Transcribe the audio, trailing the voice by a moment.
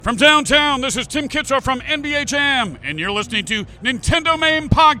From downtown, this is Tim Kitzrow from NBA Jam, and you're listening to Nintendo Main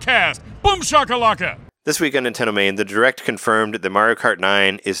Podcast. Boom shakalaka! This week on Nintendo Main, the Direct confirmed that Mario Kart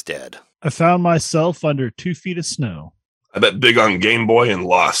 9 is dead. I found myself under 2 feet of snow. I bet big on Game Boy and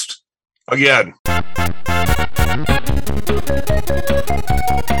lost. Again.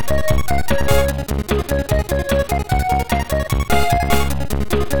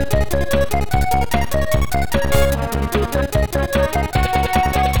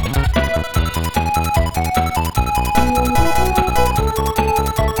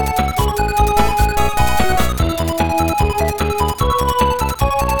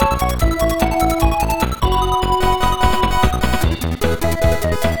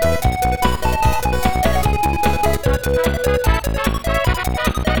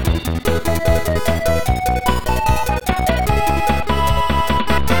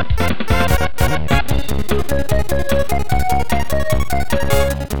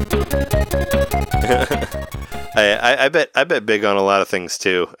 I bet big on a lot of things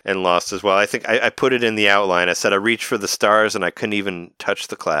too, and lost as well. I think I put it in the outline. I said I reached for the stars and I couldn't even touch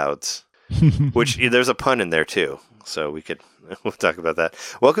the clouds, which there's a pun in there too. So we'll talk about that.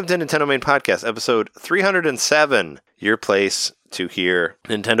 Welcome to Nintendo Main Podcast, episode 307. Your place to hear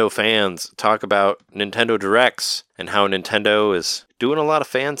Nintendo fans talk about Nintendo Directs and how Nintendo is doing a lot of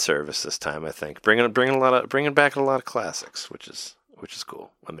fan service this time. I think bringing back a lot of classics, which is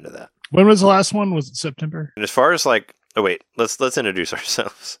cool. I'm into that. When was the last one? Was it September? And as far as let's introduce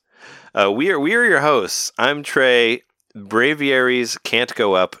ourselves. We are your hosts. I'm Trey. Braviaries can't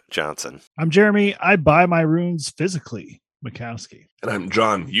go up Johnson. I'm Jeremy. I buy my runes physically. Mikowski. And I'm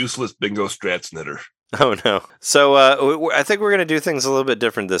John, useless bingo strats knitter. Oh no! So I think we're gonna do things a little bit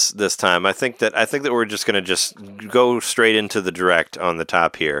different this time. I think that we're just gonna go straight into the Direct on the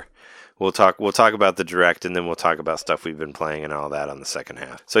top here. We'll talk about the Direct, and then we'll talk about stuff we've been playing and all that on the second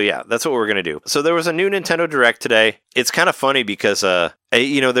half. So yeah, that's what we're gonna do. So there was a new Nintendo Direct today. It's kind of funny because there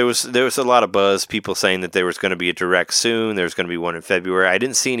was a lot of buzz, people saying that there was going to be a Direct soon. There's going to be one in February. I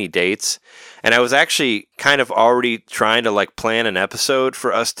didn't see any dates, and I was actually kind of already trying to plan an episode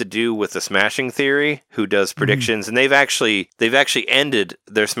for us to do with the Smashing Theory, who does predictions, and they've actually ended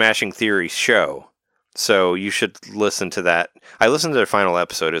their Smashing Theory show. So you should listen to that. I listened to their final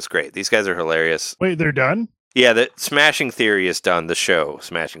episode. It's great. These guys are hilarious. Wait, they're done? Yeah, the Smashing Theory is done. The show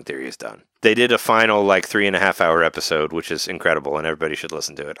Smashing Theory is done. They did a final 3.5 hour episode, which is incredible, and everybody should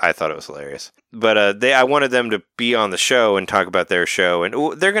listen to it. I thought it was hilarious. But I wanted them to be on the show and talk about their show,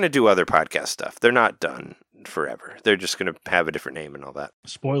 and they're going to do other podcast stuff. They're not done forever. They're just going to have a different name and all that.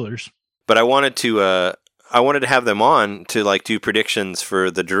 Spoilers. But I wanted to have them on to do predictions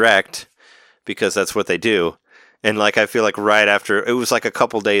for the Direct, because that's what they do. And I feel like right after, it was a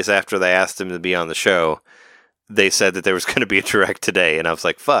couple days after they asked him to be on the show, they said that there was going to be a Direct today. And I was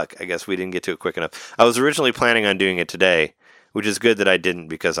like, fuck, I guess we didn't get to it quick enough. I was originally planning on doing it today, which is good that I didn't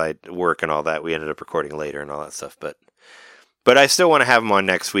because I work and all that. We ended up recording later and all that stuff. But I still want to have them on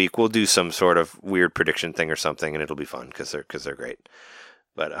next week. We'll do some sort of weird prediction thing or something, and it'll be fun because they're great.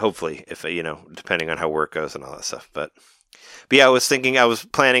 But hopefully, if depending on how work goes and all that stuff. But yeah, I was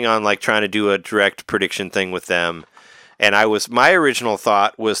planning on trying to do a Direct prediction thing with them, and my original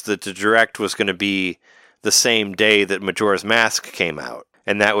thought was that the Direct was going to be the same day that Majora's Mask came out,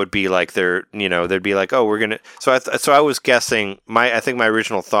 and that would be they'd be oh, we're gonna. So I was guessing. I think my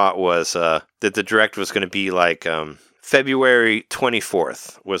original thought was that the Direct was going to be February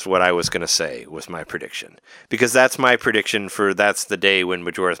 24th was what I was going to say was my prediction, because that's my prediction that's the day when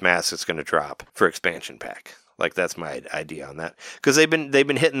Majora's Mask is going to drop for expansion pack. That's my idea on that, because they've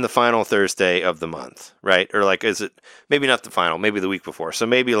been hitting the final Thursday of the month, right? Or is it maybe not the final, maybe the week before? So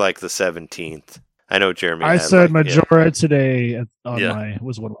maybe the 17th. I know Jeremy. I said Majora today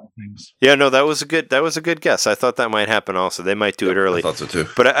was one of my things. Yeah, no, that was a good guess. I thought that might happen also. They might do it early. I thought so too.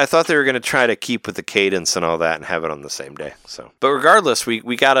 But I thought they were going to try to keep with the cadence and all that and have it on the same day. So, but regardless,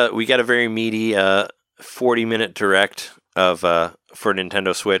 we got a very meaty 40-minute Direct for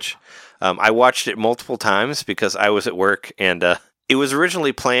Nintendo Switch. I watched it multiple times because I was at work, and it was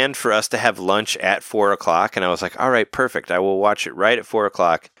originally planned for us to have lunch at 4 o'clock, and I was like, all right, perfect. I will watch it right at 4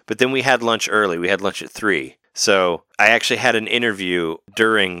 o'clock. But then we had lunch early. We had lunch at 3. So I actually had an interview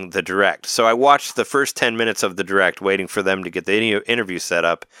during the Direct. So I watched the first 10 minutes of the Direct, waiting for them to get the interview set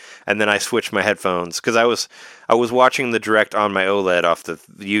up, and then I switched my headphones, because I was watching the Direct on my OLED off the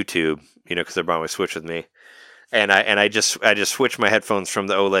YouTube, because I brought my Switch with me. And I just switched my headphones from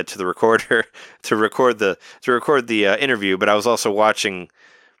the OLED to the recorder to record the interview, but I was also watching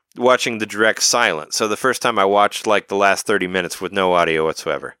the Direct silent. So the first time I watched the last 30 minutes with no audio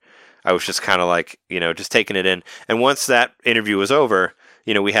whatsoever. I was just kind of just taking it in. And once that interview was over,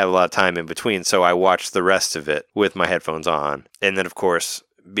 we have a lot of time in between. So I watched the rest of it with my headphones on. And then, of course,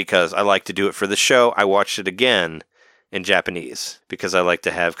 because I like to do it for the show, I watched it again in Japanese because I like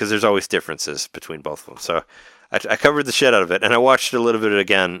to have, because there's always differences between both of them. So I covered the shit out of it, and I watched it a little bit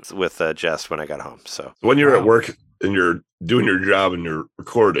again with Jess when I got home. So when you're at work and you're doing your job and you're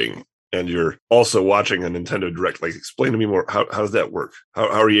recording and you're also watching a Nintendo Direct, like, explain to me more. How does that work? How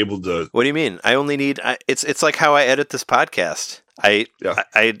are you able to? What do you mean? I only need. It's like how I edit this podcast. I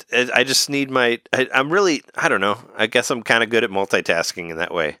just need I'm really, I don't know. I guess I'm kind of good at multitasking in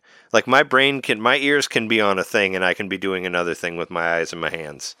that way. Like my ears can be on a thing and I can be doing another thing with my eyes and my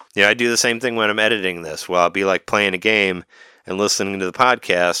hands. I do the same thing when I'm editing this. Well, I'll be like playing a game and listening to the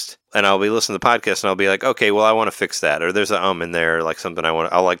podcast, and I'll be listening to the podcast and I'll be like, okay, well, I want to fix that. Or there's an in there, like something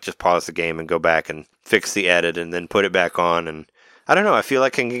I'll like just pause the game and go back and fix the edit and then put it back on. And I don't know. I feel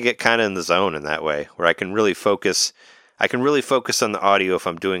like I can get kind of in the zone in that way where I can really focus. I can really focus on the audio if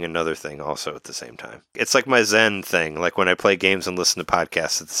I'm doing another thing also at the same time. It's like my Zen thing, like when I play games and listen to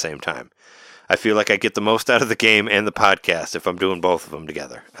podcasts at the same time. I feel like I get the most out of the game and the podcast if I'm doing both of them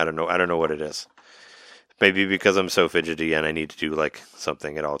together. I don't know what it is. Maybe because I'm so fidgety and I need to do like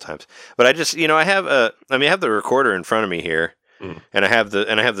something at all times. But I just, I have the recorder in front of me here, and I have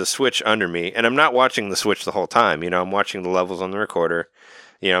the Switch under me, and I'm not watching the Switch the whole time. I'm watching the levels on the recorder.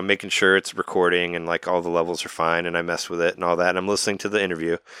 Making sure it's recording and like all the levels are fine, and I mess with it and all that. And I'm listening to the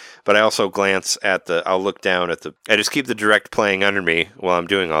interview, but I also glance at I'll look down at I just keep the Direct playing under me while I'm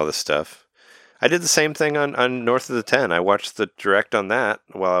doing all this stuff. I did the same thing on North of the 10. I watched the Direct on that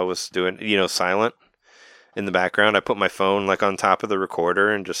while I was doing, silent in the background. I put my phone like on top of the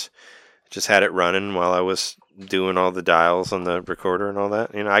recorder and just had it running while I was doing all the dials on the recorder and all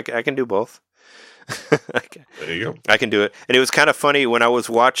that. I can do both. There you go. I can do it. And it was kind of funny when I was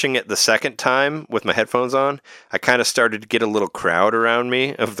watching it the second time with my headphones on. I kind of started to get a little crowd around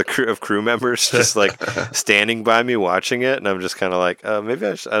me of crew members just like standing by me watching it, and I'm just kind of like, maybe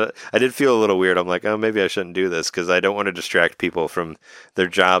I did feel a little weird. I'm like, maybe I shouldn't do this because I don't want to distract people from their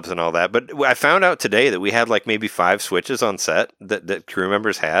jobs and all that. But I found out today that we had like maybe 5 Switches on set that crew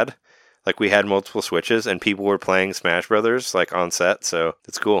members had. Like we had multiple Switches and people were playing Smash Brothers like on set, so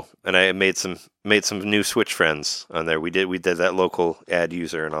it's cool. And I made some new Switch friends on there. We did that local ad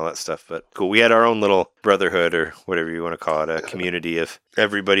user and all that stuff, but cool. We had our own little brotherhood or whatever you want to call it, a community of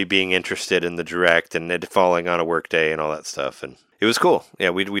everybody being interested in the Direct and it falling on a work day and all that stuff. And it was cool.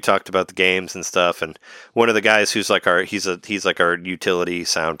 Yeah, we talked about the games and stuff, and one of the guys who's like he's like our utility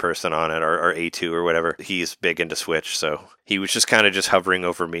sound person on it, our A2 or whatever. He's big into Switch, so he was just kind of just hovering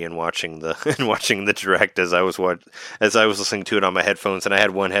over me and watching the Direct as I was listening to it on my headphones, and I had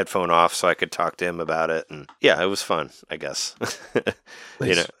one headphone off so I could talk to him about it. And yeah, it was fun, I guess.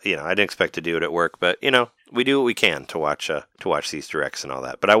 Nice. I didn't expect to do it at work, but we do what we can to watch these Directs and all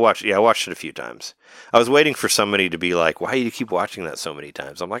that. But I watched it a few times. I was waiting for somebody to be like, "Why do you keep watching that so many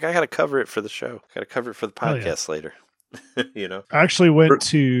times?" I'm like, I got to cover it for the show. Got to cover it for the podcast later. I actually went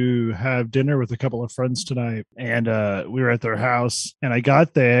to have dinner with a couple of friends tonight, and we were at their house, and I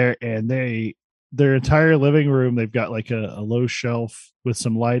got there, and their entire living room, they've got like a low shelf with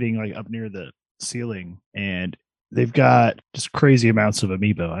some lighting like up near the ceiling, and they've got just crazy amounts of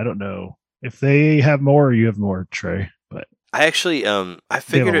Amiibo. I don't know if they have more or you have more, Trey, but I actually, I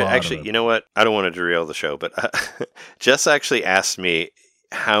figured it actually, you know what? I don't want to derail the show, but Jess actually asked me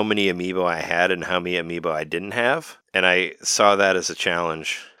how many Amiibo I had and how many Amiibo I didn't have. And I saw that as a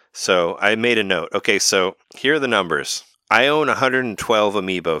challenge. So I made a note. Okay, so here are the numbers. I own 112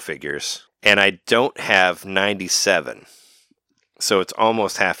 Amiibo figures, and I don't have 97. So it's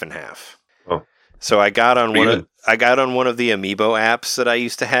almost half and half. Oh. So I got on one of the Amiibo apps that I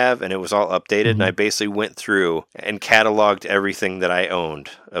used to have, and it was all updated, and I basically went through and cataloged everything that I owned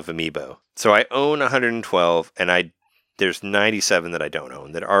of Amiibo. So I own 112, and there's 97 that I don't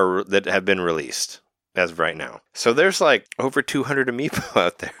own that have been released as of right now. So there's like over 200 Amiibo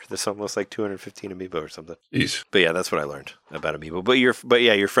out there. There's almost like 215 Amiibo or something. Jeez. But yeah, that's what I learned about Amiibo. But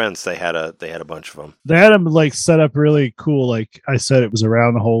your friends, they had a bunch of them. They had them like set up really cool. Like I said, it was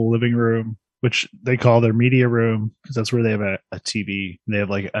around the whole living room, which they call their media room because that's where they have a TV. And they have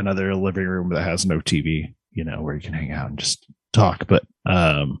like another living room that has no TV, where you can hang out and just talk. But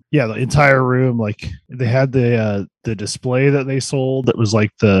the entire room, like they had the display that they sold that was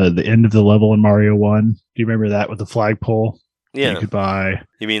like the end of the level in Mario 1. Do you remember that with the flagpole? Yeah, you could buy.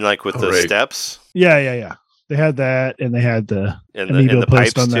 You mean like with the steps? Yeah. They had that, and they had the Amiibo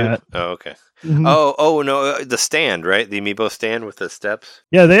post pipes on too. that. Oh, okay. Mm-hmm. Oh no, the stand, right? The Amiibo stand with the steps.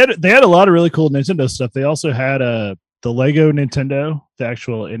 Yeah, they had a lot of really cool Nintendo stuff. They also had the Lego Nintendo, the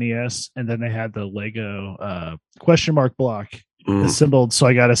actual NES, and then they had the Lego question mark block. assembled. So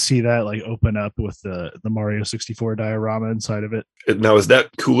I got to see that like open up with the Mario 64 diorama inside of it. Now, is that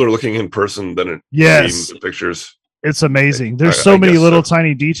cooler looking in person than it Yes. seems in pictures? It's amazing. There's I so many guess little so.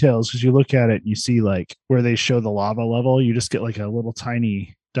 tiny details because you look at it and you see like where they show the lava level, you just get like a little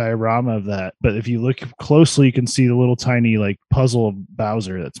tiny diorama of that. But if you look closely, you can see the little tiny like puzzle of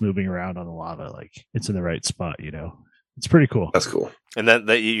Bowser that's moving around on the lava. Like it's in the right spot, you know. It's pretty cool. That's cool. And that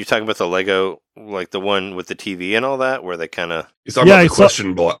you're talking about the Lego, like the one with the TV and all that, where they kind of He's talking about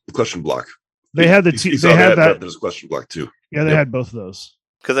the question block. They had the They had that. There's a question block too. Yeah, they had both of those.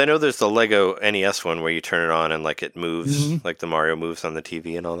 because I know there's the Lego NES one where you turn it on and like it moves, like the Mario moves on the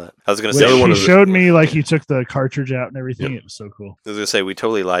TV and all that. I was gonna Which say, one he is- showed me like he took the cartridge out and everything. It was so cool. I was gonna say we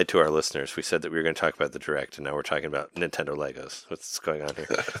totally lied to our listeners. We said that we were going to talk about the Direct, and now we're talking about Nintendo Legos. What's going on here?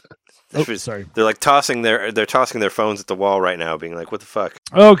 Oh, sorry. They're like tossing their phones at the wall right now, being like, "What the fuck?"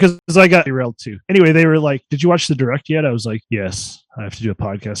 Oh, because I got derailed too. Anyway, they were like, "Did you watch the Direct yet?" I was like, "Yes, I have to do a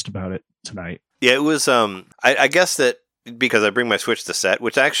podcast about it tonight." Yeah, it was. I guess that because I bring my Switch to set,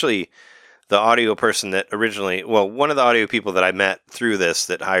 which actually the audio person that originally, well, one of the audio people that I met through this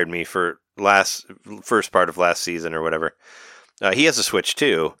that hired me for first part of last season or whatever. He has a Switch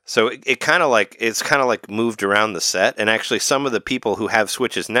too, so it's kind of like moved around the set. And actually, some of the people who have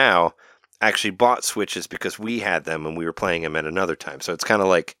Switches now actually bought Switches because we had them and we were playing them at another time. So it's kind of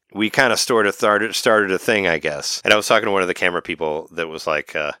like we kind of started a thing, I guess. And I was talking to one of the camera people that was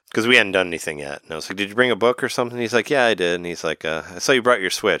like, because we hadn't done anything yet, and I was like, "Did you bring a book or something?" He's like, "Yeah, I did." And he's like, "I saw you brought your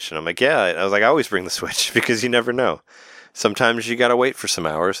Switch," and I'm like, "Yeah." I was like, "I always bring the Switch because you never know. Sometimes you gotta wait for some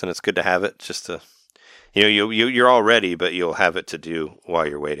hours, and it's good to have it just to." You know, you're all ready, but you'll have it to do while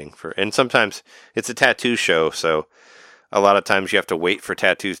you're waiting for. And sometimes it's a tattoo show, so a lot of times you have to wait for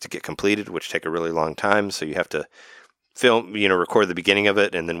tattoos to get completed, which take a really long time. So you have to film, record the beginning of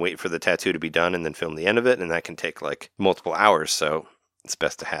it, and then wait for the tattoo to be done, and then film the end of it, and that can take like multiple hours. So it's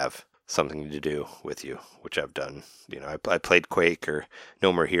best to have something to do with you, which I've done. I played Quake or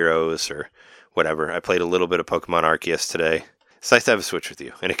No More Heroes or whatever. I played a little bit of Pokemon Arceus today. It's nice to have a Switch with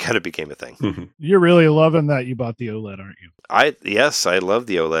you, and it kind of became a thing. You're really loving that you bought the OLED, aren't you? Yes, I love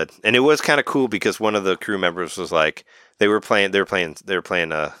the OLED, and it was kind of cool because one of the crew members was like, they were playing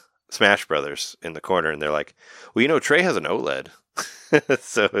Smash Brothers in the corner, and they're like, "Well, Trey has an OLED."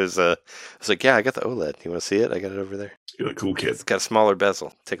 So it was, I was like, "Yeah, I got the OLED. You want to see it? I got it over there." You're a cool kid. It's got a smaller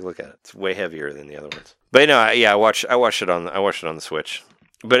bezel. Take a look at it. It's way heavier than the other ones. But I watched it on the Switch.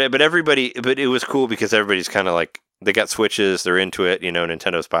 But it was cool because everybody's kind of like, they got Switches, they're into it.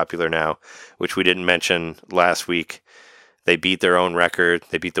 Nintendo's popular now, which we didn't mention last week. They beat their own record.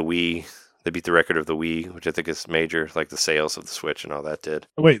 They beat the Wii. They beat the record of the Wii, which I think is major, like the sales of the Switch and all that did.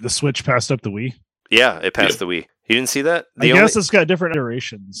 Oh, wait, the Switch passed up the Wii? Yeah, it passed the Wii. You didn't see that? I guess it's got different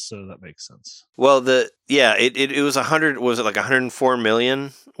iterations, so that makes sense. Well, it was 100. Was it like 104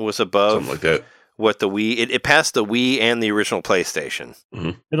 million? Was above Something like that. What the Wii? It passed the Wii and the original PlayStation.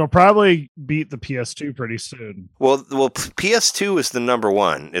 Mm-hmm. It'll probably beat the PS2 pretty soon. Well, PS2 is the number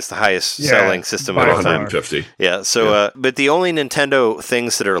one. It's the highest selling system of all time. 150. Yeah. So, but the only Nintendo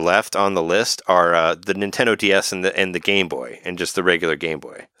things that are left on the list are the Nintendo DS and the Game Boy, and just the regular Game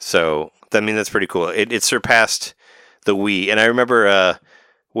Boy. So, that's pretty cool. It surpassed the Wii, and I remember.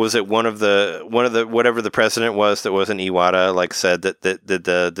 Was it one of the whatever the president was that wasn't Iwata, like, said that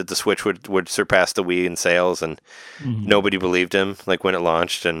the Switch would surpass the Wii in sales, and nobody believed him, like, when it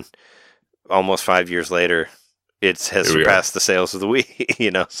launched, and almost 5 years later it has surpassed the sales of the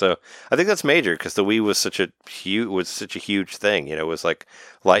Wii. So I think that's major because the Wii was such a huge thing. It was like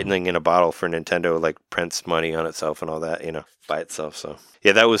lightning in a bottle for Nintendo, like, prints money on itself and all that, by itself. So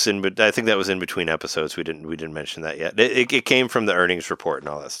yeah, that was I think that was in between episodes. We didn't mention that yet. It came from the earnings report and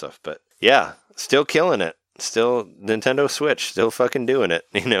all that stuff. But yeah, still killing it. Still Nintendo Switch, still fucking doing it.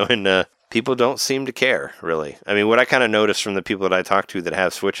 And people don't seem to care, really. I mean, what I kind of noticed from the people that I talked to that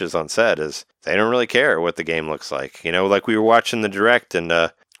have Switches on set is they don't really care what the game looks like. Like we were watching the Direct, and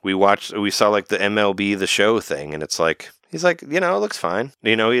we saw like the MLB The Show thing, and it's like, he's like, it looks fine.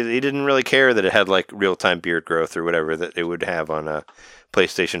 He didn't really care that it had like real-time beard growth or whatever that it would have on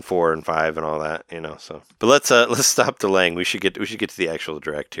PlayStation 4 and 5 and all that, So, but let's stop delaying. We should get to the actual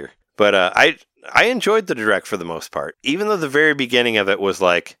Direct here. But I enjoyed the Direct for the most part, even though the very beginning of it was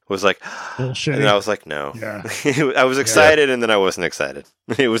like, bullshit. And I was like, no. Yeah. I was excited, and then I wasn't excited.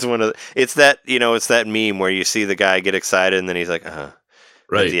 It was it's that meme where you see the guy get excited, and then he's like,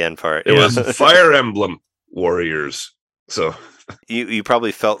 right. At the end part. It was Fire Emblem Warriors. So you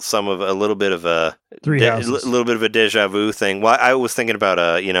probably felt a little bit of a little bit of a deja vu thing. Well, I was thinking about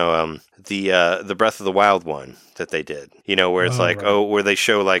the Breath of the Wild one that they did. Where it's where they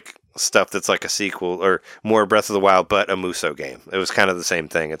show like stuff that's like a sequel or more Breath of the Wild, but a Musou game. It was kind of the same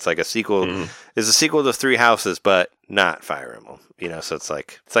thing. It's like a sequel. It's a sequel to Three Houses, but not Fire Emblem. So it's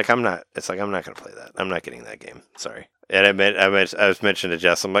like I'm not going to play that. I'm not getting that game. Sorry. And I was mentioning to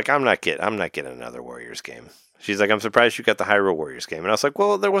Jess, I'm like, I'm not getting another Warriors game. She's like, I'm surprised you got the Hyrule Warriors game. And I was like,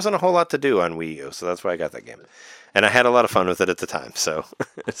 well, there wasn't a whole lot to do on Wii U, so that's why I got that game. And I had a lot of fun with it at the time, so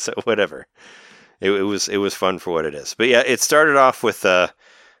so whatever. It was fun for what it is. But yeah, it started off with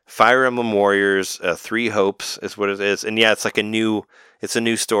Fire Emblem Warriors, Three Hopes is what it is. And yeah, it's a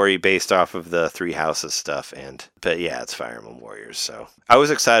new story based off of the Three Houses stuff. But yeah, it's Fire Emblem Warriors. So I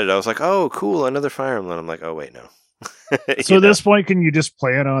was excited. I was like, oh, cool, another Fire Emblem. I'm like, oh, wait, no. So at this point, can you just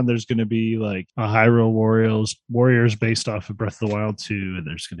plan on there's going to be like a Hyrule Warriors based off of Breath of the Wild 2, and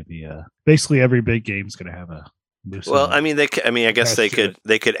there's going to be basically every big game is going to have a Musou. Well, I guess they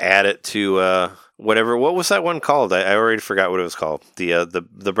could add it to whatever. What was that one called? I already forgot what it was called.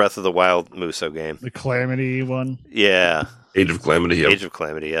 The Breath of the Wild Musou game. The Calamity one. Yeah. Age of Calamity. Yep. Age of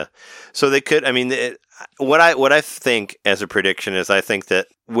Calamity. Yeah. So they could. What I think as a prediction is I think that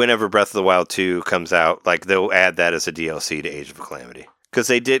whenever Breath of the Wild 2 comes out, like they'll add that as a DLC to Age of Calamity. Because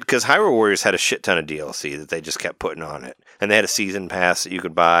Hyrule Warriors had a shit ton of DLC that they just kept putting on it. And they had a season pass that you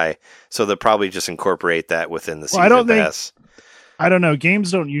could buy. So they'll probably just incorporate that within the season pass. I don't know.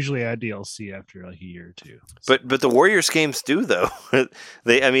 Games don't usually add DLC after like a year or two. So. But the Warriors games do, though.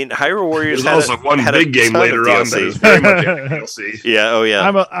 Hyrule Warriors There's also one big game later on that is very much DLC. Yeah, oh yeah.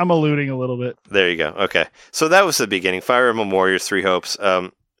 I'm alluding a little bit. There you go. Okay. So that was the beginning. Fire Emblem Warriors, Three Hopes. I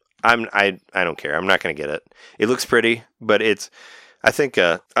don't care. I'm not going to get it. It looks pretty, but I think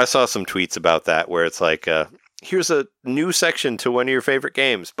I saw some tweets about that where it's like, here's a new section to one of your favorite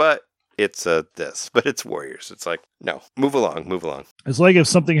games, but it's but it's Warriors. It's like, no, move along. It's like if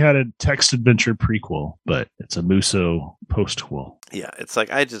something had a text adventure prequel, but it's a Musou postquel. Yeah, it's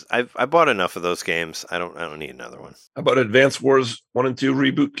like I bought enough of those games. I don't need another one. How about Advance Wars 1 and 2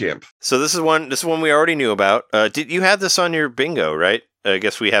 Reboot Camp? So this is one we already knew about. Did you have this on your bingo, right? I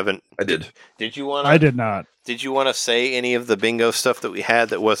guess we haven't. I did. Did you want? I did not. Did you want to say any of the bingo stuff that we had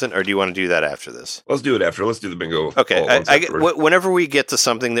that wasn't, or do you want to do that after this? Let's do it after. Let's do the bingo. Okay. Whenever we get to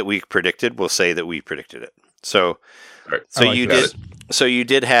something that we predicted, we'll say that we predicted it. So, right. So you did. So you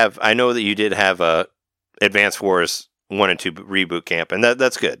did have. I know that you did have Advance Wars 1 and 2 Reboot Camp, and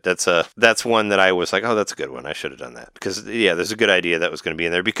that's good. That's one that I was like, oh, that's a good one. I should have done that because there's a good idea that was going to be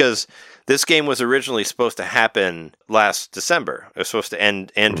in there because this game was originally supposed to happen last December. It was supposed to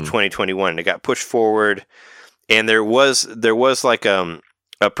end 2021, and it got pushed forward. And there was like a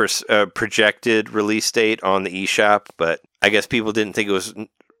projected release date on the eShop, but I guess people didn't think it was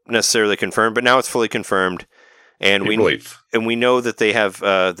necessarily confirmed. But now it's fully confirmed, and we know that they have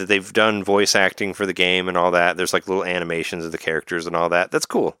that they've done voice acting for the game and all that. There's like little animations of the characters and all that. That's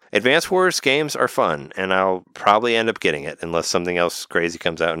cool. Advance Wars games are fun, and I'll probably end up getting it unless something else crazy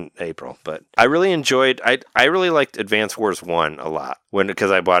comes out in April. But I really enjoyed. I really liked Advance Wars 1 a lot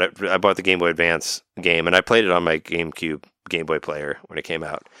because I bought it. I bought the Game Boy Advance game, and I played it on my GameCube Game Boy player when it came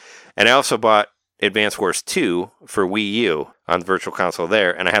out. And I also bought Advance Wars 2 for Wii U on the Virtual Console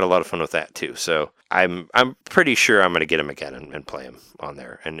there, and I had a lot of fun with that too. So I'm pretty sure I'm going to get them again and play them on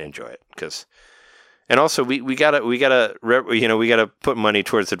there and enjoy it and also we gotta put money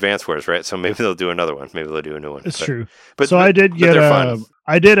towards Advance Wars, right? So maybe they'll do another one. Maybe they'll do a new one. It's true. So I did get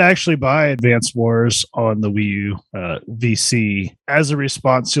I did actually buy Advance Wars on the Wii U VC as a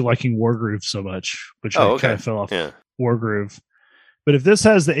response to liking Wargroove so much, which I kind of fell off Wargroove. But if this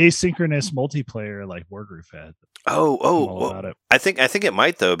has the asynchronous multiplayer like Wargroove had, about it. I think it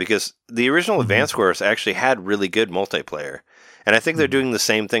might though, because the original Advance Wars actually had really good multiplayer, and I think they're doing the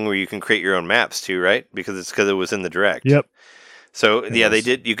same thing where you can create your own maps too, right? Because it was in the Direct. Yep. So they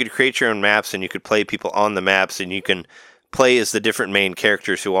did. You could create your own maps, and you could play people on the maps, and you can play as the different main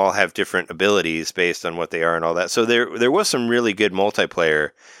characters who all have different abilities based on what they are and all that. So there was some really good multiplayer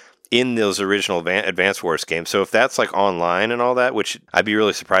in those original Advance Wars games. So if that's like online and all that, which I'd be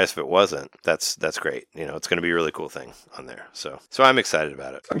really surprised if it wasn't, that's great. It's going to be a really cool thing on there. So I'm excited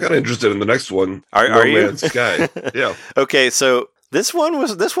about it. I'm kind of interested in the next one. Are you? No Man's Sky. Yeah. Okay, so this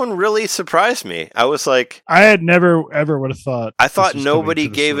one really surprised me. I was like, I had never ever would have thought. I thought nobody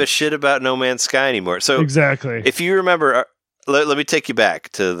gave a shit about No Man's Sky anymore. So exactly, if you remember. Let me take you back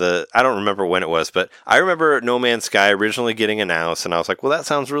to I don't remember when it was, but I remember No Man's Sky originally getting announced, and I was like, well, that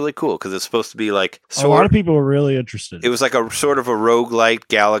sounds really cool, because it's supposed to be like... a lot of people were really interested. It was like a sort of a roguelite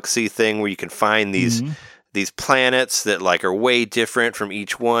galaxy thing where you can find these planets that like are way different from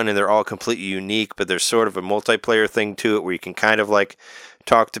each one, and they're all completely unique, but there's sort of a multiplayer thing to it where you can kind of like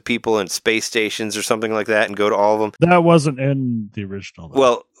talk to people in space stations or something like that and go to all of them. That wasn't in the original,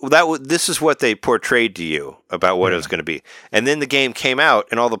 though. Well, this is what they portrayed to you about what it was going to be. And then the game came out,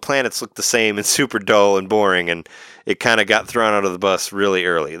 and all the planets looked the same and super dull and boring, and it kind of got thrown out of the bus really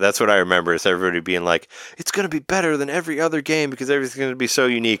early. That's what I remember, is everybody being like, it's going to be better than every other game because everything's going to be so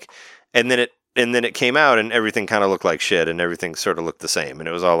unique. And then it came out, and everything kind of looked like shit, and everything sort of looked the same, and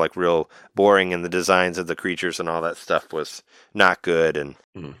it was all like real boring, and the designs of the creatures and all that stuff was not good, and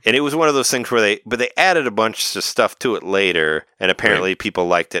it was one of those things where they added a bunch of stuff to it later, and apparently people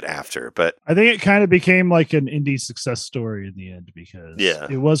liked it after. But I think it kind of became like an indie success story in the end because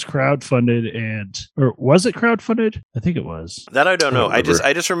it was crowdfunded, or was it crowdfunded? I think it was. That I don't know. I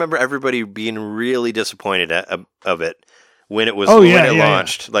just remember everybody being really disappointed of it. When it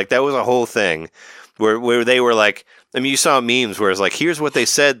launched. Like, that was a whole thing where they were like, I mean, you saw memes where it's like, here's what they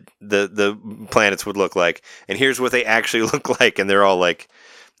said the planets would look like, and here's what they actually look like, and they're all like,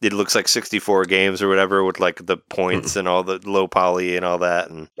 it looks like 64 games or whatever with like the points and all the low poly and all that.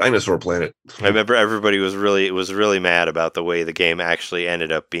 And Dinosaur Planet. I remember everybody was really mad about the way the game actually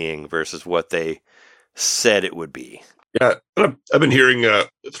ended up being versus what they said it would be. Yeah, I've been hearing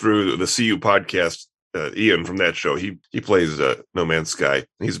through the CU podcast, Ian from that show, he plays No Man's Sky.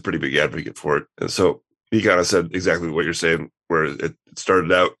 He's a pretty big advocate for it, and so he kind of said exactly what you're saying, where it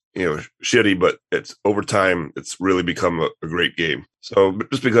started out shitty, but it's over time it's really become a great game. So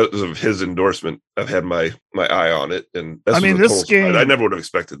just because of his endorsement, I've had my eye on it, and this game, I never would have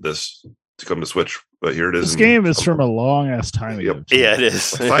expected this to come to Switch, but here it is. This game is from a long ass time ago. Yep. Yeah, it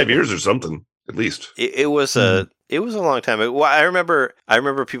is. Like 5 years or something at least. It was a long time ago. Well, I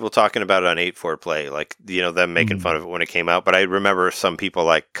remember people talking about it on 8-4-Play, like, them making fun of it when it came out. But I remember some people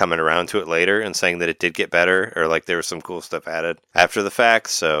like coming around to it later and saying that it did get better, or like there was some cool stuff added after the fact.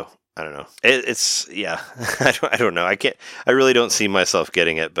 So I don't know. I don't know. I really don't see myself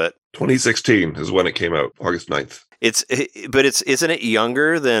getting it. But 2016 is when it came out, August 9th. Isn't it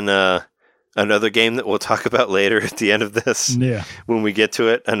younger than another game that we'll talk about later at the end of this? Yeah. When we get to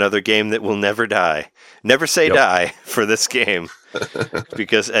it, another game that will never die. Never say die for this game.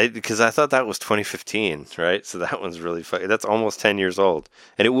 because I thought that was 2015, right? So that one's really funny. That's almost 10 years old.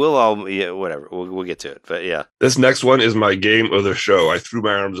 And it will whatever. We'll get to it. But yeah. This next one is my game of the show. I threw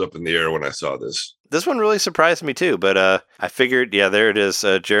my arms up in the air when I saw this. This one really surprised me too, but I figured, there it is.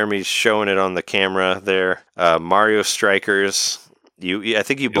 Jeremy's showing it on the camera there. Mario Strikers. I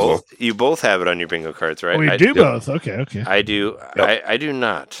think you both have it on your bingo cards, right? We do both. Okay. I do. Yep. I do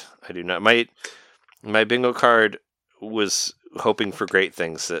not. My bingo card was hoping for great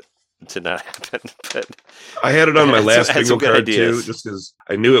things that did not happen. But I had it on my last bingo card too, just because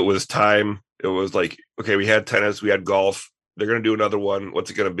I knew it was time. It was like, okay, we had tennis, we had golf. They're going to do another one.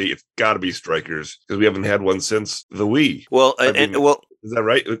 What's it going to be? It's got to be Strikers, because we haven't had one since the Wii. Well, is that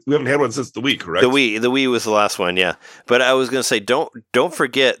right? We haven't had one since the Wii, correct? The Wii was the last one, yeah. But I was going to say, don't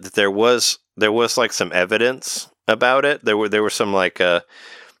forget that there was like some evidence about it. There were some like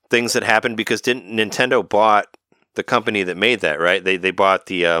things that happened because Nintendo bought the company that made that, right? They bought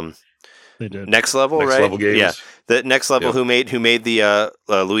the they did. Next Level, right? Next Level Games. Yeah, the Next Level, who made the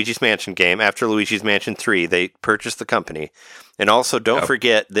Luigi's Mansion game after Luigi's Mansion 3. They purchased the company, and also don't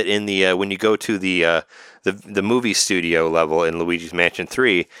forget that in the when you go to the movie studio level in Luigi's Mansion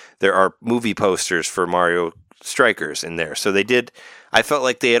 3, there are movie posters for Mario Strikers in there. So they did. I felt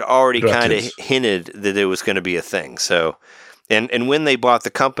like they had already kind of hinted that it was going to be a thing. So, and when they bought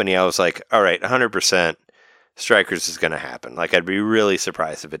the company, I was like, all right, 100%. Strikers is going to happen. Like, I'd be really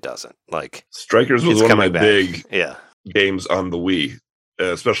surprised if it doesn't. Like, Strikers was one of my big yeah. games on the Wii,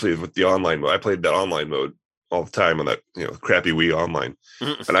 especially with the online mode. I played that online mode all the time on that, you know, crappy Wii online.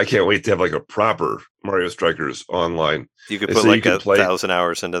 And I can't wait to have like a proper Mario Strikers online. You could put like 1,000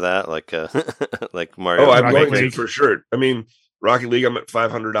 hours into that, like like Mario. Oh, I'm going to for sure. I mean, Rocket League, I'm at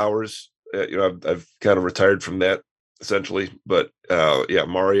 500 hours. You know, I've kind of retired from that essentially, but yeah,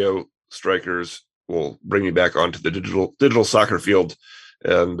 Mario Strikers will bring me back onto the digital soccer field,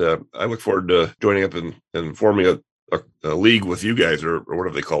 and I look forward to joining up and forming a league with you guys, or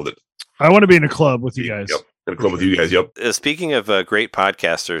whatever they called it. I want to be in a club with you guys. Yep. In a club with you guys. Yep. Speaking of great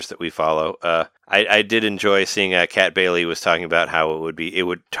podcasters that we follow, I did enjoy seeing Kat Bailey was talking about how it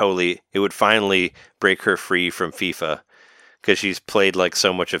would finally break her free from FIFA, because she's played like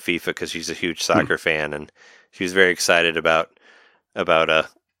so much of FIFA because she's a huge soccer fan, and she was very excited about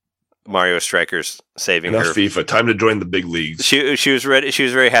Mario Strikers saving her. FIFA. Time to join the big leagues. She was ready. She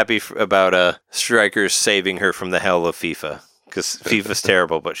was very happy about Strikers saving her from the hell of FIFA, because FIFA's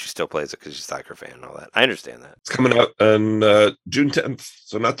terrible, but she still plays it because she's a soccer fan and all that. I understand that. It's coming out on June 10th,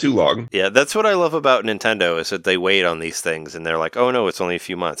 so not too long. Yeah, that's what I love about Nintendo is that they wait on these things and they're like, oh no, it's only a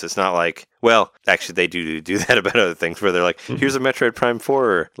few months. It's not like, well, actually they do that about other things where they're like, here's a Metroid Prime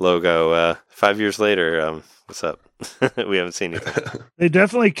 4 logo 5 years later. What's up? We haven't seen anything. They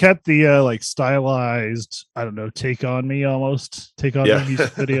definitely kept the like stylized, I don't know, take on me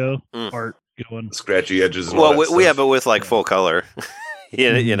music video art going. Scratchy edges. And all that we stuff. have it with like full color,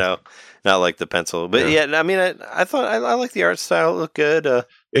 you know, not like the pencil. But yeah, I mean, I thought I like the art style. It looked good.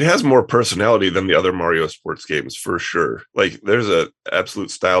 It has more personality than the other Mario sports games for sure. Like there's a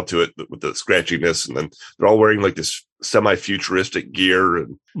absolute style to it with the scratchiness, and then they're all wearing like this semi-futuristic gear,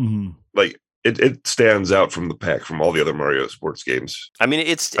 and like it stands out from the pack from all the other Mario sports games. I mean,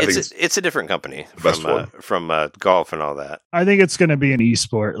 it's a different company from golf and all that. I think it's going to be an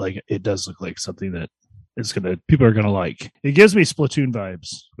esport. Like it does look like something that people are gonna like. It gives me Splatoon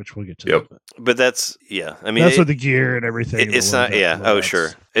vibes, which we'll get to. Yep. But that's I mean, that's with the gear and everything. It's not. Yeah. Oh,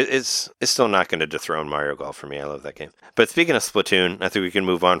 sure. It's still not going to dethrone Mario Golf for me. I love that game. But speaking of Splatoon, I think we can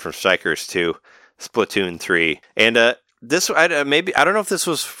move on from Strikers to Splatoon 3. And this I don't know if this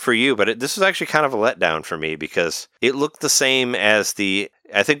was for you, but this was actually kind of a letdown for me because it looked the same as the.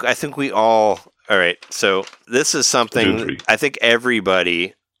 I think we all. All right. So this is something I think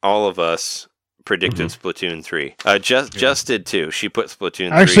everybody, all of us, predicted Splatoon 3. Just did too. She put Splatoon 3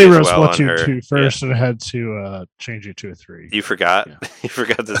 I actually wrote well Splatoon 2 first and had to change it to a 3. You forgot? Yeah. You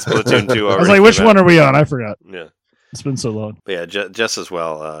forgot that Splatoon 2 already. I was like, which one are we on? I forgot. Yeah. It's been so long. But yeah, just as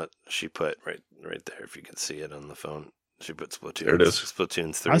well, she put right there, if you can see it on the phone. She put Splatoon. There it is.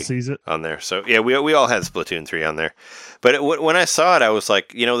 Splatoon 3 I sees it on there. So yeah, we all had Splatoon 3 on there. But when I saw it, I was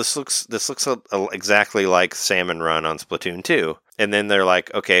like, this looks exactly like Salmon Run on Splatoon 2. And then they're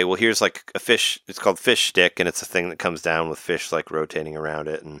like, okay, well, here's like a fish. It's called Fish Stick, and it's a thing that comes down with fish like rotating around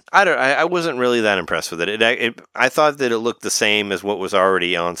it. And I wasn't really that impressed with it. I thought that it looked the same as what was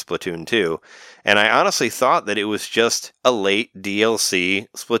already on Splatoon 2. And I honestly thought that it was just a late DLC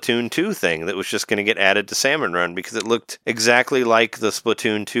Splatoon 2 thing that was just going to get added to Salmon Run because it looked exactly like the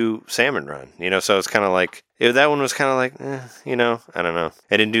Splatoon 2 Salmon Run. So it's kind of like, that one was kind of like, I don't know.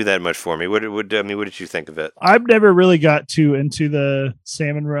 It didn't do that much for me. What did you think of it? I've never really got too into the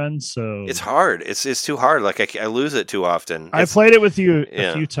Salmon Run, so it's hard. It's too hard. Like I lose it too often. I played it with you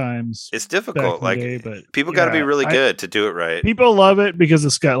a few times. It's difficult. Like but people got to be really good to do it right. People love it because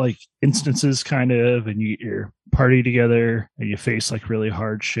it's got like instances kind of, and you get your party together and you face like really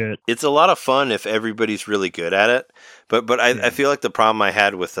hard shit. It's a lot of fun if everybody's really good at it. But I feel like the problem I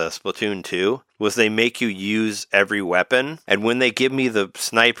had with Splatoon 2 was they make you use every weapon. And when they give me the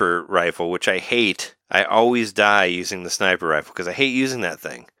sniper rifle, which I hate, I always die using the sniper rifle because I hate using that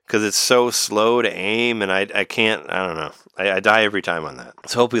thing. Because it's so slow to aim, and I can't. I don't know. I die every time on that.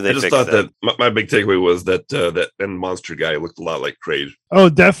 So hopefully they fix that. I just thought that my big takeaway was that that end monster guy looked a lot like Kraid. Oh,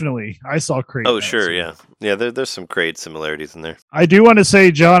 definitely. I saw Kraid. Oh, sure, yeah. Yeah, there's some Kraid similarities in there. I do want to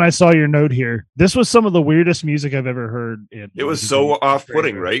say, John, I saw your note here. This was some of the weirdest music I've ever heard. It was so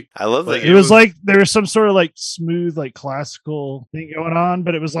off-putting, right? I love that. It was like there was some sort of like smooth, like classical thing going on,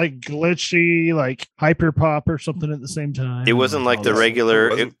 but it was like glitchy, like hyper pop or something at the same time. It wasn't like the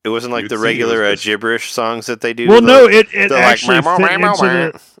regular. It wasn't like the regular gibberish songs that they do. Well, no, it actually fit into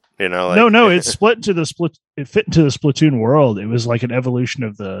the. It it fit into the Splatoon world. It was like an evolution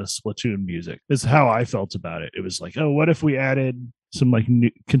of the Splatoon music. Is how I felt about it. It was like, oh, what if we added some like new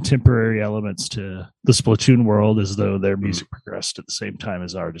contemporary elements to the Splatoon world, as though their music progressed at the same time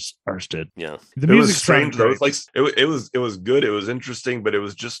as ours did. Yeah, the music was strange though. Like it was good. It was interesting, but it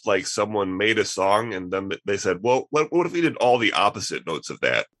was just like someone made a song and then they said, well, what if we did all the opposite notes of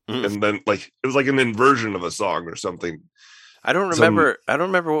that? And then like it was like an inversion of a song or something. I don't remember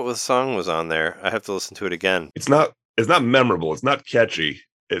what the song was on there. I have to listen to it again. It's not memorable. It's not catchy.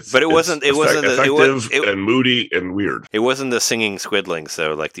 But it wasn't effective and moody and weird. It wasn't the singing squidlings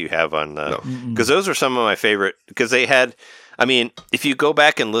though, like you have on because those are some of my favorite. Because they had, I mean, if you go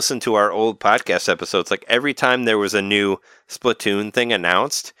back and listen to our old podcast episodes, like every time there was a new Splatoon thing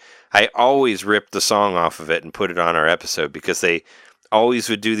announced, I always ripped the song off of it and put it on our episode because they always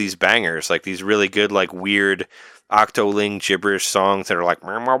would do these bangers, like these really good, like weird Octoling gibberish songs that are like,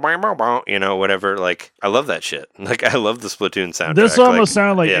 whatever. Like, I love that shit. Like, I love the Splatoon soundtrack. This almost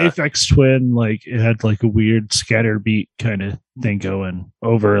sounded like Aphex Twin. Like, it had like a weird scatter beat kind of thing going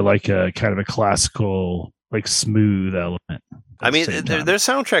over like a kind of a classical, like smooth element. I mean, their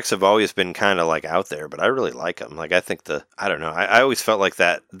soundtracks have always been kind of like out there, but I really like them. Like, I think I don't know. I always felt like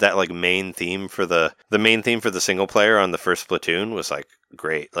that like main theme for the main theme for the single player on the first Splatoon was like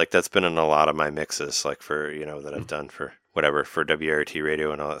great. Like that's been in a lot of my mixes, like for that I've done for whatever for WRT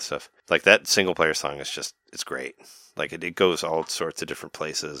radio and all that stuff. Like that single player song is just, it's great. Like it goes all sorts of different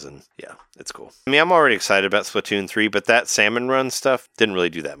places, and yeah, it's cool. I mean, I'm already excited about Splatoon 3, but that Salmon Run stuff didn't really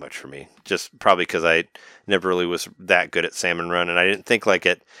do that much for me. Just probably because I never really was that good at Salmon Run, and I didn't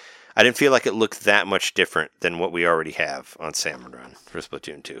feel like it looked that much different than what we already have on Salmon Run for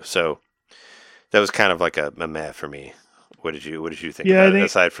Splatoon 2. So that was kind of like a meh for me. What did you think about it,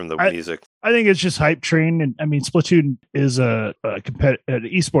 aside from the music? I think it's just hype train, and I mean, Splatoon is an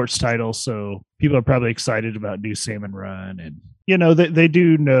esports title, so people are probably excited about new Salmon Run, and you know they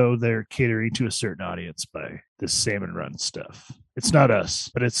do know they're catering to a certain audience by this Salmon Run stuff. It's not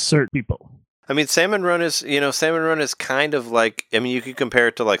us, but it's certain people. I mean, Salmon Run is kind of like, I mean, you could compare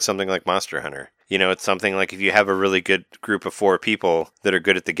it to like something like Monster Hunter. You know, it's something like if you have a really good group of 4 people that are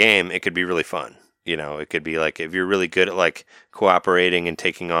good at the game, it could be really fun. You know, it could be like if you're really good at like cooperating and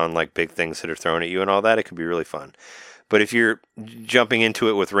taking on like big things that are thrown at you and all that, it could be really fun. But if you're jumping into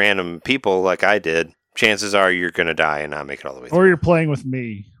it with random people like I did, chances are you're going to die and not make it all the way through. Or you're playing with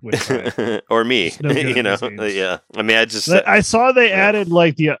me. Or me, no you know. Yeah. I mean, I saw they added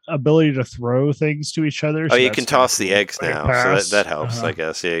like the ability to throw things to each other. So you can toss the eggs now. So that helps, I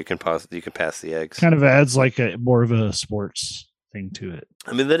guess. Yeah, you can pass the eggs. Kind of adds like more of a sports thing to it.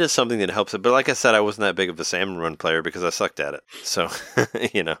 I mean, that is something that helps it. But like I said, I wasn't that big of a Salmon Run player because I sucked at it. So,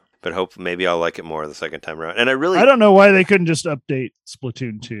 you know, but maybe I'll like it more the second time around. And I don't know why they couldn't just update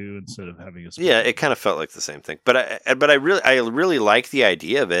Splatoon 2 instead of having a Splatoon. Yeah, it kind of felt like the same thing. But I really like the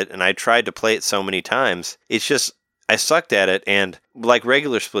idea of it, and I tried to play it so many times. It's just I sucked at it, and like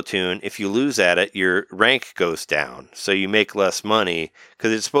regular Splatoon, if you lose at it, your rank goes down. So you make less money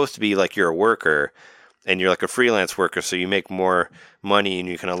because it's supposed to be like you're a worker. And you're like a freelance worker, so you make more money and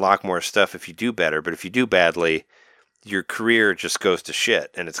you can unlock more stuff if you do better. But if you do badly, your career just goes to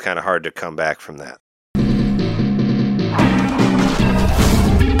shit, and it's kind of hard to come back from that.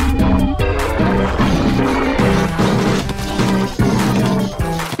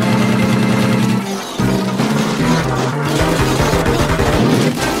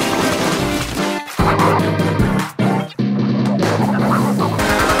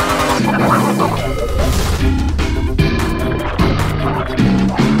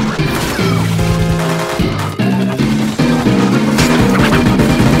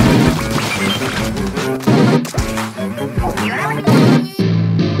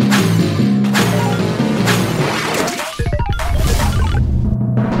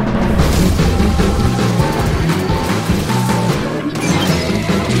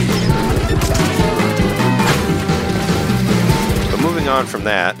 From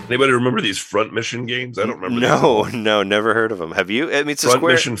that, anybody remember these Front Mission games? I don't remember. No, never heard of them. Have you? I mean, it's Front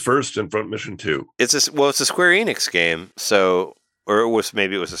Mission First and Front Mission 2. It's a Square Enix game, so or it was a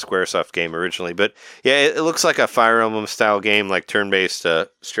SquareSoft game originally, but yeah, it looks like a Fire Emblem style game, like turn-based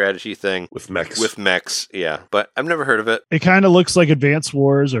strategy thing with mechs. Yeah, but I've never heard of it. It kind of looks like Advance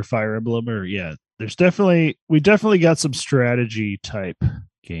Wars or Fire Emblem, or yeah. We definitely got some strategy type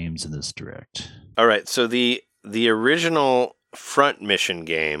games in this direct. All right, so the original Front Mission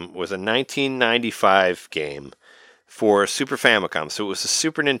game was a 1995 game for Super Famicom. So it was a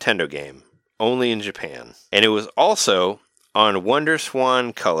Super Nintendo game, only in Japan. And it was also on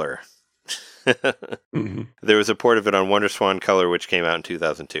WonderSwan Color. Mm-hmm. There was a port of it on WonderSwan Color, which came out in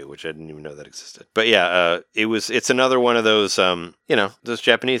 2002, which I didn't even know that existed. But yeah, it's another one of those, those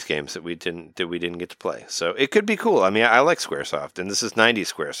Japanese games that we didn't get to play. So it could be cool. I mean, I like Squaresoft, and this is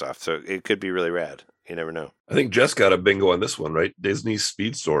 90s Squaresoft, so it could be really rad. You never know. I think Jess got a bingo on this one, right? Disney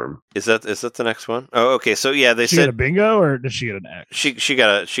Speedstorm. Is that the next one? Oh, okay. So yeah, she said a bingo, or did she get an X? She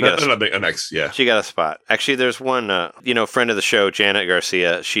got an X. Yeah, she got a spot. Actually, there's one friend of the show, Janet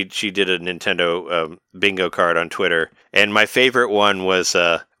Garcia. She did a Nintendo bingo card on Twitter, and my favorite one was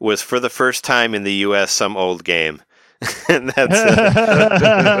for the first time in the U.S. some old game. And that's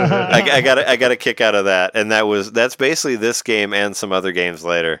I got a kick out of that, and that's basically this game and some other games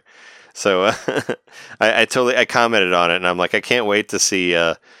later. So I commented on it, and I'm like, I can't wait to see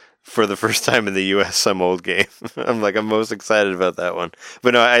for the first time in the U.S. some old game. I'm most excited about that one.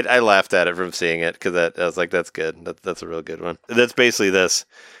 But no, I laughed at it from seeing it because I was like, that's good. That's a real good one. That's basically this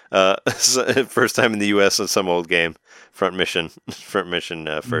first time in the U.S. of some old game. Front Mission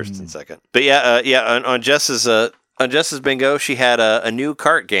first and second. But on Jess's bingo, she had a new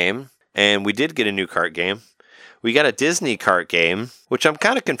kart game, and we did get a new kart game. We got a Disney kart game, which I'm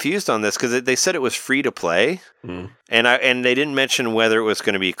kind of confused on this because they said it was free to play, and they didn't mention whether it was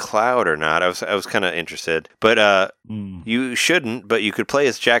going to be cloud or not. I was kind of interested, but you shouldn't. But you could play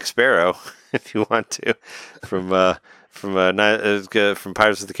as Jack Sparrow if you want to, from from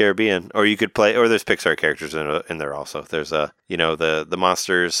Pirates of the Caribbean, or you could play, or there's Pixar characters in there also. There's the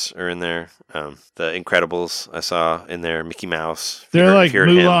monsters are in there, the Incredibles I saw in there, Mickey Mouse. They're like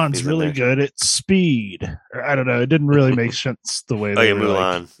Mulan's really good at speed. Or, I don't know. It didn't really make sense the way. They were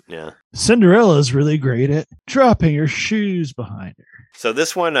Mulan. like, yeah. Cinderella's really great at dropping her shoes behind her. So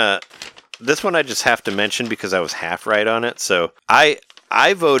this one I just have to mention because I was half right on it. So I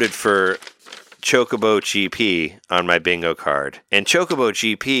voted for Chocobo GP on my bingo card. And Chocobo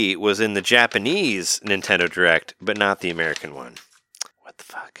GP was in the Japanese Nintendo Direct, but not the American one. What the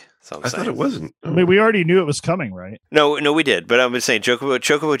fuck? I thought it wasn't. I mean, we already knew it was coming, right? No, we did. But I'm just saying Chocobo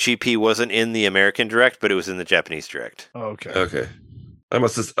GP wasn't in the American Direct, but it was in the Japanese Direct. Oh, okay. Okay. I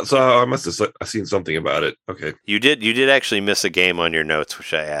must have seen something about it. Okay. You did actually miss a game on your notes,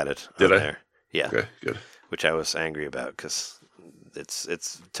 which I added. Did I? There. Yeah. Okay, good. Which I was angry about because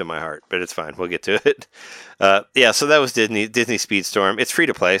it's to my heart, but it's fine. We'll get to it. Yeah, so that was Disney Speedstorm. It's free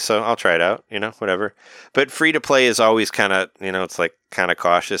to play, so I'll try it out, whatever. But free to play is always kind of, it's like kind of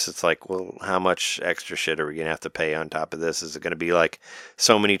cautious. It's like, well, how much extra shit are we going to have to pay on top of this? Is it going to be like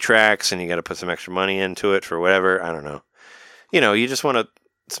so many tracks and you got to put some extra money into it for whatever? I don't know. You just want to,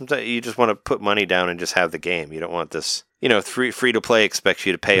 sometimes you just want to put money down and just have the game. You don't want this, free to play expects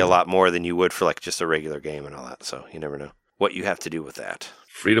you to pay a lot more than you would for like just a regular game and all that. So you never know what you have to do with that.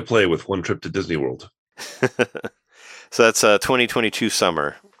 Free to play with one trip to Disney World. So that's 2022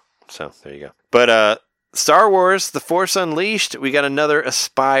 summer. So there you go. But Star Wars: The Force Unleashed, we got another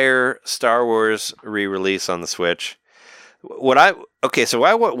Aspire Star Wars re-release on the Switch. What I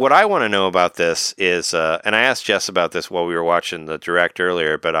want to know about this is, and I asked Jess about this while we were watching the Direct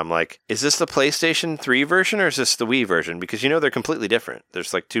earlier, but I'm like, is this the PlayStation 3 version or is this the Wii version? Because they're completely different.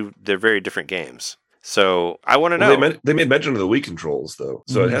 There's like they're very different games. So I want to know. They made mention of the Wii controls though,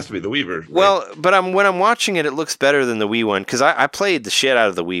 so it has to be the Wii version. Well, right? But when I'm watching it, it looks better than the Wii one because I played the shit out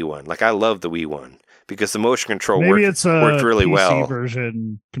of the Wii one. Like I love the Wii one because the motion control worked really PC well.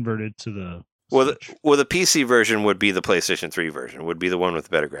 Version converted to the. Well, the PC version would be the PlayStation 3 version, would be the one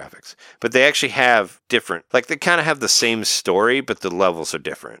with better graphics. But they actually have different, like they kind of have the same story, but the levels are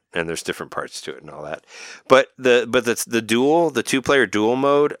different, and there's different parts to it and all that. But the 2-player dual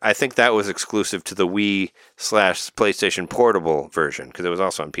mode, I think that was exclusive to the Wii/PlayStation Portable version because it was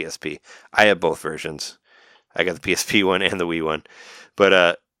also on PSP. I have both versions. I got the PSP one and the Wii one,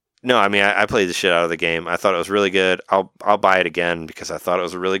 but no, I mean, I played the shit out of the game. I thought it was really good. I'll buy it again because I thought it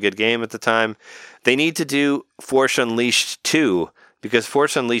was a really good game at the time. They need to do Force Unleashed 2 because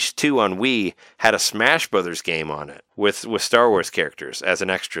Force Unleashed 2 on Wii had a Smash Brothers game on it with Star Wars characters as an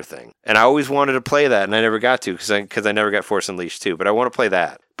extra thing. And I always wanted to play that, and I never got to because I never got Force Unleashed 2. But I want to play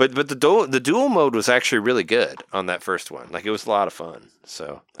that. But the dual mode was actually really good on that first one. Like it was a lot of fun.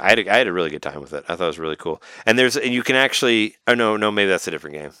 So I had a really good time with it. I thought it was really cool. And you can actually. Oh no, maybe that's a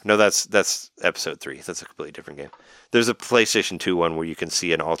different game. No, that's Episode 3. That's a completely different game. There's a PlayStation 2 one where you can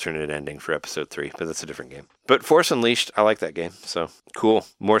see an alternate ending for Episode 3, but that's a different game. But Force Unleashed, I like that game. So cool.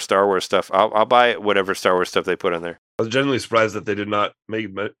 More Star Wars stuff. I'll buy whatever Star Wars stuff they put on there. I was genuinely surprised that they did not make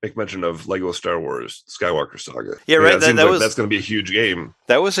mention of Lego Star Wars Skywalker Saga. Yeah, right. That's going to be a huge game.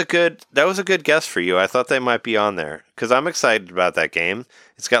 That was a good guess for you. I thought they might be on there because I'm excited about that game.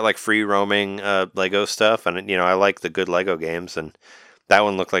 It's got like free roaming Lego stuff, and I like the good Lego games, and that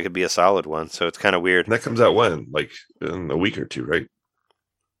one looked like it'd be a solid one. So it's kind of weird. And that comes out when, like in a week or two, right?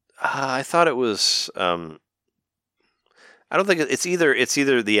 I thought it was. I don't think it's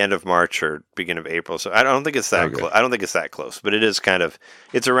either the end of March or beginning of April. So I don't think it's that I don't think it's that close, but it is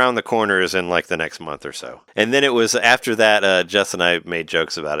it's around the corner as in like the next month or so. And then it was after that, Jess and I made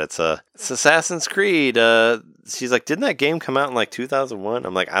jokes about it. It's Assassin's Creed. She's like, didn't that game come out in like 2001?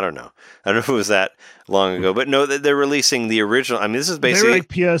 I'm like, I don't know. I don't know if it was that long ago, but no, they're releasing the original. I mean, this is basically like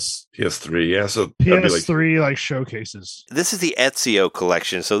PS3. Yeah. So PS3 like showcases. This is the Ezio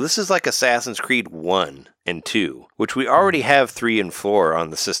collection. So this is like Assassin's Creed 1 and 2, which we already have 3 and 4 on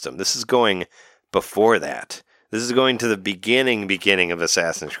the system. This is going before that. This is going to the beginning of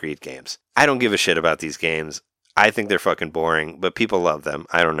Assassin's Creed games. I don't give a shit about these games. I think they're fucking boring, but people love them.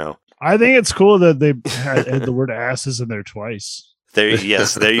 I don't know. I think it's cool that they had the word asses in there twice. There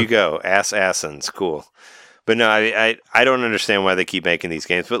you go. Assassins. Cool. But no, I don't understand why they keep making these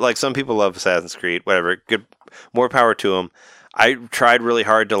games. But like some people love Assassin's Creed, whatever. Good, more power to them. I tried really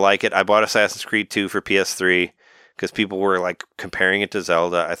hard to like it. I bought Assassin's Creed 2 for PS3 because people were like comparing it to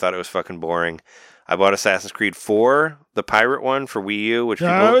Zelda. I thought it was fucking boring. I bought Assassin's Creed 4, the pirate one for Wii U, which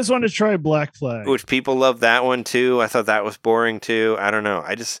I always wanted to try Black Flag. Which people love that one too. I thought that was boring too. I don't know.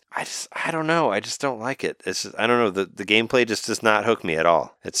 I don't know. I just don't like it. It's just, I don't know. The gameplay just does not hook me at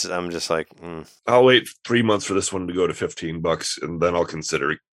all. I'm just like, I'll wait 3 months for this one to go to $15 and then I'll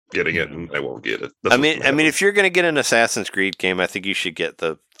consider getting it, and I won't get it. I mean, if you're going to get an Assassin's Creed game, I think you should get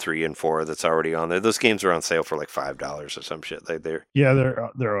the 3 and 4 that's already on there. Those games are on sale for like $5 or some shit. They're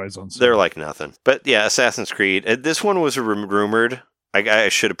always on sale. They're like nothing. But yeah, Assassin's Creed. This one was rumored. I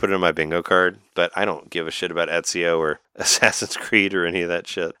should have put it on my bingo card, but I don't give a shit about Ezio or Assassin's Creed or any of that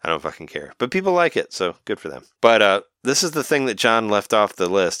shit. I don't fucking care. But people like it, so good for them. But this is the thing that John left off the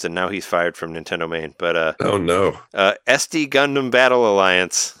list, and now he's fired from Nintendo Main. But oh no, SD Gundam Battle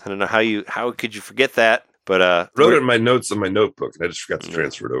Alliance. I don't know how could you forget that? But wrote it in my notes on my notebook, and I just forgot to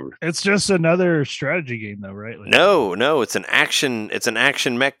transfer it over. It's just another strategy game, though, right? Like, no, it's an action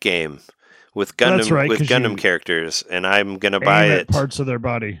mech game. With Gundam characters, and I'm gonna buy it. Parts of their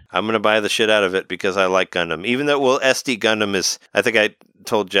body. I'm gonna buy the shit out of it because I like Gundam. Even though, SD Gundam is, I think I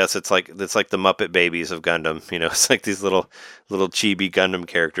told Jess it's like the Muppet Babies of Gundam. You know, it's like these little chibi Gundam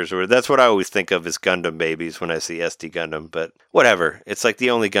characters. Or that's what I always think of as Gundam babies when I see SD Gundam. But whatever, it's like the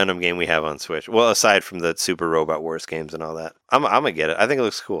only Gundam game we have on Switch. Well, aside from the Super Robot Wars games and all that, I'm gonna get it. I think it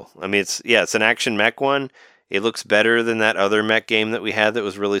looks cool. I mean, it's an action mech one. It looks better than that other mech game that we had that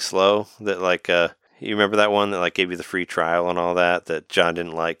was really slow. That you remember that one that like gave you the free trial and all that John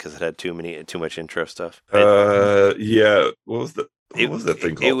didn't like because it had too much intro stuff. Yeah. What was that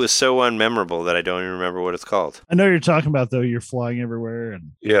thing called? It was so unmemorable that I don't even remember what it's called. I know you're talking about though. You're flying everywhere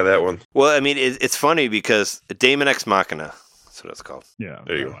and yeah, that one. Well, I mean, it's funny because Daemon X Machina. That's what it's called. Yeah,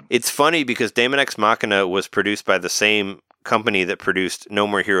 there you go. It's funny because Daemon X Machina was produced by the same company that produced No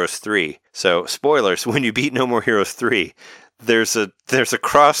More Heroes 3. So, spoilers, when you beat No More Heroes 3, there's a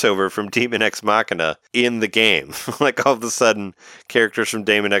crossover from Daemon X Machina in the game. Like all of a sudden, characters from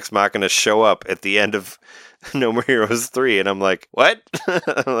Daemon X Machina show up at the end of No More Heroes 3, and I'm like, what?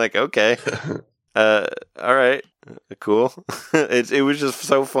 I'm like, okay. All right. Cool. It was just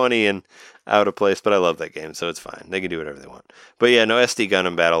so funny and out of place, but I love that game, so it's fine. They can do whatever they want. But yeah, no, SD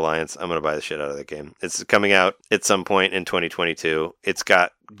Gundam Battle Alliance. I'm going to buy the shit out of that game. It's coming out at some point in 2022. It's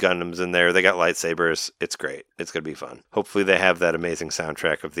got Gundams in there. They got lightsabers. It's great. It's going to be fun. Hopefully they have that amazing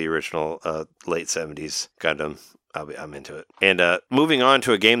soundtrack of the original late 70s Gundam. I'm into it. And moving on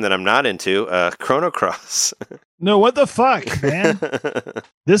to a game that I'm not into, Chrono Cross. No, what the fuck, man?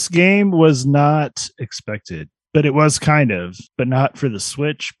 This game was not expected, but it was kind of, but not for the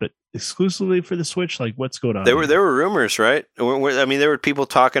Switch, but exclusively for the Switch. Like, what's going on? There were rumors, right? I mean, there were people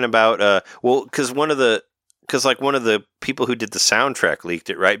talking about because one of the people who did the soundtrack leaked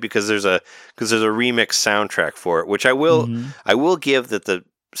it, right? Because there's a remix soundtrack for it, which I will give that the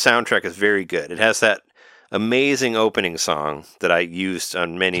soundtrack is very good. It has that amazing opening song that I used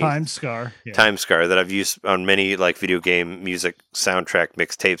on many Time Scar that I've used on many like video game music soundtrack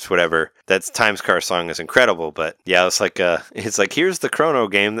mixtapes, whatever. That Time Scar song is incredible. But yeah, it's like here's the Chrono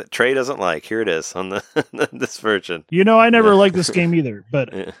game that Trey doesn't like. Here it is on the this version. You know, I never liked this game either.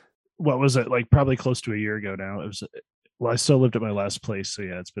 But what was it, like probably close to a year ago now? It was. Well, I still lived at my last place, so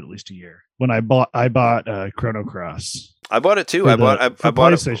yeah, it's been at least a year. When I bought Chrono Cross. I bought it too. I bought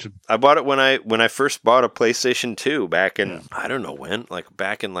PlayStation. it. I bought it when I first bought a PlayStation 2 back in I don't know when,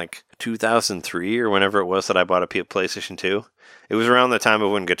 back in 2003 or whenever it was that I bought a PlayStation 2. It was around the time of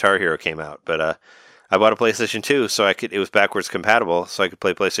when Guitar Hero came out, but I bought a PlayStation 2 so it was backwards compatible, so I could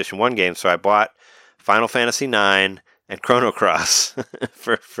play PlayStation 1 games. So I bought Final Fantasy 9 and Chrono Cross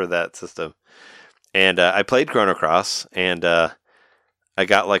for that system. And I played Chrono Cross, and I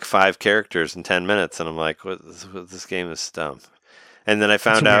got 5 characters in 10 minutes, and I'm like, this game is dumb. And then I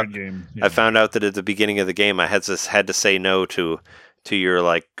found out that at the beginning of the game, I had to say no to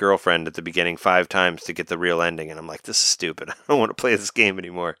your girlfriend at the beginning 5 times to get the real ending, and I'm like, this is stupid. I don't want to play this game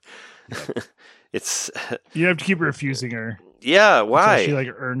anymore. It's you have to keep refusing her. Yeah, why? She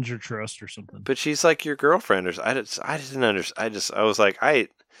earns your trust or something. But she's your girlfriend, or I didn't understand. I was like,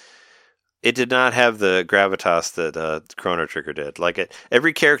 it did not have the gravitas that Chrono Trigger did.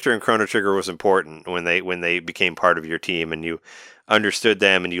 Every character in Chrono Trigger was important when they became part of your team, and you understood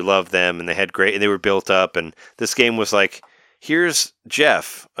them and you loved them, and they were built up. And this game was like, here's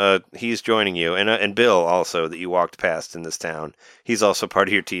Jeff, he's joining you, and Bill also that you walked past in this town. He's also part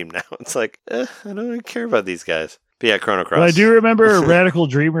of your team now. It's I don't really care about these guys. But yeah, Chrono Cross. Well, I do remember Radical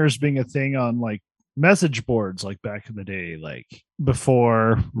Dreamers being a thing on message boards back in the day,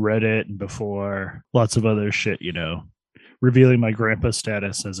 before Reddit and before lots of other shit, revealing my grandpa's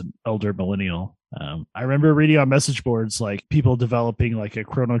status as an elder millennial. I remember reading on message boards like people developing like a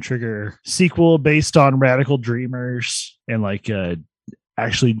Chrono Trigger sequel based on Radical Dreamers and like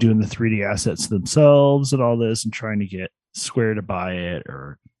actually doing the 3D assets themselves and all this and trying to get Square to buy it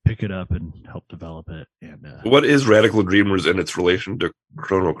or pick it up and help develop it. And what is Radical Dreamers in its relation to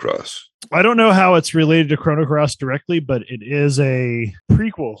Chrono Cross? I don't know how it's related to Chrono Cross directly, but it is a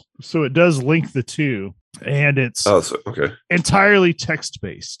prequel, so it does link the two, and it's okay. entirely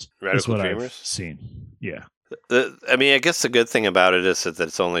text-based. Radical is what Dreamers? I've seen. Yeah. I mean, I guess the good thing about it is that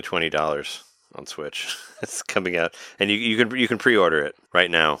it's only $20 on Switch. It's coming out, and you can pre-order it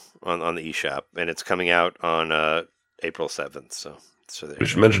right now on the eShop, and it's coming out on April 7th. So we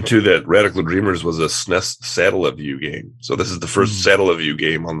should mention too that Radical Dreamers was a SNES Satellite View game. So this is the first Satellite View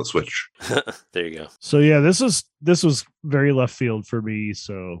game on the Switch. There you go. So yeah, this was very left field for me.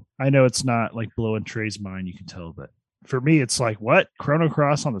 So I know it's not like blowing Trey's mind, you can tell, but for me, it's like, what? Chrono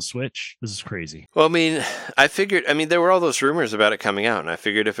Cross on the Switch? This is crazy. Well, I mean, there were all those rumors about it coming out, and I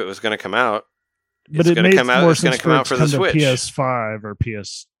figured if it was going to come out, But it's going to come out. It's going to come out for the Switch. PS5 or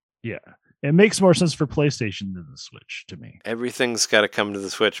PS. Yeah. It makes more sense for PlayStation than the Switch to me. Everything's got to come to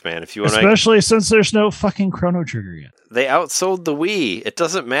the Switch, man. If you want, especially since there's no fucking Chrono Trigger yet. They outsold the Wii. It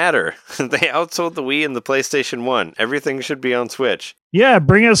doesn't matter. They outsold the Wii and the PlayStation 1. Everything should be on Switch. Yeah,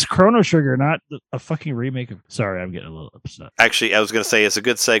 bring us Chrono Trigger, not a fucking remake of. Sorry, I'm getting a little upset. Actually, I was going to say it's a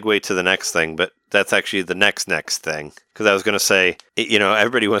good segue to the next thing, but that's actually the next thing. Because I was going to say,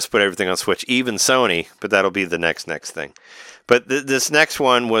 everybody wants to put everything on Switch, even Sony, but that'll be the next thing. But this next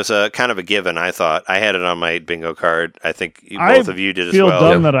one was kind of a given, I thought. I had it on my bingo card. I think both of you did as well. I feel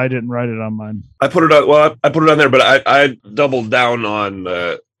dumb that I didn't write it on mine. I put it on. Well, I put it on there, but I doubled down on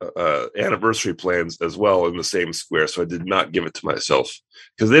anniversary plans as well in the same square, so I did not give it to myself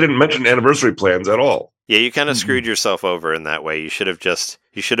because they didn't mention anniversary plans at all. Yeah, you kind of screwed yourself over in that way. You should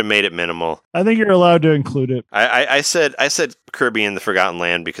have made it minimal. I think you're allowed to include it. I said Kirby in the Forgotten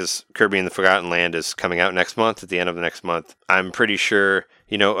Land because Kirby in the Forgotten Land is coming out next month, at the end of the next month. I'm pretty sure,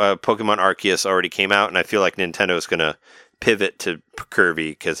 Pokemon Arceus already came out, and I feel like Nintendo is going to pivot to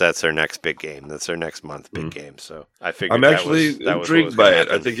Kirby because that's their next big game. That's their next month big game. So I figured I'm actually intrigued by it.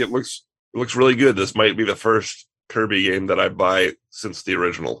 I think it looks really good. This might be the first Kirby game that I buy since the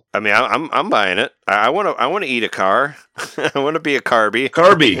original. I mean, I'm buying it. I want to eat a car. I want to be a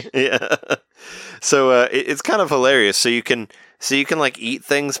Carby. Yeah. So it's kind of hilarious. So you can like eat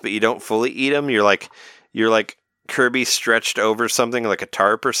things, but you don't fully eat them. You're like Kirby stretched over something like a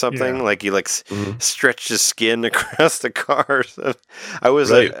tarp or something. Yeah. Like you stretched his skin across the car. So I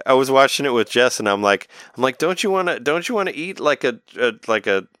was watching it with Jess, and I'm like, don't you want to eat like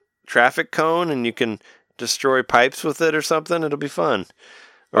a traffic cone, and you can destroy pipes with it or something? It'll be fun.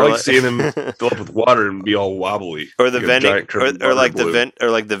 Or I like seeing him fill up with water and be all wobbly. Or the vending, or like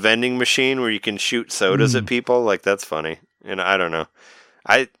the vending machine where you can shoot sodas at people. Like that's funny. And I don't know.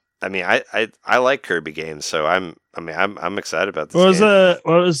 I like Kirby games, so I'm excited about this. What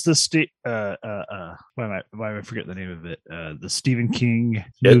was the why am I forget the name of it? The Stephen King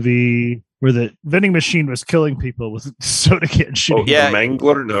movie where the vending machine was killing people with soda can shooting. Oh, yeah,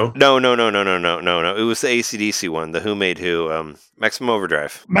 Mangler? No. It was the AC/DC one, the Who Made Who, Maximum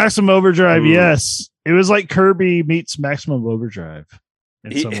Overdrive. Maximum Overdrive, yes. It was like Kirby meets Maximum Overdrive.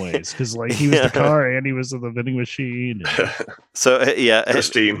 In some ways, because like he was the car and he was the vending machine. So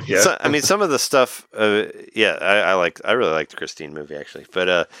Christine. Yeah, so, I mean, some of the stuff. I really liked the Christine movie actually,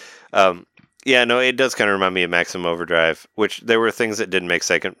 but it does kind of remind me of Maximum Overdrive, which there were things that didn't make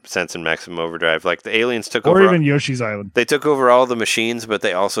sense in Maximum Overdrive, like the aliens took over, or even Yoshi's Island. They took over all the machines, but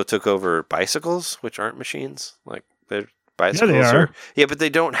they also took over bicycles, which aren't machines. Like they're bicycles, yeah, they are. But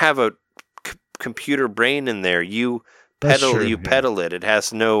they don't have a computer brain in there. You pedal it. It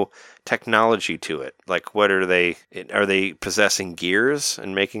has no technology to it. Like, what are they? Are they possessing gears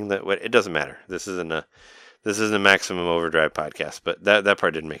and making that? It doesn't matter. This isn't a Maximum Overdrive podcast, but that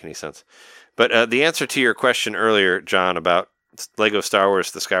part didn't make any sense. But the answer to your question earlier, John, about Lego Star Wars: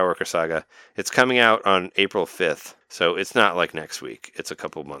 The Skywalker Saga, it's coming out on April 5th, so it's not like next week. It's a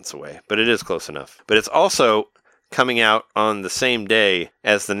couple months away, but it is close enough. But it's also coming out on the same day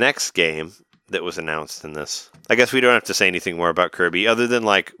as the next game that was announced in this. I guess we don't have to say anything more about Kirby other than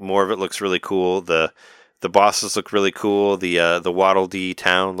like more of it looks really cool. The bosses look really cool. The Waddle Dee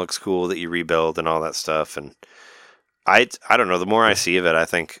town looks cool that you rebuild and all that stuff. And I don't know. The more I see of it, I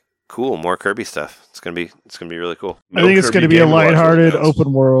think cool, more Kirby stuff. It's gonna be really cool. I think it's gonna be a lighthearted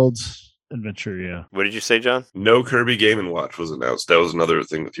open world adventure. Yeah. What did you say, John? No Kirby Game & Watch was announced. That was another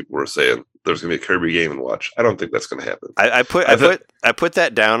thing that people were saying. There's gonna be a Kirby Game & Watch. I don't think that's gonna happen. I put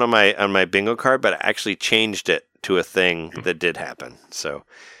that down on my bingo card, but I actually changed it to a thing that did happen. So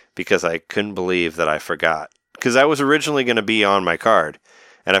because I couldn't believe that I forgot. Because I was originally going to be on my card,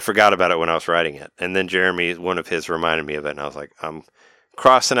 and I forgot about it when I was writing it. And then Jeremy, one of his, reminded me of it, and I was like, I'm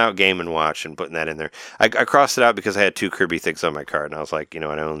crossing out Game & Watch and putting that in there. I crossed it out because I had 2 Kirby things on my card, and I was like, I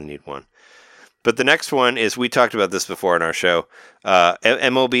only need 1. But the next one is, we talked about this before in our show,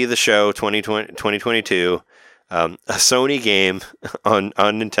 MLB The Show 2022, a Sony game on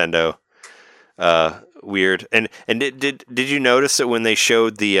Nintendo. Weird. And did you notice that when they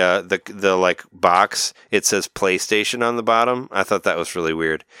showed the like box, it says PlayStation on the bottom? I thought that was really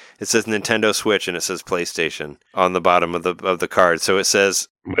weird. It says Nintendo Switch and it says PlayStation on the bottom of the card. So it says,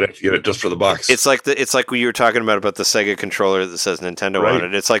 might have to get it just for the box. It's like what you were talking about the Sega controller that says Nintendo on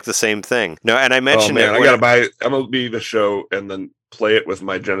it. It's like the same thing. No, and I mentioned I gotta buy MLB The Show and then play it with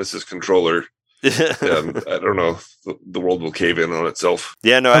my Genesis controller. I don't know. The world will cave in on itself.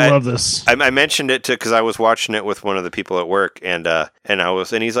 Yeah, no, I love this. I mentioned it because I was watching it with one of the people at work, and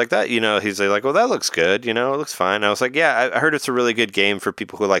he's like that. He's like, well, that looks good. It looks fine. I was like, yeah, I heard it's a really good game for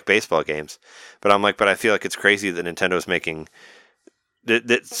people who like baseball games, but I'm like, but I feel like it's crazy that Nintendo's making that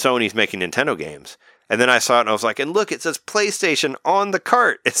Sony's making Nintendo games. And then I saw it, and I was like, and look, it says PlayStation on the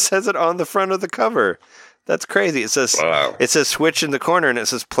cart. It says it on the front of the cover. That's crazy. It says Switch in the corner, and it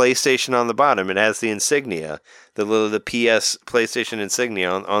says PlayStation on the bottom. It has the insignia, the PS PlayStation insignia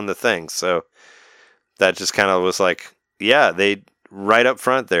on the thing. So that just kind of was like, yeah, they right up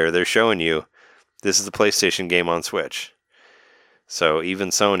front there, they're showing you this is the PlayStation game on Switch. So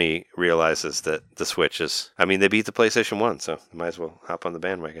even Sony realizes that the Switch is, they beat the PlayStation 1, so might as well hop on the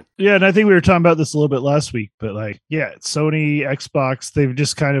bandwagon. Yeah, and I think we were talking about this a little bit last week, but Sony, Xbox, they've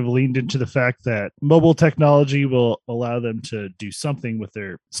just kind of leaned into the fact that mobile technology will allow them to do something with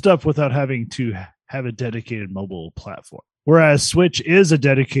their stuff without having to have a dedicated mobile platform. Whereas Switch is a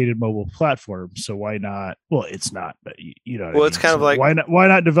dedicated mobile platform, so why not? Well, it's not, but it's kind of like, why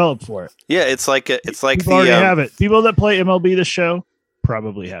not develop for it? Yeah, it's like people already have it. People that play MLB The Show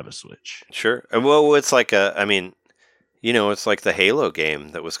probably have a Switch. Sure. Well, it's like it's like the Halo game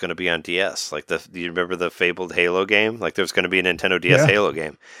that was going to be on DS. Do you remember the fabled Halo game? Like there's going to be a Nintendo DS Halo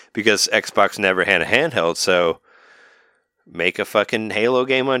game because Xbox never had a handheld, so make a fucking Halo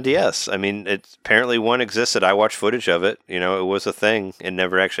game on DS. It's apparently one existed. I watched footage of it. It was a thing. It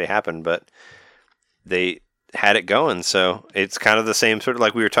never actually happened, but they had it going. So it's kind of the same sort of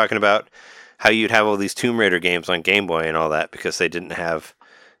like we were talking about how you'd have all these Tomb Raider games on Game Boy and all that because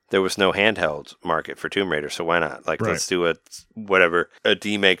there was no handheld market for Tomb Raider. So why not? Let's do a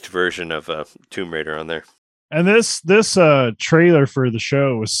demaked version of Tomb Raider on there. And this trailer for the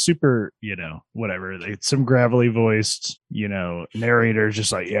show was super, whatever. It's some gravelly voiced, narrator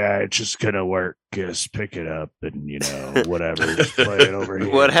just like, yeah, it's just gonna work. Just pick it up and whatever, just play it over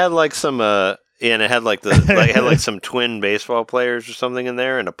here. Well, it had and it had some twin baseball players or something in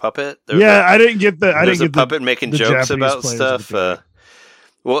there and a puppet. I didn't get the. I didn't get a puppet making jokes Japanese about stuff.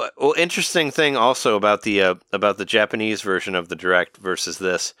 Well, interesting thing also about the Japanese version of the Direct versus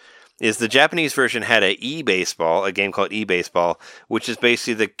this. Is the Japanese version had a game called eBaseball, which is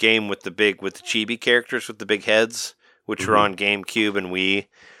basically the game with the chibi characters with the big heads, which were on GameCube and Wii.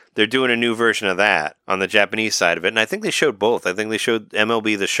 They're doing a new version of that on the Japanese side of it, and I think they showed both. I think they showed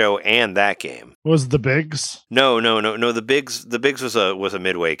MLB The Show and that game. Was the Bigs? No. The Bigs was a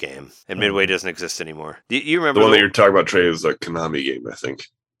Midway game, and Midway doesn't exist anymore. You remember the one that you're talking about, Trey, is a Konami game, I think.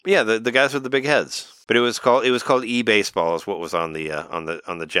 Yeah, the guys with the big heads. But it was called eBaseball is what was on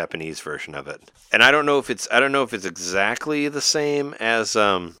the Japanese version of it. And I don't know if it's exactly the same as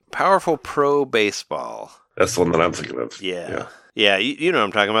Powerful Pro Baseball. That's the one that I'm thinking of. Yeah. You know what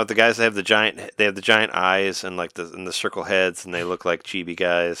I'm talking about. The guys that have the giant eyes and the circle heads, and they look like chibi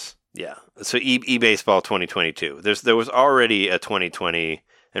guys. Yeah. So eBaseball 2022. There was already a 2020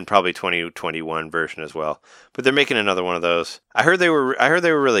 and probably 2021 version as well. But they're making another one of those. I heard they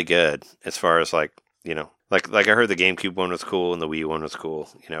were really good as far as I heard the GameCube one was cool and the Wii one was cool,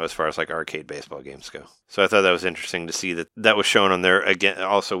 as far as arcade baseball games go. So I thought that was interesting to see that was shown on there again,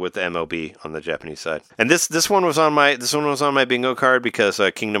 also with the MLB on the Japanese side. And this one was on my bingo card because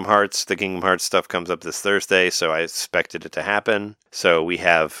the Kingdom Hearts stuff comes up this Thursday, so I expected it to happen. So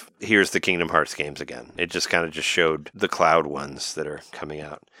here's the Kingdom Hearts games again. It just kind of showed the cloud ones that are coming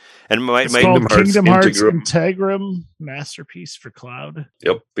out. And it's called Kingdom Hearts Integrum Masterpiece for Cloud.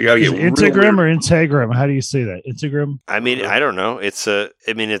 Yep, they gotta get Integrum or Integrum. How do you say that? Integrum. I don't know. It's the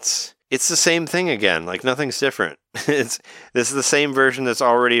same thing again. Nothing's different. This is the same version that's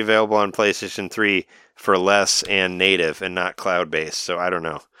already available on PlayStation 3 for less and native and not cloud based. So I don't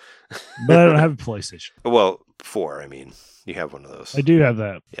know. But I don't have a PlayStation. Well, 4. I mean, you have one of those. I do have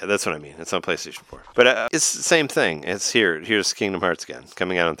that. Yeah, that's what I mean. It's on PlayStation 4. But it's the same thing. It's here. Here's Kingdom Hearts again,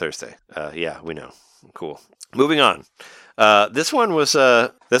 coming out on Thursday. Yeah, we know. Cool. Moving on. This one was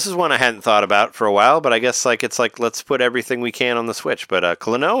this is one I hadn't thought about for a while, but I guess it's like let's put everything we can on the Switch. But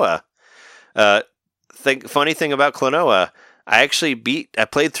Klonoa. Funny thing about Klonoa, I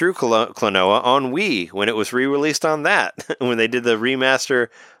played through Klonoa on Wii when it was re-released on that, when they did the remaster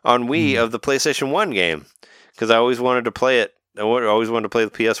on Wii of the PlayStation 1 game, because I always wanted to play it. I always wanted to play the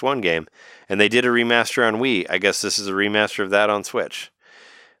PS1 game, and they did a remaster on Wii. I guess this is a remaster of that on Switch.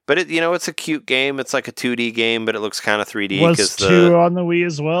 But it's a cute game. It's like a 2D game, but it looks kind of 3D. Was 2 on the Wii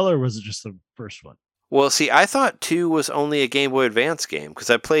as well, or was it just the first one? Well, see, I thought 2 was only a Game Boy Advance game, because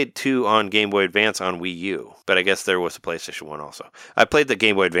I played 2 on Game Boy Advance on Wii U, but I guess there was a PlayStation 1 also. I played the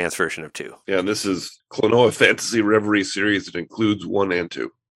Game Boy Advance version of 2. Yeah, and this is Klonoa Fantasy Reverie series that includes 1 and 2.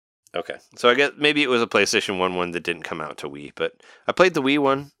 Okay, so I guess maybe it was a PlayStation 1 that didn't come out to Wii, but I played the Wii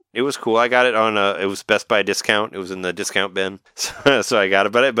one. It was cool. I got it on it was Best Buy discount. It was in the discount bin, so I got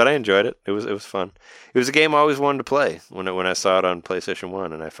it. But I enjoyed it. It was fun. It was a game I always wanted to play when I saw it on PlayStation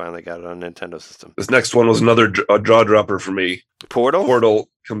 1, and I finally got it on Nintendo system. This next one was another jaw dropper for me. Portal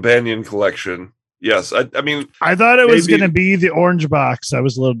Companion Collection. Yes, I mean, I thought it was going to be the orange box. I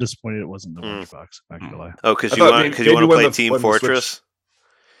was a little disappointed it wasn't the orange box. I'm not gonna lie. Oh, because you want to play Team Fortress.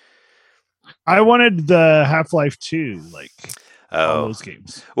 I wanted the Half-Life 2, all those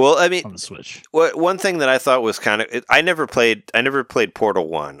games. Well, I mean, on the Switch. One thing that I thought was kind of, I never played Portal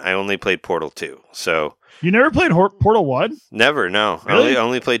 1. I only played Portal 2. So you never played Portal 1? Never, no. Really? I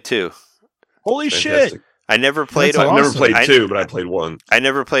only played 2. Holy shit! I never played. That's I've awesome. never played 2, but I played 1. I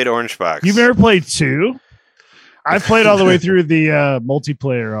never played Orange Box. You've never played 2? I've played all the way through the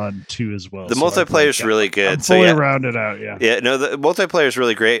multiplayer on 2 as well. The multiplayer is really good. I'm fully rounded out, yeah. Yeah, no, the multiplayer is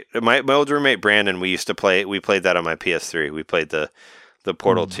really great. My old roommate Brandon, we played that on my PS3. We played the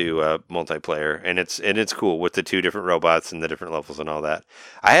Portal 2 multiplayer, and it's cool with the 2 different robots and the different levels and all that.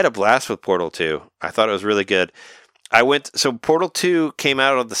 I had a blast with Portal 2. I thought it was really good. So Portal 2 came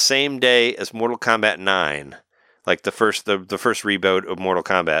out on the same day as Mortal Kombat 9, like the first reboot of Mortal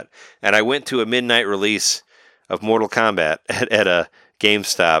Kombat, and I went to a midnight release of Mortal Kombat at a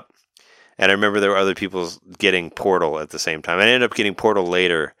GameStop, and I remember there were other people getting Portal at the same time. I ended up getting Portal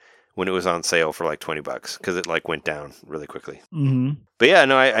later when it was on sale for like $20 because it went down really quickly. Mm-hmm. But yeah,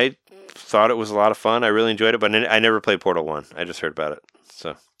 no, I thought it was a lot of fun. I really enjoyed it, but I never played Portal 1. I just heard about it,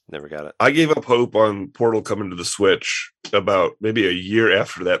 so never got it. I gave up hope on Portal coming to the Switch about maybe a year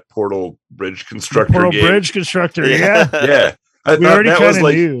after that Portal Bridge Constructor game. Bridge Constructor, yeah. Yeah. I we thought already that was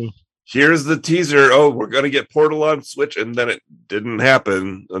like, knew. Here's the teaser. Oh, we're going to get Portal on Switch. And then it didn't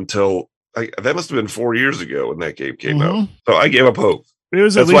happen until that must have been 4 years ago when that game came out. So I gave up hope. It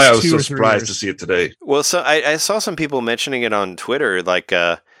was That's why I was so surprised to see it today. Well, so I saw some people mentioning it on Twitter,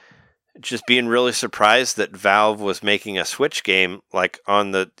 just being really surprised that Valve was making a Switch game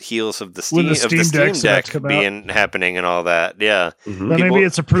on the heels of the Steam Deck happening and all that. Yeah. Mm-hmm. But maybe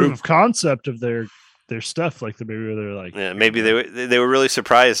it's a proof of concept of their stuff. Maybe they were really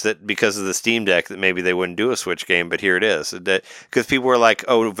surprised that because of the Steam Deck that maybe they wouldn't do a Switch game, but here it is. Because people were like,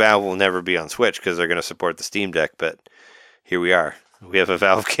 "Oh, Valve will never be on Switch because they're going to support the Steam Deck," but here we are. We have a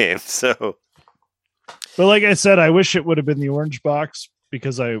Valve game. So, but like I said, I wish it would have been the orange box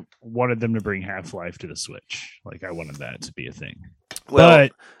because I wanted them to bring Half-Life to the Switch. I wanted that to be a thing. Well,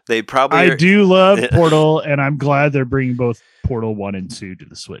 they probably. I do love Portal, and I'm glad they're bringing both Portal 1 and 2 to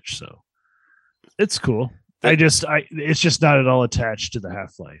the Switch. So. It's cool. It's just not at all attached to the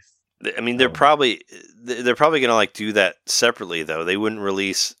Half-Life. I mean, they're probably going to do that separately, though. They wouldn't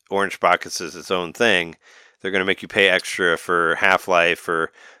release Orange Box as its own thing. They're going to make you pay extra for Half-Life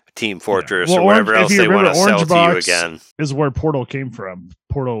or Team Fortress or whatever else they want to sell to you again. Is where Portal came from.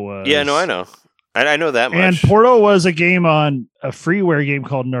 Portal was... Yeah, no, I know. I know that much. And Portal was a game on a freeware game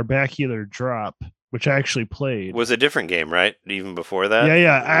called Narbacular Drop, which I actually played. Was a different game, right? Even before that?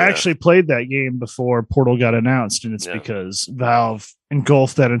 Yeah. I actually played that game before Portal got announced, and it's because Valve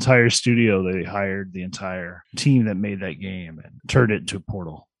engulfed that entire studio. They hired the entire team that made that game and turned it into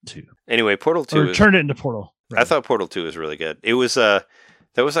Portal 2. Anyway, Portal 2 turned it into Portal. Right. I thought Portal 2 was really good. It was that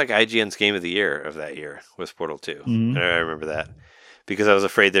was IGN's game of the year of that year was Portal 2. Mm-hmm. I remember that because I was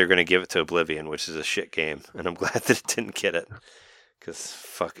afraid they were going to give it to Oblivion, which is a shit game, and I'm glad that it didn't get it. Because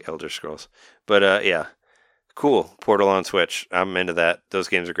fuck Elder Scrolls. But yeah, cool. Portal on Switch. I'm into that. Those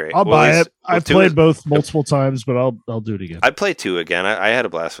games are great. I'll buy it. I've played both multiple times, but I'll do it again. I'd play 2 again. I had a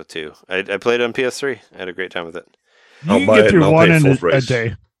blast with 2. I played it on PS3. I had a great time with it. You can get through 1 in a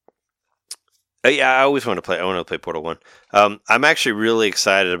day. Yeah, I always want to play. I want to play Portal 1. I'm actually really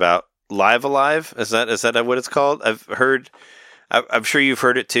excited about Live Alive? Is that what it's called? I'm sure you've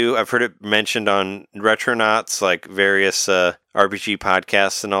heard it too. I've heard it mentioned on Retronauts, like various RPG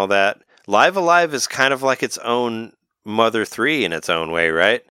podcasts and all that. Live Alive is kind of like its own Mother 3 in its own way,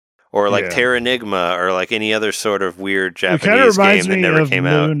 right? Or like Terranigma, or like any other sort of weird Japanese game that never came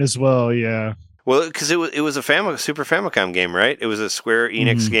out. Moon as well, yeah. Well, because it was a Super Famicom game, right? It was a Square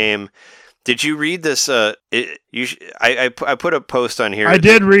Enix game. Did you read this? I put a post on here. I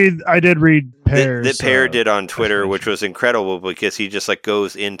did read Pear's, that Pear did on Twitter, which was incredible because he just like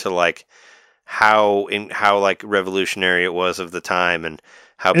goes into like how like revolutionary it was of the time and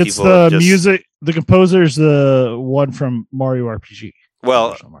how it's people the music. The composer's the one from Mario RPG.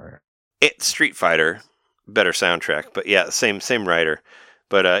 Well, it's Street Fighter, better soundtrack, but yeah, same writer.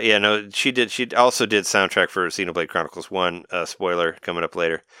 But she also did soundtrack for Xenoblade Chronicles 1. Spoiler coming up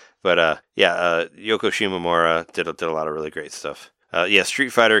later. But Yoko Shimomura did a lot of really great stuff. Street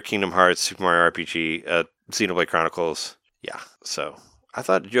Fighter, Kingdom Hearts, Super Mario RPG, Xenoblade Chronicles. Yeah, so I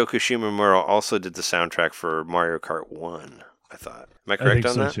thought Yoko Shimomura also did the soundtrack for Mario Kart 1. I thought. Am I correct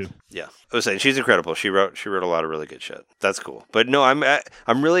on that? Too. Yeah, I was saying she's incredible. She wrote a lot of really good shit. That's cool. But no, I'm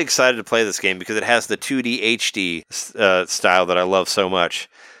really excited to play this game because it has the 2D HD style that I love so much,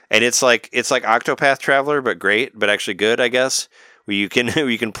 and it's like Octopath Traveler, but great, but actually good, I guess. Where you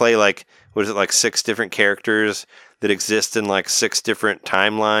can play like 6 different characters that exist in like 6 different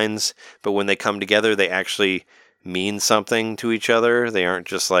timelines, but when they come together, they actually mean something to each other. They aren't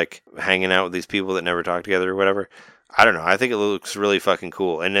just like hanging out with these people that never talk together or whatever. I don't know. I think it looks really fucking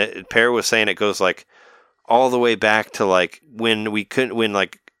cool. And Pear was saying it goes like all the way back to like when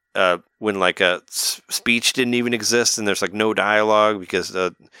speech didn't even exist and there's like no dialogue because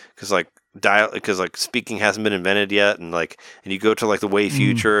speaking hasn't been invented yet, and you go to like the way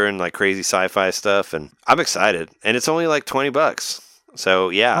future and like crazy sci-fi stuff, and I'm excited. And it's only like $20, so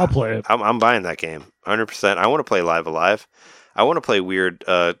yeah, I'll play it. I'm buying that game 100%. I want to play Live Alive. I want to play weird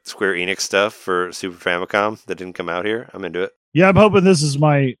Square Enix stuff for Super Famicom that didn't come out here. I'm into it. Yeah, I'm hoping this is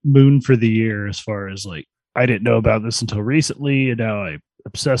my moon for the year as far as like I didn't know about this until recently, and now I'm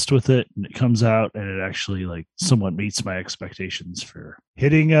obsessed with it, and it comes out and it actually like somewhat meets my expectations for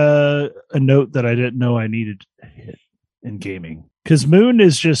hitting a note that I didn't know I needed to hit in gaming. Because Moon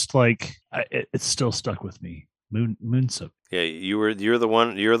is just like it's still stuck with me. Moon's so. Yeah, you're the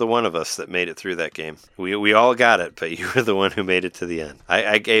one of us that made it through that game. We all got it, but you were the one who made it to the end.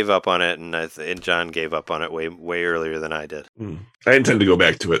 I gave up on it, and John gave up on it way earlier than I did. I intend to go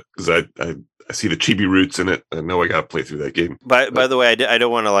back to it because I see the chibi roots in it. I know I got to play through that game. By the way, I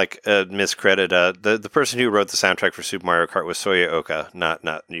don't want to miscredit the person who wrote the soundtrack for Super Mario Kart was Soya Oka, not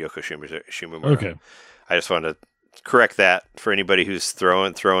Yoko Shimomura. Okay, I just wanted to correct that for anybody who's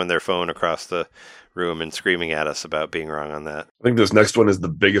throwing their phone across the room and screaming at us about being wrong on that. I think this next one is the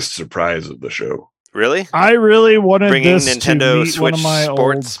biggest surprise of the show. Really? I really wanted bringing this Nintendo to meet Switch one of my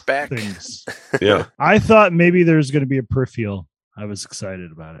Sports old back. Things. Yeah, I thought maybe there's going to be a peripheral. I was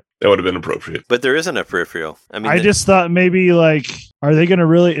excited about it. that would have been appropriate. But there isn't a peripheral. I mean, I just thought maybe like, are they going to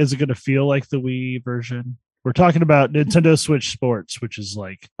really? Is it going to feel like the Wii version? We're talking about Nintendo Switch Sports, which is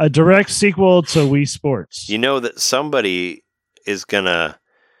like a direct sequel to Wii Sports. You know that somebody is gonna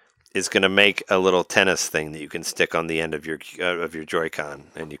make a little tennis thing that you can stick on the end of your Joy-Con,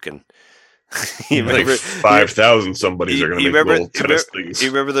 and you can. You remember 5,000 somebodies are going to make little tennis things.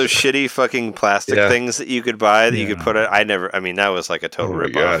 You remember those shitty fucking plastic things that you could buy that you could put it? That was like a total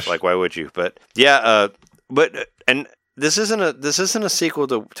ripoff. Like, why would you? But yeah, and this isn't a sequel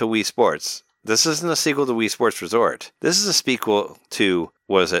to Wii Sports. This isn't a sequel to Wii Sports Resort. This is a sequel to,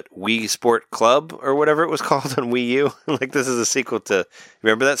 was it Wii Sport Club or whatever it was called on Wii U? Like, this is a sequel to,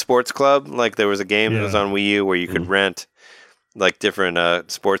 remember that Sports Club? Like, there was a game that was on Wii U where you could rent like different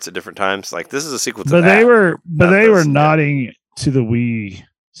sports at different times. Like, this is a sequel to that. They were nodding to the Wii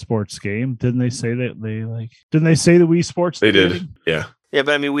Sports game. Didn't they say that didn't they say the Wii Sports? They did. Yeah. Yeah,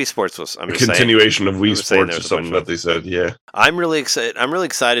 but I mean, Wii Sports was a continuation of Wii Sports or something that they said. Yeah, I'm really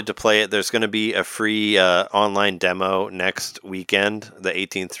excited to play it. There's going to be a free online demo next weekend, the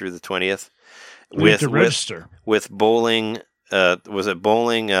 18th through the 20th. With bowling. Was it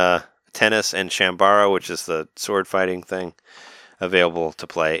bowling, tennis, and Shambara, which is the sword fighting thing, available to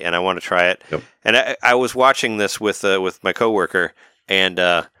play? And I want to try it. Yep. And I was watching this with my coworker,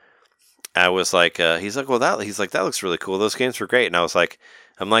 and I was like, he's like, that looks really cool. Those games were great. And I was like,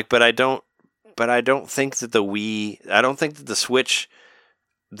 but I don't think that the Switch,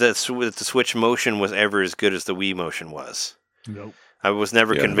 the Switch motion was ever as good as the Wii motion was. Nope. I was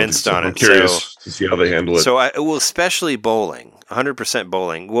never convinced on it. I'm curious to see how they handle it. So especially bowling, 100%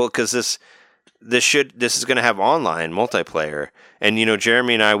 bowling. Well, because this is going to have online multiplayer. And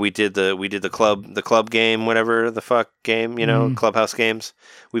Jeremy and I, we did the club game, whatever the fuck game, Clubhouse games.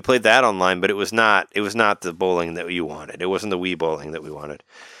 We played that online, but it was not the bowling that you wanted. It wasn't the Wii bowling that we wanted.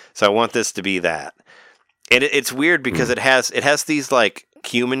 So I want this to be that. And it's weird because it has these like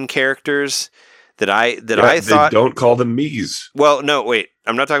human characters that I thought they don't call them Mii's. Well, no, wait.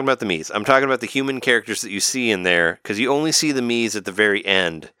 I'm not talking about the Mii's. I'm talking about the human characters that you see in there, because you only see the Mii's at the very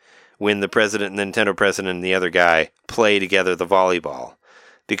end when the Nintendo president, and the other guy play together the volleyball.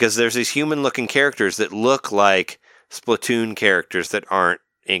 Because there's these human-looking characters that look like Splatoon characters that aren't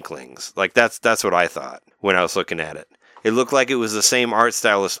Inklings. Like, that's what I thought when I was looking at it. It looked like it was the same art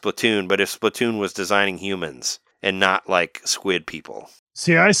style as Splatoon, but if Splatoon was designing humans and not like squid people.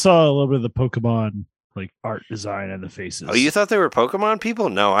 See, I saw a little bit of the Pokemon like art design and the faces. Oh, you thought they were Pokemon people?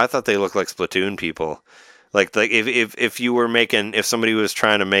 No, I thought they looked like Splatoon people. Like if you were if somebody was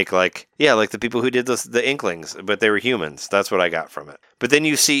trying to make like the people who did the Inklings, but they were humans. That's what I got from it. But then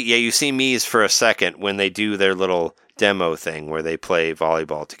you see Mii's for a second when they do their little demo thing where they play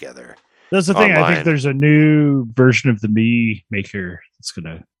volleyball together. That's the thing. Online. I think there's a new version of the Mii Maker that's going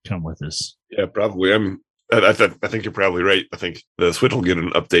to come with this. Yeah, probably. I think you're probably right. I think the Switch will get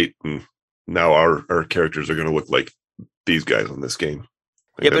an update, and now our characters are going to look like these guys on this game.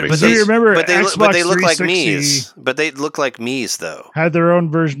 Yeah, but do you remember? But they look like 360 Mii's. But they look like Mii's though. Had their own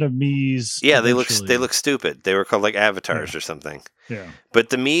version of Mii's. Yeah, they eventually. look stupid. They were called like avatars or something. Yeah. But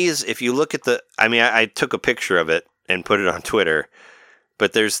the Mii's, if you look at I took a picture of it and put it on Twitter.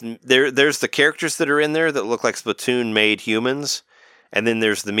 But there's the characters that are in there that look like Splatoon made humans, and then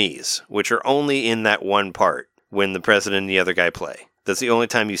there's the Mii's, which are only in that one part when the president and the other guy play. That's the only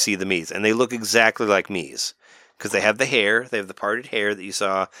time you see the Mii's, and they look exactly like Mii's because they have the hair, they have the parted hair that you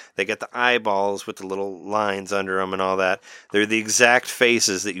saw, they got the eyeballs with the little lines under them and all that. They're the exact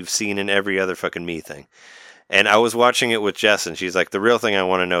faces that you've seen in every other fucking Mii thing. And I was watching it with Jess, and she's like, the real thing I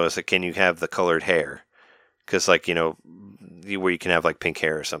want to know is that can you have the colored hair? Because where you can have like pink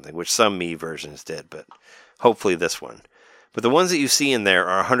hair or something, which some Mii versions did, but hopefully this one. But the ones that you see in there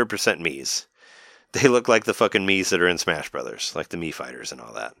are 100% Mii's. They look like the fucking Mii's that are in Smash Brothers, like the Mii Fighters and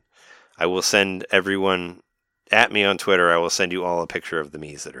all that. I will send everyone at me on Twitter. I will send you all a picture of the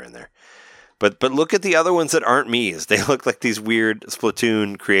Mii's that are in there. But look at the other ones that aren't Mii's. They look like these weird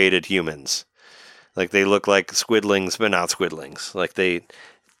Splatoon created humans. Like they look like squidlings, but not squidlings.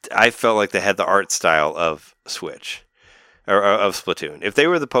 I felt like they had the art style of Switch. Or of Splatoon. If they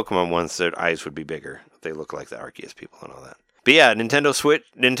were the Pokemon ones, their eyes would be bigger. They look like the Arceus people and all that. But yeah,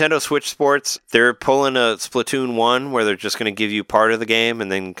 Nintendo Switch Sports, they're pulling a Splatoon 1 where they're just going to give you part of the game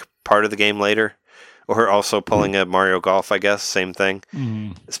and then part of the game later. Or also pulling a Mario Golf, I guess. Same thing.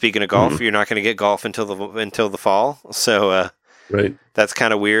 Speaking of golf, you're not going to get golf until the fall. So right. That's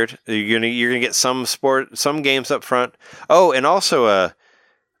kind of weird. You're gonna get some games up front. Oh, and also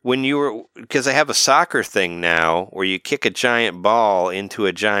because I have a soccer thing now where you kick a giant ball into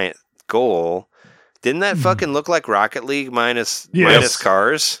a giant goal. Didn't that fucking look like Rocket League minus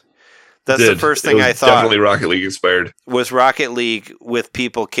cars? That's the first thing I thought. Definitely Rocket League inspired. Was Rocket League with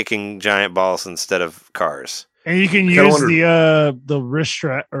people kicking giant balls instead of cars. And you can use the wrist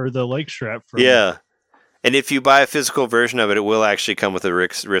strap or the leg strap. Yeah. And if you buy a physical version of it, it will actually come with a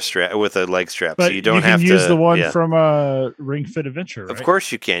wrist strap, with a leg strap. But so you don't have to use the one from Ring Fit Adventure, right? Of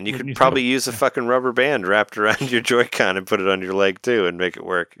course you can. You could probably use a fucking rubber band wrapped around your Joy-Con and put it on your leg too and make it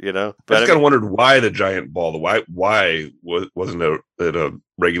work, But I just kind of wondered why the giant ball. Why wasn't it a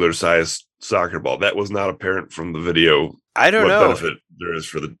regular size soccer ball? That was not apparent from the video. I don't know what benefit there is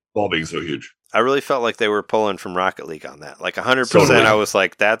for the ball being so huge. I really felt like they were pulling from Rocket League on that. Like 100%, I was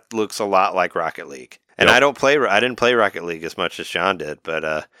like, that looks a lot like Rocket League. And I didn't play Rocket League as much as Sean did, but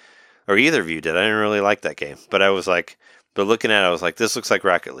or either of you did. I didn't really like that game, but looking at it, I was like, this looks like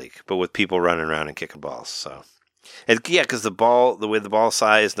Rocket League, but with people running around and kicking balls. So, because the way the ball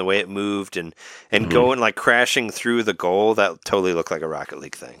sized and the way it moved and going like crashing through the goal, that totally looked like a Rocket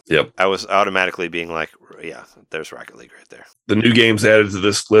League thing. Yep. I was automatically being like, yeah, there's Rocket League right there. The new games added to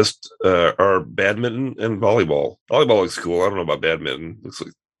this list are badminton and volleyball. Volleyball looks cool. I don't know about badminton. Looks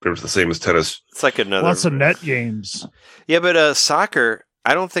like they're the same as tennis. It's like another lots of net games. Yeah, but soccer,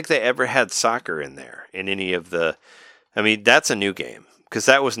 I don't think they ever had soccer in there in any of the. I mean, that's a new game because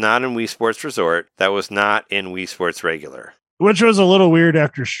that was not in Wii Sports Resort. That was not in Wii Sports Regular. Which was a little weird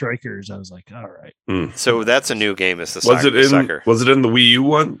after Strikers. I was like, all right. So that's a new game. Is the soccer? Was it in the Wii U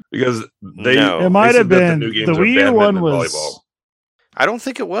one? Because it might have been the Wii U one was. I I don't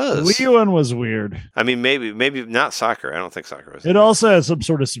think it was. The Wii U one was weird. I mean, maybe not soccer. I don't think soccer was. It also had some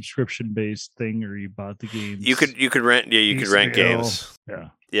sort of subscription based thing, or you bought the games. You could rent. Yeah, you could rent games. Yeah.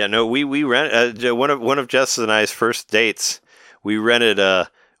 Yeah. No, we rent one of Jess and I's first dates. We rented a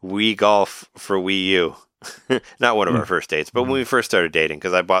Wii Golf for Wii U. Not one of our first dates, but when we first started dating,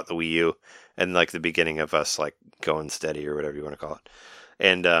 because I bought the Wii U and like the beginning of us like going steady or whatever you want to call it.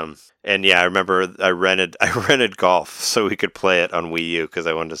 And yeah, I remember I rented golf so we could play it on Wii U because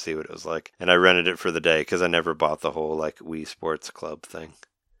I wanted to see what it was like. And I rented it for the day because I never bought the whole like Wii Sports Club thing.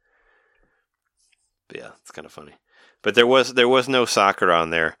 But yeah, it's kind of funny. But there was no soccer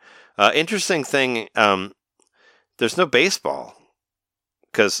on there. Interesting thing, there's no baseball.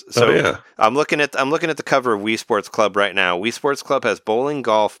 I'm looking at the cover of Wii Sports Club right now. Wii Sports Club has bowling,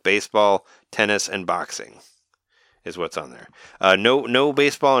 golf, baseball, tennis, and boxing. Is what's on there. No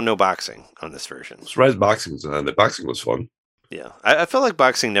baseball and no boxing on this version. I'm surprised boxing's on. The boxing was fun. Yeah, I felt like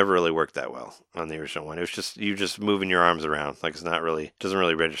boxing never really worked that well on the original one. It was just you just moving your arms around. Like doesn't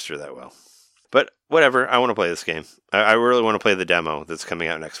really register that well. But whatever, I want to play this game. I really want to play the demo that's coming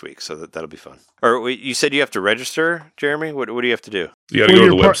out next week, so that'll be fun. Or you said you have to register, Jeremy? What do you have to do? You got to go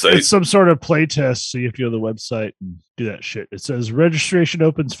to the website. It's some sort of play test, so you have to go to the website and do that shit. It says registration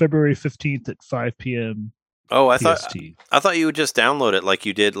opens February 15th at 5 p.m. Oh, I PST. thought you would just download it like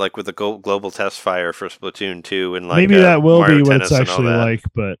you did like with the global test fire for Splatoon 2 and like maybe that will Mario be what Tennis it's actually and all that. like,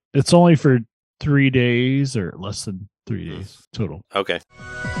 but it's only for 3 days or less than 3 days total. Okay.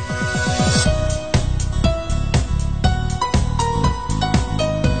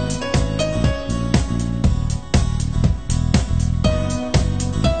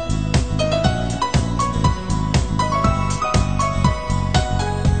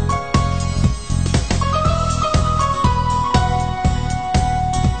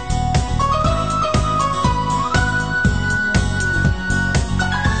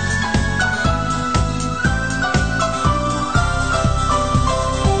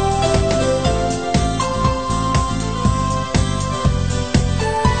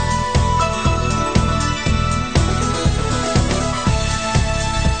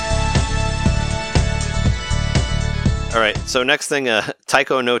 So next thing,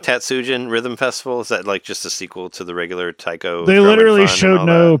 Taiko no Tatsujin Rhythm Festival, is that like just a sequel to the regular Taiko? They literally showed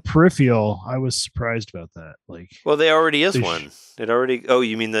no peripheral. I was surprised about that. Like, well, there already is one. It already. Oh,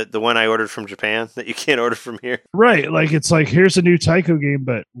 you mean the one I ordered from Japan that you can't order from here? Right. Like it's like here's a new Taiko game,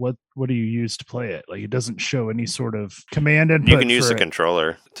 but what do you use to play it? Like it doesn't show any sort of command input. You can use the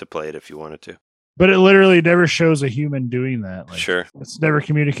controller to play it if you wanted to. But it literally never shows a human doing that. Like, sure. It's never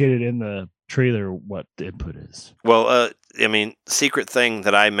communicated in the trailer what the input is. Well, I mean, secret thing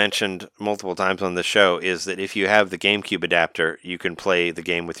that I mentioned multiple times on the show is that if you have the GameCube adapter, you can play the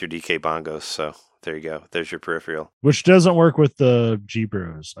game with your DK bongos. So there you go. There's your peripheral. Which doesn't work with the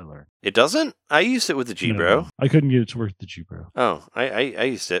G-Bros, I learned. It doesn't? I used it with the G-Bro. No, I couldn't get it to work with the G-Bro. Oh, I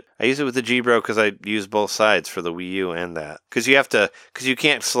used it. I used it with the G-Bro because I used both sides for the Wii U and that. Because you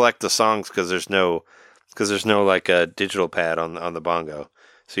can't select the songs because there's no like a digital pad on the bongo.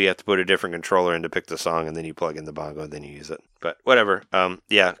 So you have to put a different controller in to pick the song, and then you plug in the bongo, and then you use it. But whatever.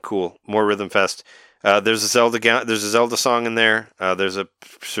 Yeah, cool. More Rhythm Fest. There's a Zelda song in there. There's a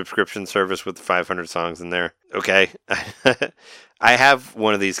subscription service with 500 songs in there. Okay. I have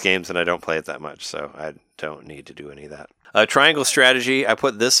one of these games, and I don't play it that much, so I don't need to do any of that. Triangle Strategy. I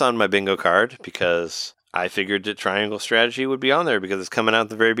put this on my bingo card because I figured that Triangle Strategy would be on there because it's coming out at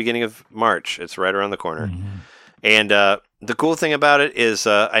the very beginning of March. It's right around the corner. Mm-hmm. And the cool thing about it is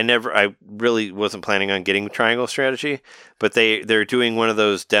I really wasn't planning on getting Triangle Strategy, but they're doing one of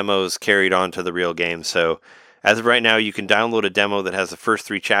those demos carried on to the real game. So as of right now, you can download a demo that has the first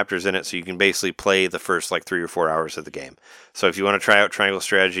 3 chapters in it, so you can basically play the first like 3 or 4 hours of the game. So if you want to try out Triangle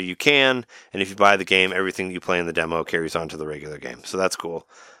Strategy, you can, and if you buy the game, everything that you play in the demo carries on to the regular game. So that's cool.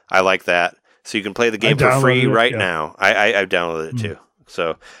 I like that. So you can play the game for free right now. I've downloaded it too.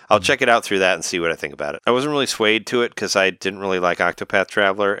 So I'll check it out through that and see what I think about it. I wasn't really swayed to it because I didn't really like Octopath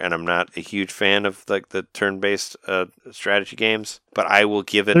Traveler, and I'm not a huge fan of like the turn-based strategy games. But I will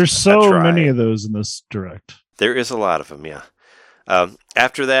give it. There's so many of those in this direct. There is a lot of them, yeah.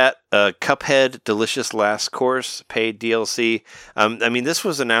 After that, Cuphead Delicious Last Course paid DLC. I mean, this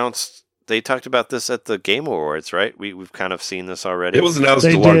was announced. They talked about this at the Game Awards, right? We've kind of seen this already. It was announced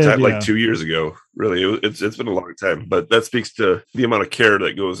a long time, like 2 years ago. Really, it's been a long time, but that speaks to the amount of care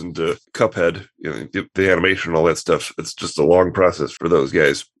that goes into Cuphead, you know, the animation, all that stuff. It's just a long process for those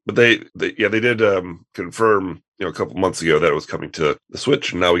guys. But they did confirm, you know, a couple months ago that it was coming to the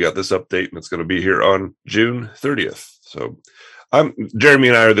Switch, and now we got this update, and it's going to be here on June 30th. So, Jeremy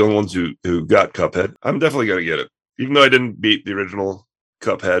and I are the only ones who got Cuphead. I'm definitely going to get it, even though I didn't beat the original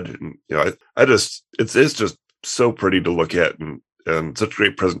Cuphead, and I just it's just so pretty to look at, and such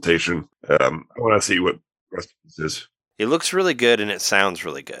great presentation. I want to see what the rest of this is. It looks really good and it sounds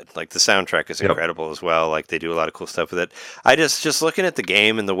really good. Like the soundtrack is incredible as well. Like they do a lot of cool stuff with it. I just looking at the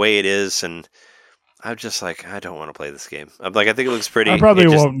game and the way it is, and I'm just like, I don't want to play this game. I'm like, I think it looks pretty. I probably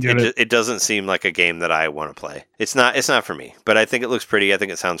won't get it. It doesn't seem like a game that I want to play. It's not for me, but I think it looks pretty. I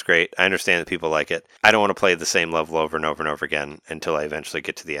think it sounds great. I understand that people like it. I don't want to play the same level over and over and over again until I eventually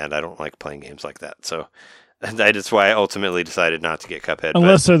get to the end. I don't like playing games like that. So that's why I ultimately decided not to get Cuphead.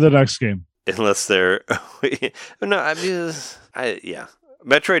 Unless they're the next game. Unless they're... no, yeah.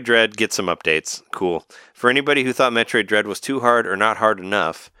 Metroid Dread gets some updates. Cool. For anybody who thought Metroid Dread was too hard or not hard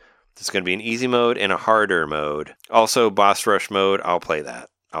enough, there's going to be an easy mode and a harder mode. Also, boss rush mode, I'll play that.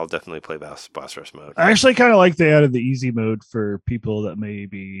 I'll definitely play boss rush mode. I actually kind of like they added the easy mode for people that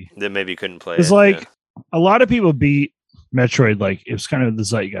maybe couldn't play it's like a lot of people beat Metroid, like it was kind of the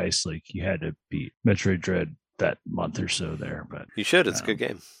zeitgeist, like you had to beat Metroid Dread that month or so there, but you should. It's a good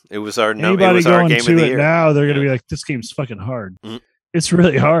game. It was our anybody game going of to the it year. now, they're gonna be like, this game's fucking hard. It's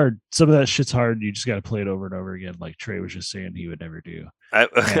really hard. Some of that shit's hard. You just got to play it over and over again, like Trey was just saying he would never do.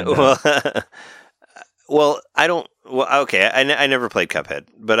 Well, I don't. Well, okay. I never played Cuphead,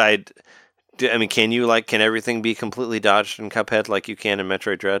 but I mean, can everything be completely dodged in Cuphead like you can in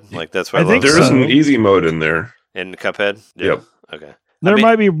Metroid Dread? Like that's what I think love. There is an easy mode in there In Cuphead? Yeah. Yep. Okay. There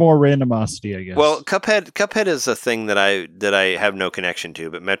might be more randomosity, I guess. Well, Cuphead is a thing that I have no connection to,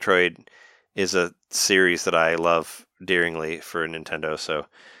 but Metroid is a series that I love dearly for Nintendo, so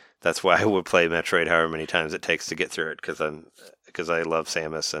that's why I would play Metroid however many times it takes to get through it, because I love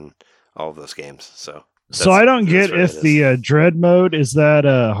Samus and all of those games. So I don't get if the Dread mode is that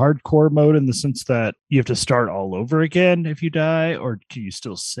a hardcore mode in the sense that you have to start all over again if you die, or can you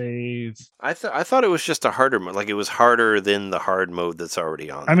still save? I thought it was just a harder mode, like it was harder than the hard mode that's already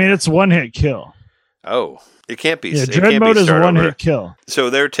on. I mean, it's one hit kill. Oh, it can't be. Yeah, Dread mode is a one hit kill. So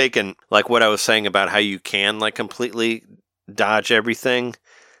they're taking, like what I was saying about how you can like completely dodge everything.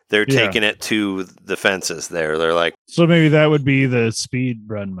 They're taking it to the fences there. They're like, so maybe that would be the speed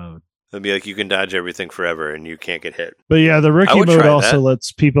run mode. It'd be like you can dodge everything forever and you can't get hit. But yeah, the rookie mode also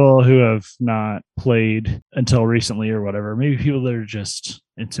lets people who have not played until recently or whatever, maybe people that are just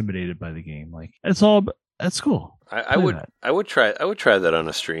intimidated by the game, like that's cool. I would try that on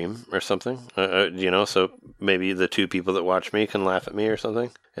a stream or something. So maybe the two people that watch me can laugh at me or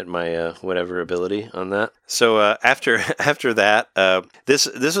something at my whatever ability on that. So after that,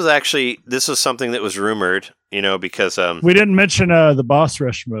 this was something that was rumored, because we didn't mention the boss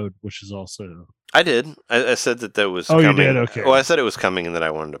rush mode, which is also. I did. I said that was. Oh, coming. You did. Okay. Well, I said it was coming and that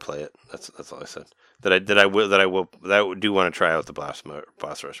I wanted to play it. That's all I said. That I do want to try out the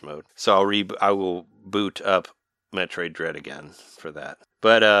boss rush mode. So I will boot up Metroid Dread again for that.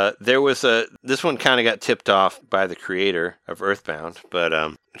 But there was this one kind of got tipped off by the creator of Earthbound, but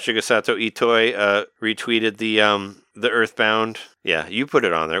Shigesato Itoi retweeted the Earthbound. Yeah, you put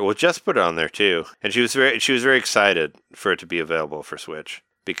it on there. Well, Jess put it on there too, and she was very excited for it to be available for Switch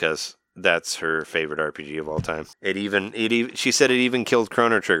because that's her favorite RPG of all time. She said it even killed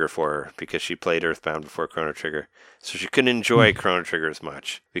Chrono Trigger for her because she played Earthbound before Chrono Trigger, so she couldn't enjoy Chrono Trigger as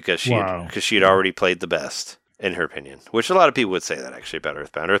much because she had already played the best. In her opinion, which a lot of people would say that actually about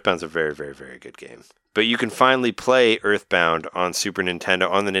Earthbound. Earthbound's a very, very, very good game. But you can finally play Earthbound on Super Nintendo,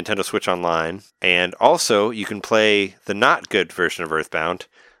 on the Nintendo Switch Online. And also, you can play the not good version of Earthbound,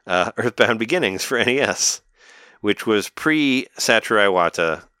 Earthbound Beginnings for NES, which was pre-Satoru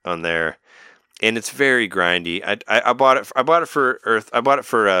Iwata on there. And it's very grindy. I bought it for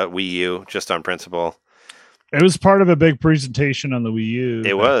Wii U just on principle. It was part of a big presentation on the Wii U.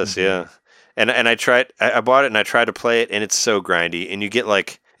 It was, yeah. And I bought it and I tried to play it, and it's so grindy. And you get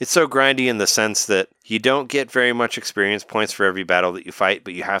it's so grindy in the sense that you don't get very much experience points for every battle that you fight,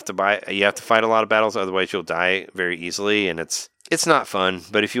 but you have to fight a lot of battles, otherwise you'll die very easily, and it's not fun.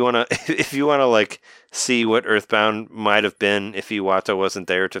 But if you wanna see what Earthbound might have been if Iwata wasn't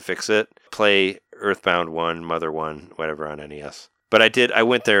there to fix it, play Earthbound 1, Mother 1, whatever on NES. But I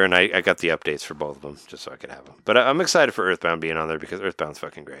went there and I got the updates for both of them just so I could have them. But I'm excited for Earthbound being on there because Earthbound's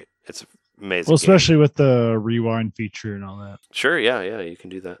fucking great. It's amazing. Well, especially with the rewind feature and all that. Sure, yeah, you can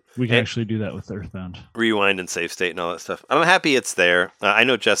do that. We can actually do that with Earthbound. Rewind and save state and all that stuff. I'm happy it's there. I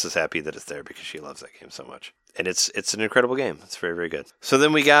know Jess is happy that it's there because she loves that game so much. And it's an incredible game. It's very, very good. So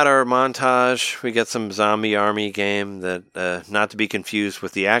then we got our montage. We got some Zombie Army game that, not to be confused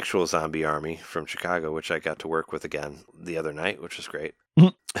with the actual Zombie Army from Chicago, which I got to work with again the other night, which was great.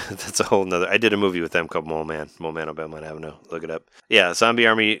 That's a whole nother. I did a movie with them called Mole Man on Belmont Avenue. Look it up. Yeah, Zombie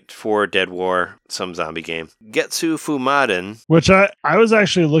Army 4, Dead War, some zombie game. Getsu Fumaden. Which I was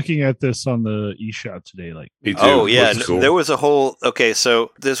actually looking at this on the eShop today. Like, Me too. Oh yeah, Looks cool. there was a whole. Okay,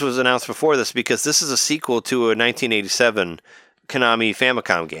 so this was announced before this because this is a sequel to a 1987 Konami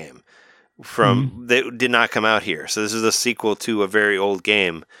Famicom game from that did not come out here. So this is a sequel to a very old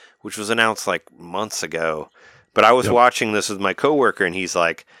game, which was announced like months ago. But I was watching this with my coworker, and he's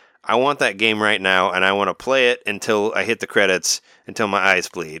like, I want that game right now, and I want to play it until I hit the credits, until my eyes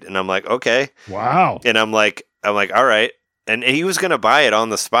bleed. And I'm like, okay. wow. And I'm like, all right. And he was gonna buy it on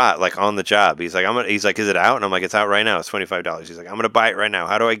the spot, like on the job. He's like, is it out? And I'm like, it's out right now. It's $25. He's like, I'm gonna buy it right now.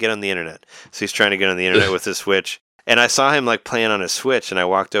 How do I get on the internet? So he's trying to get on the internet with his Switch. And I saw him like playing on his Switch, and I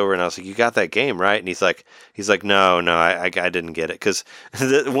walked over and I was like, "You got that game, right?" And he's like, "No, I didn't get it," because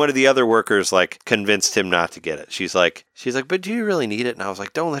one of the other workers like convinced him not to get it. She's like, "But do you really need it?" And I was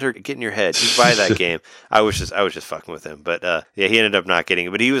like, "Don't let her get in your head. You buy that game." I was just fucking with him, but yeah, he ended up not getting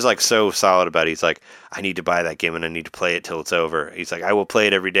it. But he was like so solid about it. He's like, "I need to buy that game and I need to play it till it's over." He's like, "I will play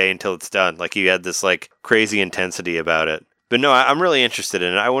it every day until it's done." Like he had this like crazy intensity about it. But no, I'm really interested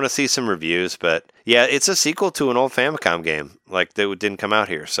in it. I want to see some reviews, but yeah, it's a sequel to an old Famicom game, like that didn't come out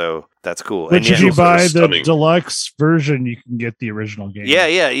here, so that's cool. But And if yeah, you buy the stunning. deluxe version, you can get the original game.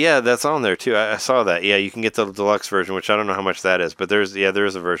 yeah, that's on there too. I saw that. Yeah, you can get the deluxe version, which I don't know how much that is, but there is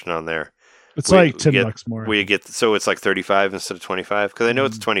a version on there. It's We like $10 get- more. Where you get so it's like 35 instead of 25 because I know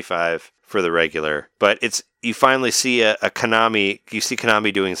it's 25 for the regular, but it's you finally see a Konami. You see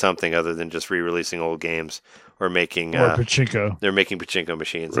Konami doing something other than just re-releasing old games or making or pachinko. they're making pachinko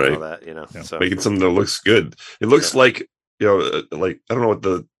machines Right. and all that, Yeah. So Making something that looks good. It looks like, like I don't know what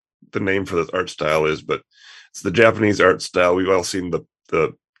the name for the art style is, but it's the Japanese art style. We've all seen the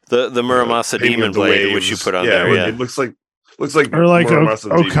Muramasa Painting Demon of the Blade, which you Waves. put on there. Yeah, It looks like Or like Muramasa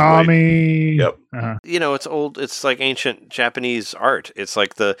Demon Blade. Okami. Yep. Uh-huh. it's old. It's like ancient Japanese art. It's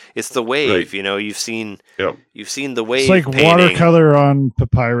like the wave. Right. You've seen Yep. the wave. It's like painting. watercolor on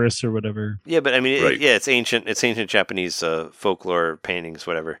papyrus or whatever. Yeah, but I mean, Right. it's ancient. It's ancient Japanese folklore paintings,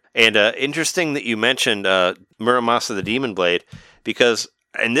 whatever. And interesting that you mentioned Muramasa the Demon Blade, because,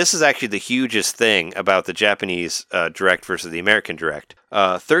 and this is actually the hugest thing about the Japanese Direct versus the American Direct.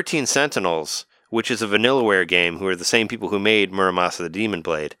 13 Sentinels, which is a Vanillaware game, who are the same people who made Muramasa the Demon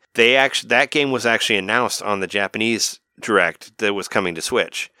Blade. That game was actually announced on the Japanese Direct that was coming to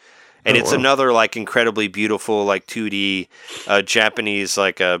Switch. And it's wow. another like incredibly beautiful like 2D Japanese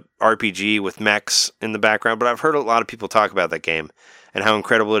like a RPG with mechs in the background. But I've heard a lot of people talk about that game and how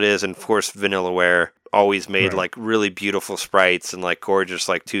incredible it is. And of course, Vanillaware always made Right. like really beautiful sprites and like gorgeous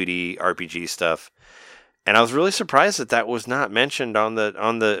like 2D RPG stuff. And I was really surprised that was not mentioned on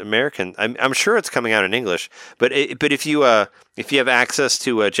the American. I'm sure it's coming out in English, but if you have access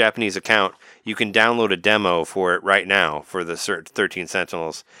to a Japanese account, you can download a demo for it right now for the 13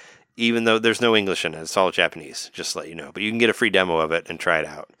 Sentinels. Even though there's no English in it, it's all Japanese, just to let you know. But you can get a free demo of it and try it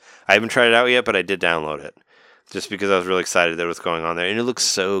out. I haven't tried it out yet, but I did download it just because I was really excited that it was going on there. And it looks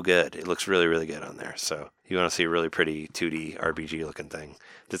so good. It looks really, really good on there. So you want to see a really pretty 2D RPG looking thing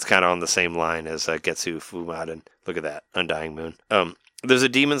that's kind of on the same line as Getsu Fumaden. Look at that, Undying Moon. There's a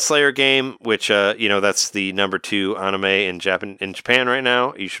Demon Slayer game, which, that's the number 2 anime in Japan right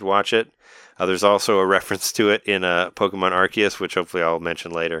now. You should watch it. There's also a reference to it in Pokemon Arceus, which hopefully I'll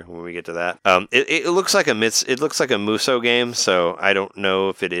mention later when we get to that. It looks like a Musou game, so I don't know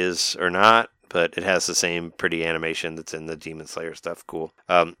if it is or not, but it has the same pretty animation that's in the Demon Slayer stuff. Cool.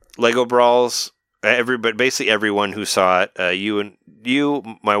 Lego Brawls. Basically everyone who saw it, you,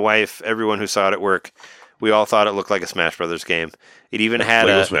 my wife, everyone who saw it at work, we all thought it looked like a Smash Brothers game. It even had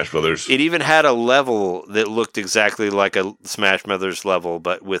Lego Smash Brothers. It even had a level that looked exactly like a Smash Brothers level,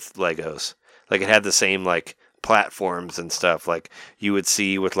 but with Legos. Like it had the same like platforms and stuff like you would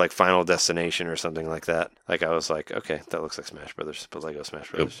see with like Final Destination or something like that. Like I was like, okay, that looks like Smash Brothers, but Lego Smash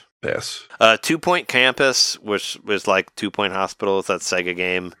Brothers. Yep. Pass. 2 Point Campus, which was like 2 Point Hospital. It's that Sega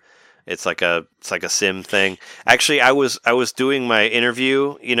game. It's like a sim thing. Actually, I was doing my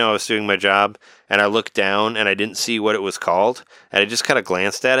interview, I was doing my job, and I looked down and I didn't see what it was called, and I just kind of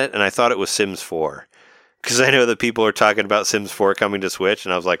glanced at it, and I thought it was Sims 4. Because I know that people are talking about Sims 4 coming to Switch,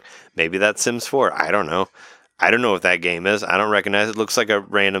 and I was like, maybe that's Sims 4. I don't know. I don't know what that game is. I don't recognize it. It looks like a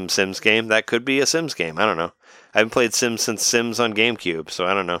random Sims game. That could be a Sims game. I don't know. I haven't played Sims since Sims on GameCube, so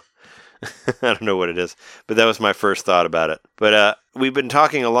I don't know. I don't know what it is, but that was my first thought about it. But we've been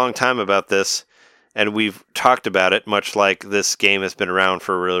talking a long time about this, and we've talked about it much like this game has been around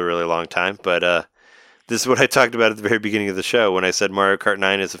for a really, really long time. But this is what I talked about at the very beginning of the show when I said Mario Kart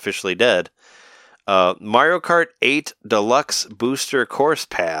 9 is officially dead. Mario Kart 8 Deluxe Booster Course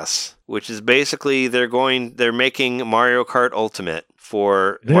Pass, which is basically they're making Mario Kart Ultimate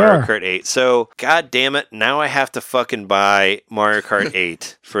for Mario Kart 8. So, god damn it, now I have to fucking buy Mario Kart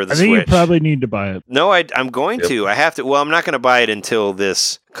 8 for the Switch. I think you probably need to buy it. No, I'm going to. I have to. Well, I'm not going to buy it until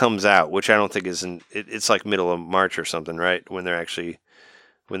this comes out, which I don't think is it's like middle of March or something, right? When they're actually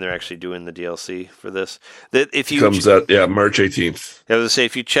doing the DLC for this. That if you comes out, March 18th. I was gonna say,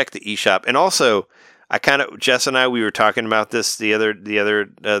 if you check the eShop, and also Jess and I, we were talking about this the other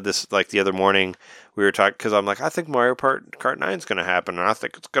morning. We were talking because I'm like, I think Mario Kart 9 is going to happen, and I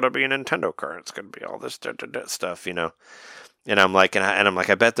think it's going to be a Nintendo kart. It's going to be all this stuff, you know. And I'm like,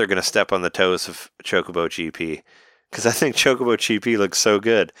 I bet they're going to step on the toes of Chocobo GP, because I think Chocobo GP looks so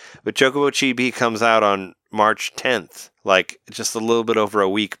good. But Chocobo GP comes out on March 10th, like just a little bit over a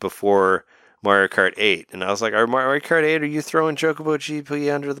week before Mario Kart 8. And I was like, Mario Kart 8, are you throwing Chocobo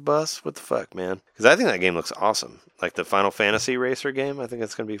GP under the bus? What the fuck, man? Because I think that game looks awesome. Like the Final Fantasy racer game, I think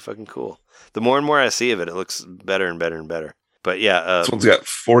that's going to be fucking cool. The more and more I see of it, it looks better and better and better. But yeah. This one's got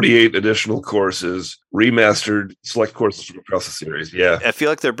 48 additional courses, remastered select courses from across the series. Yeah. I feel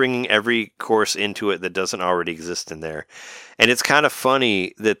like they're bringing every course into it that doesn't already exist in there. And it's kind of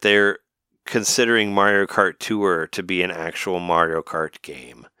funny that they're considering Mario Kart Tour to be an actual Mario Kart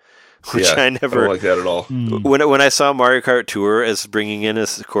game. Which I never don't like that at all. When I saw Mario Kart Tour as bringing in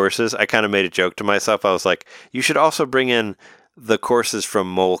as courses, I kind of made a joke to myself. I was like, you should also bring in the courses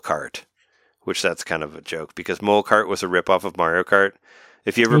from Mole Kart, which that's kind of a joke because Mole Kart was a ripoff of Mario Kart.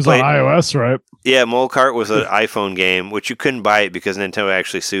 If you ever played on iOS, right? Yeah, Mole Kart was an iPhone game, which you couldn't buy it because Nintendo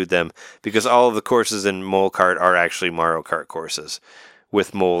actually sued them because all of the courses in Mole Kart are actually Mario Kart courses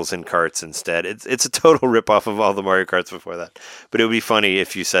with moles and carts instead. It's a total ripoff of all the Mario Karts before that. But it would be funny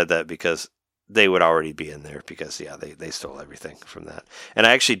if you said that because they would already be in there because they stole everything from that. And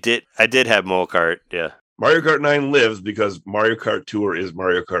I did have Mole Kart, yeah. Mario Kart 9 lives because Mario Kart Tour is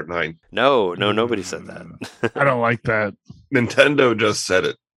Mario Kart 9. No, nobody said that. I don't like that. Nintendo just said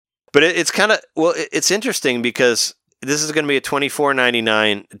it. But it's kind of, it's interesting because this is going to be a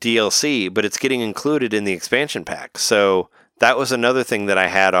 $24.99 DLC, but it's getting included in the expansion pack. So that was another thing that I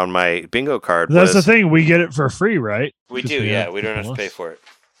had on my bingo card. That's the thing. We get it for free, right? We do, yeah. We don't have to pay for it.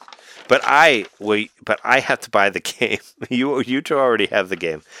 But I have to buy the game. You two already have the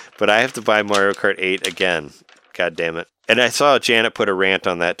game, but I have to buy Mario Kart 8 again. God damn it! And I saw Janet put a rant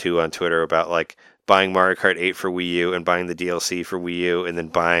on that too on Twitter about like buying Mario Kart 8 for Wii U and buying the DLC for Wii U, and then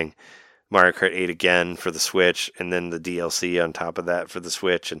buying Mario Kart 8 again for the Switch, and then the DLC on top of that for the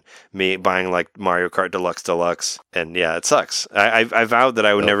Switch, and me buying like Mario Kart Deluxe. And yeah, it sucks. I vowed that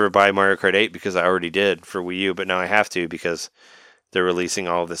I would never buy Mario Kart 8 because I already did for Wii U, but now I have to because they're releasing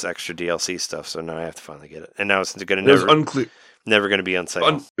all of this extra DLC stuff, so now I have to finally get it. And now it's going to never going to be on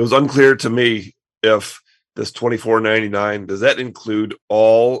sale. It was unclear to me if this $24.99, does that include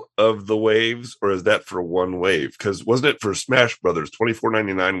all of the waves, or is that for one wave? Because wasn't it for Smash Brothers?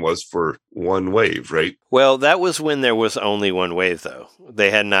 $24.99 was for one wave, right? Well, that was when there was only one wave, though.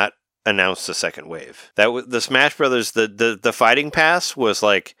 They had not announced a second wave. That was the Smash Brothers. The fighting pass was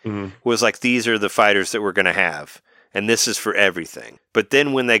like these are the fighters that we're going to have. And this is for everything. But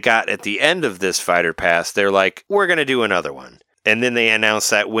then when they got at the end of this fighter pass, they're like, we're going to do another one. And then they announced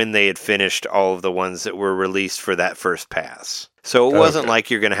that when they had finished all of the ones that were released for that first pass. So it wasn't like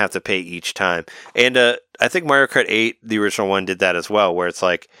you're going to have to pay each time. And I think Mario Kart 8, the original one, did that as well, where it's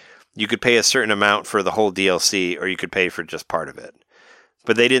like you could pay a certain amount for the whole DLC or you could pay for just part of it.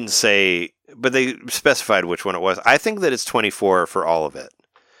 But they didn't say, but they specified which one it was. I think that it's 24 for all of it.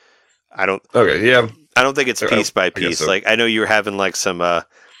 I don't think it's piece by piece. So. Like I know you're having like some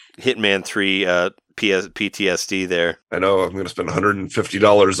Hitman 3 PTSD there. I know I'm going to spend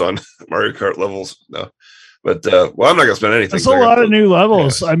 $150 on Mario Kart levels. No, but I'm not going to spend anything. That's a lot of new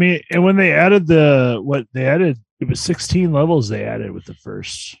levels. Yeah. I mean, and when they added it was 16 levels they added with the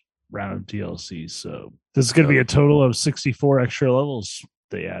first round of DLC. So this is going to be a total of 64 extra levels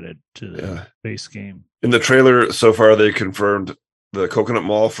they added to the base game. In the trailer so far, they confirmed the Coconut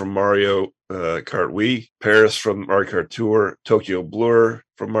Mall from Mario Kart Wii, Paris from Mario Kart Tour, Tokyo Blur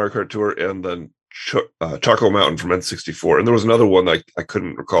from Mario Kart Tour, and then Choco Mountain from N64. And there was another one that I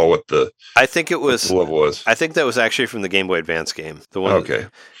couldn't recall what the level was. I think that was actually from the Game Boy Advance game. The one, okay.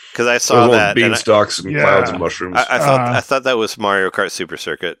 Because I saw that beanstalks and clouds and mushrooms. I thought that was Mario Kart Super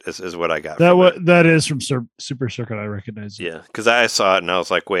Circuit is what I got. That is from Super Circuit. I recognize it. Yeah, because I saw it and I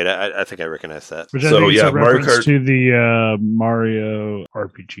was like, wait, I think I recognize that. Which I think is a reference Mario Kart to the Mario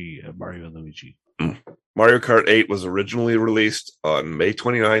RPG, Mario and Luigi. Mario Kart 8 was originally released on May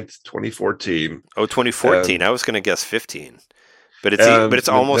 29th, 2014. Oh, 2014. I was going to guess 15. but it's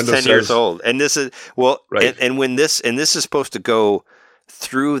almost Nintendo 10 years says- old. And this is well, Right. and when this is supposed to go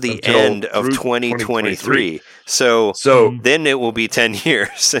through the Until end of through 2023. So So then it will be 10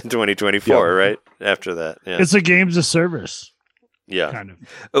 years in 2024, Yeah. right? After that. Yeah. It's a games of service, Yeah. kind of.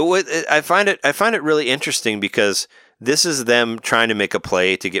 I find it really interesting because this is them trying to make a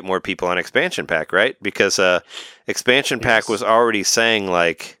play to get more people on expansion pack, right? Because expansion pack Yes. was already saying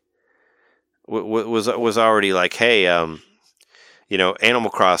like was already like, hey, Animal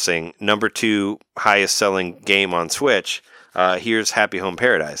Crossing, number 2 highest selling game on Switch. Here's Happy Home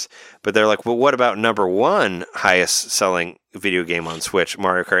Paradise. But they're like, well, what about number 1 highest selling video game on Switch,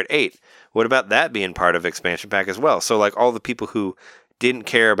 Mario Kart 8? What about that being part of expansion pack as well? So like all the people who didn't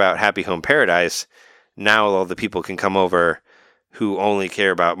care about Happy Home Paradise, now all the people can come over who only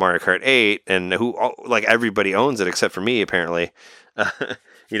care about Mario Kart 8 and who like everybody owns it except for me apparently.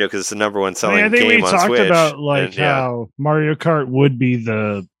 Because it's the number 1 selling I think game we on talked Switch. about like And, yeah. how Mario Kart would be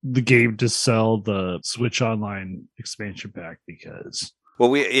the game to sell the Switch Online expansion pack because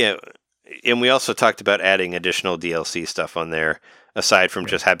Well, and we also talked about adding additional DLC stuff on there aside from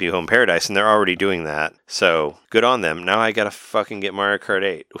just Happy Home Paradise, and they're already doing that. So good on them. Now I gotta fucking get Mario Kart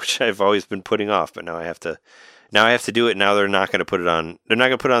 8, which I've always been putting off, but now I have to do it. Now they're not gonna put it on. They're not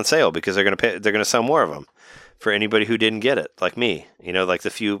gonna put it on sale because they're gonna sell more of them for anybody who didn't get it, like me. Like the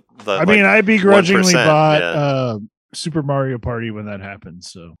few. I mean, I begrudgingly 1%, bought Super Mario Party when that happened,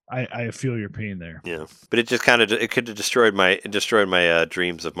 so I feel your pain there. Yeah, but it just it could have destroyed my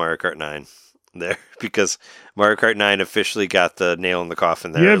dreams of Mario Kart 9 there because Mario Kart 9 officially got the nail in the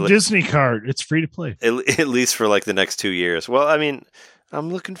coffin there. You have Disney Card; it's free to play. At least for like the next 2 years. Well, I mean, I'm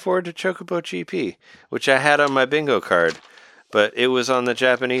looking forward to Chocobo GP, which I had on my bingo card, but it was on the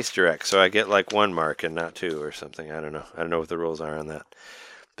Japanese Direct, so I get like 1 mark and not 2 or something. I don't know. I don't know what the rules are on that.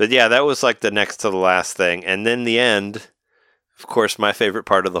 But yeah, that was like the next to the last thing. And then the end, of course, my favorite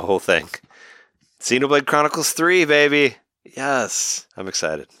part of the whole thing. Xenoblade Chronicles 3, baby. Yes. I'm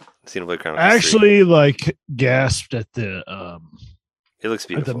excited. Xenoblade Chronicles I 3. actually like gasped at the It looks at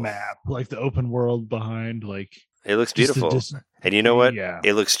beautiful. the map, like the open world behind, like It looks just the beautiful. And you know what? Yeah.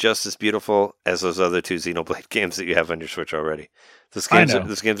 It looks just as beautiful as those other 2 Xenoblade games that you have on your Switch already. Those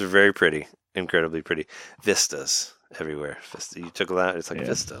games are very pretty, incredibly pretty. Vistas everywhere. You took that. It's like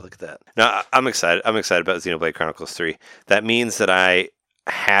Vista. Look at that. No, I'm excited. I'm excited about Xenoblade Chronicles 3. That means that I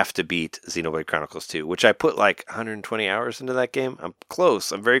have to beat Xenoblade Chronicles 2, which I put like 120 hours into that game. I'm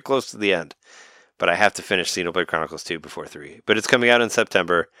close. I'm very close to the end. But I have to finish Xenoblade Chronicles 2 before 3. But it's coming out in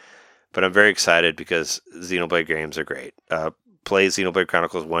September. But I'm very excited because Xenoblade games are great. Play Xenoblade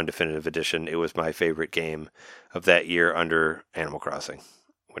Chronicles 1 Definitive Edition. It was my favorite game of that year under Animal Crossing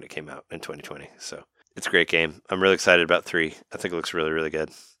when it came out in 2020. So it's a great game. I'm really excited about 3. I think it looks really, really good.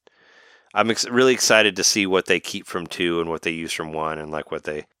 I'm really excited to see what they keep from 2 and what they use from 1 and like what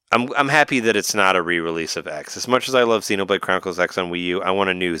they... I'm happy that it's not a re-release of X. As much as I love Xenoblade Chronicles X on Wii U, I want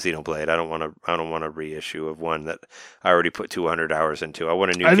a new Xenoblade. I don't want a reissue of one that I already put 200 hours into. I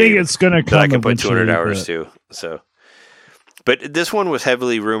want a new I think it's going to come. that I can put 200 eventually, hours to. So, but this one was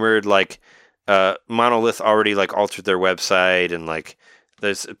heavily rumored. Like Monolith already like altered their website, and like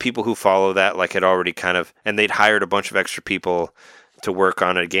there's people who follow that like had already kind of, and they'd hired a bunch of extra people to work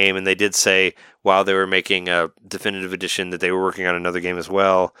on a game, and they did say while they were making a definitive edition that they were working on another game as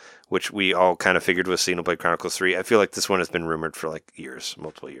well, which we all kind of figured was Xenoblade Chronicles 3. I feel like this one has been rumored for like years,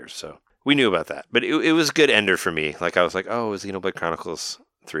 multiple years, so we knew about that. But it was a good ender for me. Like I was like, oh, Xenoblade Chronicles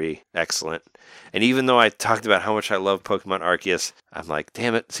 3, excellent. And even though I talked about how much I love Pokemon Arceus, I'm like,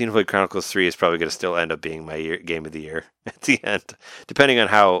 damn it, Xenoblade Chronicles 3 is probably going to still end up being my game of the year at the end. Depending on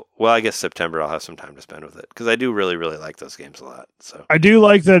how, well, I guess September I'll have some time to spend with it. Because I do really, really like those games a lot. So I do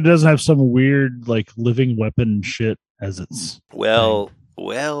like that it doesn't have some weird like living weapon shit as its. Well,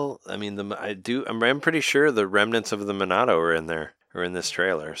 I mean, I'm pretty sure the remnants of the Monado are in there. Or in this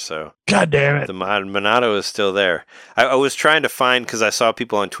trailer, so God damn it! The Monado is still there. I was trying to find, because I saw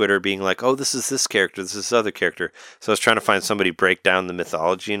people on Twitter being like, "Oh, this is this character, this is this other character." So I was trying to find somebody break down the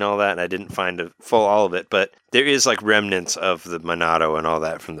mythology and all that, and I didn't find all of it. But there is like remnants of the Monado and all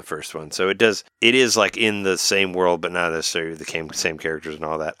that from the first one. So it is like in the same world, but not necessarily the same characters and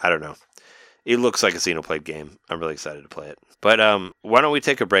all that. I don't know. It looks like a Xenoblade game. I'm really excited to play it. But why don't we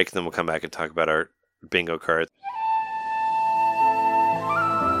take a break and then we'll come back and talk about our bingo cards.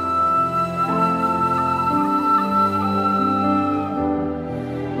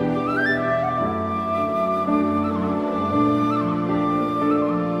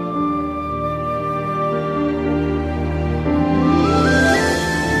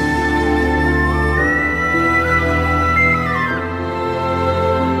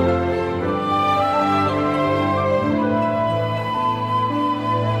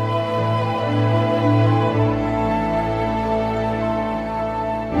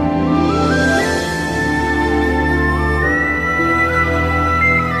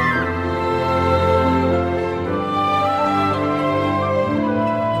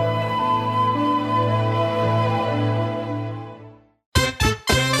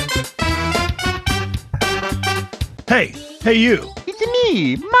 Hey, you. It's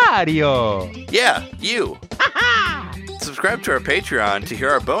me, Mario. Yeah, you. Subscribe to our Patreon to hear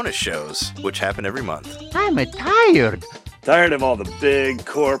our bonus shows, which happen every month. I'm tired. Tired of all the big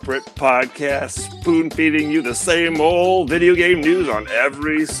corporate podcasts spoon-feeding you the same old video game news on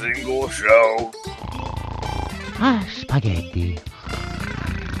every single show? Spaghetti.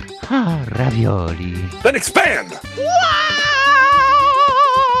 Ravioli. Then expand!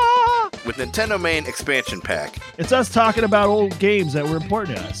 With Nintendo Main Expansion Pack. It's us talking about old games that were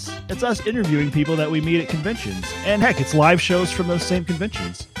important to us. It's us interviewing people that we meet at conventions. And heck, it's live shows from those same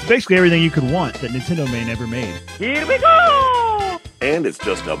conventions. It's basically everything you could want that Nintendo Main ever made. Here we go! And it's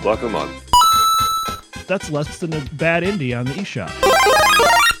just $1 a month. That's less than a bad indie on the eShop.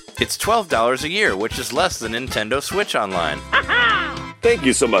 It's $12 a year, which is less than Nintendo Switch Online. Thank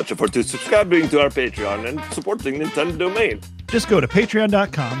you so much for subscribing to our Patreon and supporting Nintendo Domain. Just go to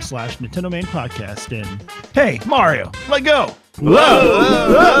patreon.com/Nintendo Main Podcast and, hey, Mario, let go. Whoa!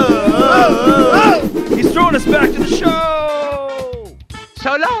 He's throwing us back to the show.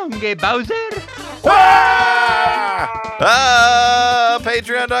 So long, Bowser.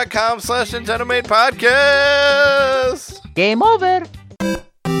 Patreon.com/Nintendo Main Podcast. Game over.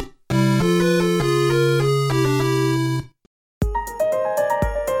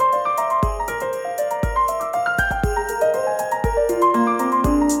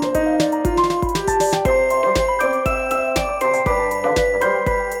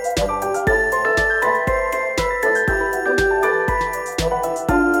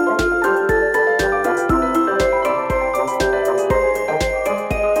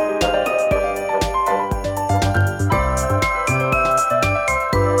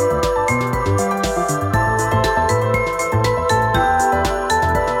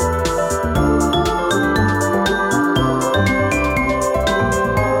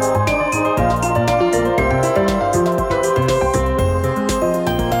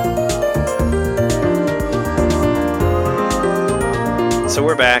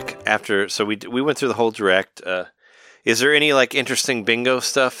 So we went through the whole direct. Is there any like interesting bingo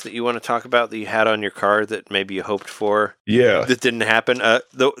stuff that you want to talk about that you had on your card that maybe you hoped for? Yeah, that didn't happen.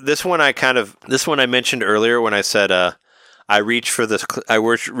 This one I mentioned earlier when I said I reached for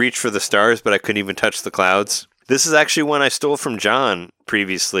the stars, but I couldn't even touch the clouds. This is actually one I stole from John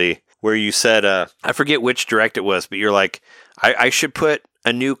previously, where you said I forget which direct it was, but you're like I should put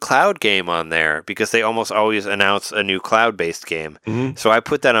a new cloud game on there because they almost always announce a new cloud-based game. Mm-hmm. So I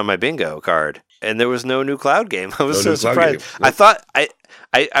put that on my bingo card, and there was no new cloud game. I was so surprised. Nope. I thought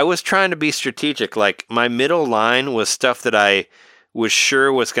I was trying to be strategic. Like my middle line was stuff that I was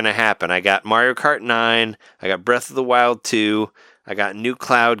sure was going to happen. I got Mario Kart 9. I got Breath of the Wild 2. I got new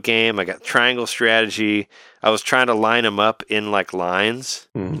cloud game. I got Triangle Strategy. I was trying to line them up in like lines.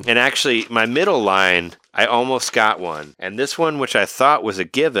 Mm-hmm. And actually, my middle line, I almost got one. And this one, which I thought was a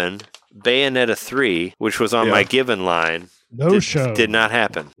given, Bayonetta 3, which was on my given line, did not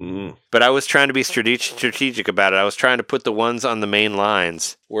happen. Mm-hmm. But I was trying to be strategic about it. I was trying to put the ones on the main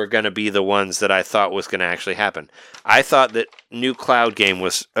lines were going to be the ones that I thought was going to actually happen. I thought that new cloud game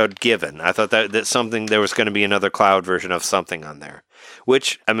was a given. I thought that there was going to be another cloud version of something on there.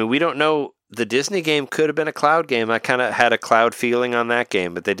 Which, I mean, we don't know. The Disney game could have been a cloud game. I kind of had a cloud feeling on that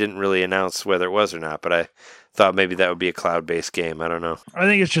game, but they didn't really announce whether it was or not. But I thought maybe that would be a cloud-based game. I don't know. I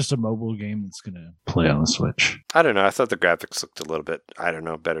think it's just a mobile game that's going to play on the Switch. I don't know. I thought the graphics looked a little bit,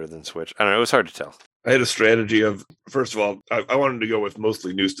 better than Switch. I don't know. It was hard to tell. I had a strategy of, first of all, I wanted to go with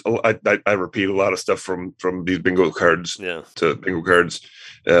mostly new stuff. I repeat a lot of stuff from these bingo cards to bingo cards.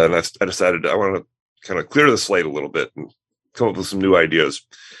 And I decided I want to kind of clear the slate a little bit and come up with some new ideas.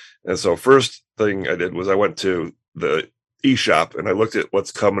 And so first thing I did was I went to the eShop and I looked at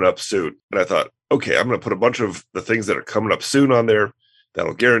what's coming up soon. And I thought, okay, I'm going to put a bunch of the things that are coming up soon on there.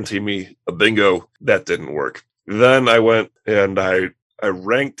 That'll guarantee me a bingo. That didn't work. Then I went and I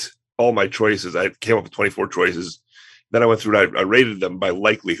ranked all my choices. I came up with 24 choices. Then I went through and I rated them by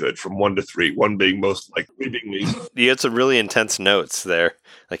likelihood from 1 to 3, 1 being most likely, being me. You had some really intense notes there.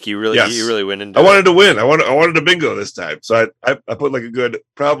 Like you really went into I wanted to win. I wanted a bingo this time. So I put like a good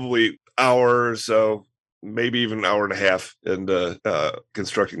probably hour or so, maybe even an hour and a half into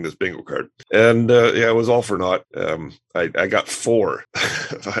constructing this bingo card. And it was all for naught. I got 4.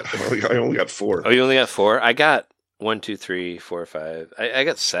 I only got 4. Oh, you only got 4? I got 1, 2, 3, 4, 5. I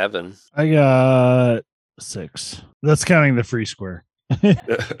got 7. I got 6. That's counting the free square.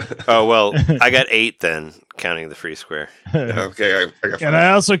 Oh, well, I got 8 then, counting the free square. Okay, I got 5. And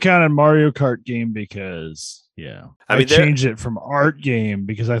I also counted Mario Kart game because Yeah. I I mean, changed it from art game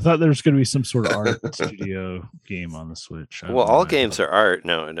because I thought there was going to be some sort of art studio game on the Switch. Well, all games are art.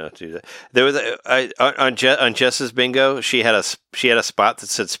 No, do that. There was on Jess's bingo. She had a spot that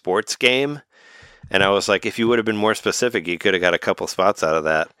said sports game, and I was like, if you would have been more specific, you could have got a couple spots out of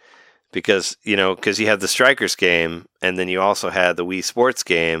that. Because you have the Strikers game, and then you also had the Wii Sports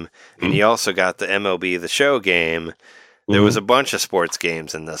game, and you also got the MLB The Show game. There was a bunch of sports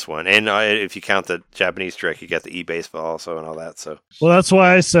games in this one, and if you count the Japanese Direct, you got the eBaseball also and all that. So, well, that's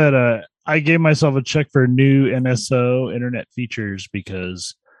why I said I gave myself a check for new NSO internet features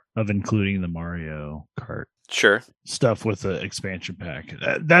because of including the Mario Kart sure, stuff with the expansion pack.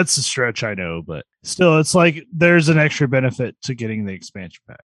 That's a stretch, I know, but still, it's like there's an extra benefit to getting the expansion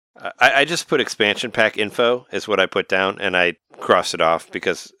pack. I just put expansion pack info is what I put down, and I crossed it off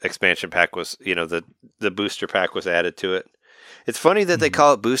because expansion pack was, the booster pack was added to it. It's funny that they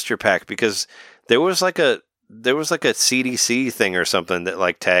call it booster pack because there was like a CDC thing or something that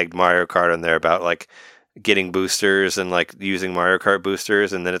like tagged Mario Kart in there about like getting boosters and like using Mario Kart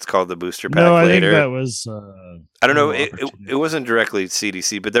boosters, and then it's called the booster pack no, I later. think that was I don't know. It wasn't directly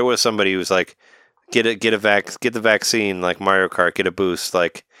CDC, but there was somebody who was like, get the vaccine like Mario Kart, get a boost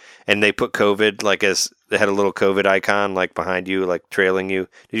like. And they put COVID like as they had a little COVID icon like behind you, like trailing you.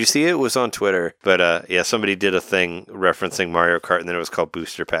 Did you see it? It was on Twitter. But yeah, somebody did a thing referencing Mario Kart, and then it was called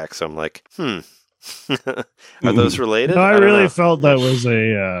Booster Pack. So I'm like, are those related? No, I don't really know. felt that was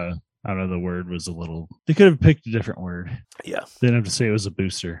I don't know, the word was a little. They could have picked a different word. Yeah. They didn't have to say it was a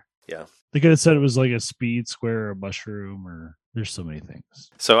booster. Yeah. They could have said it was like a speed square or a mushroom or there's so many things.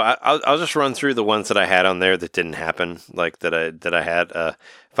 So I'll just run through the ones that I had on there that didn't happen, like that I had.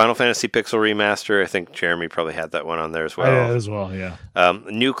 Final Fantasy Pixel Remaster. I think Jeremy probably had that one on there as well. Yeah, as well. Yeah.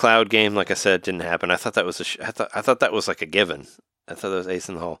 New cloud game, like I said, didn't happen. I thought that was I thought that was like a given. I thought that was ace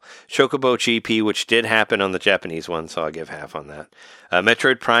in the hole. Chocobo GP, which did happen on the Japanese one, so I'll give half on that.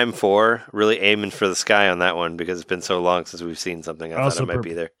 Metroid Prime 4, really aiming for the sky on that one because it's been so long since we've seen something. I thought it might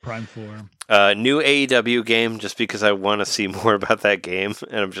be there. Prime 4. New AEW game, just because I want to see more about that game,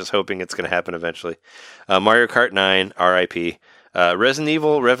 and I'm just hoping it's going to happen eventually. Mario Kart 9, RIP. Resident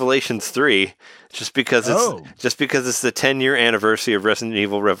Evil Revelations 3, just because it's the 10-year anniversary of Resident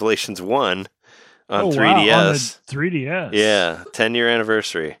Evil Revelations 1 on 3DS. Wow, on the 3DS. Yeah, 10-year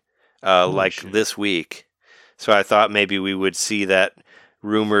anniversary, this week. So I thought maybe we would see that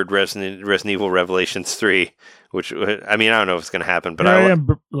rumored Resident Evil Revelations 3, which, I mean, I don't know if it's going to happen, but I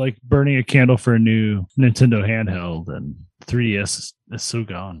am like burning a candle for a new Nintendo handheld, and 3DS is so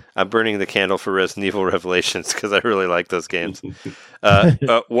gone. I'm burning the candle for Resident Evil Revelations because I really like those games.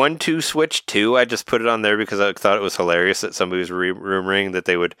 1-2 Switch 2, I just put it on there because I thought it was hilarious that somebody was rumoring that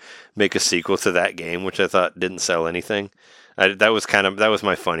they would make a sequel to that game, which I thought didn't sell anything. That was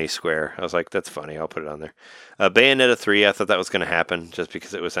my funny square. I was like, that's funny, I'll put it on there. Bayonetta 3, I thought that was going to happen just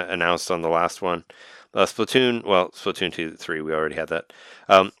because it was announced on the last one. Splatoon 2, 3, we already had that.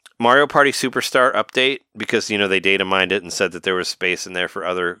 Mario Party Superstar update, because, they data mined it and said that there was space in there for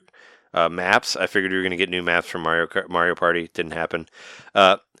other maps. I figured we were going to get new maps from Mario Party. Didn't happen.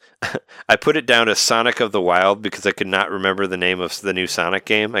 I put it down as Sonic of the Wild because I could not remember the name of the new Sonic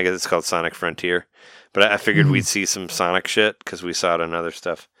game. I guess it's called Sonic Frontier. But I figured we'd see some Sonic shit because we saw it on other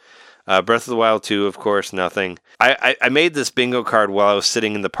stuff. Breath of the Wild 2, of course, nothing. I made this bingo card while I was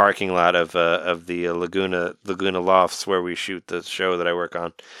sitting in the parking lot of the Laguna Lofts where we shoot the show that I work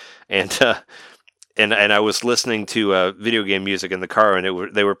on, and I was listening to video game music in the car,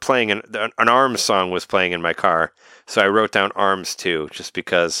 and they were playing an ARMS song was playing in my car, so I wrote down ARMS 2 just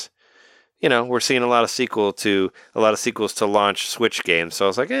because, we're seeing a lot of sequels to launch Switch games, so I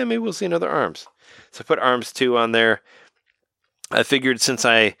was like, maybe we'll see another ARMS. So I put ARMS 2 on there. I figured since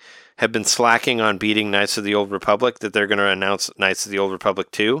I have been slacking on beating Knights of the Old Republic that they're going to announce Knights of the Old Republic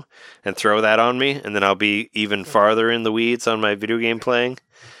 2 and throw that on me, and then I'll be even farther in the weeds on my video game playing.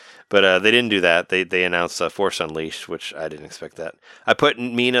 But they didn't do that. They announced Force Unleashed, which I didn't expect that. I put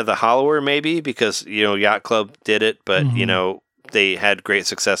Mina the Hollower maybe because, Yacht Club did it, but, they had great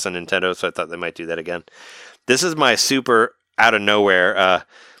success on Nintendo, so I thought they might do that again. This is my super out of nowhere.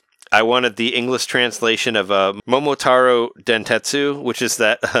 I wanted the English translation of Momotaro Dentetsu, which is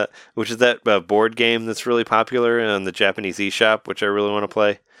that board game that's really popular on the Japanese eShop, which I really want to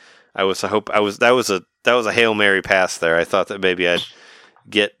play. That was a Hail Mary pass there. I thought that maybe I'd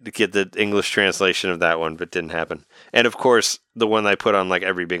get the English translation of that one, but didn't happen. And of course, the one I put on like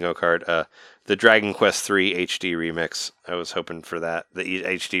every bingo card, the Dragon Quest III HD remix. I was hoping for that, the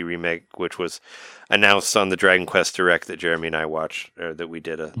HD remake, which was announced on the Dragon Quest Direct that Jeremy and I watched, or that we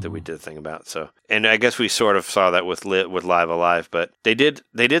did a thing about. So, and I guess we sort of saw that with Live Alive, but they did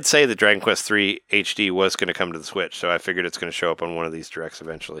say that Dragon Quest III HD was going to come to the Switch. So I figured it's going to show up on one of these directs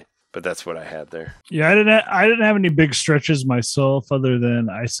eventually. But that's what I had there. Yeah, I didn't have any big stretches myself, other than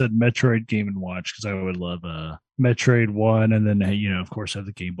I said Metroid Game & Watch, because I would love Metroid 1, and then of course have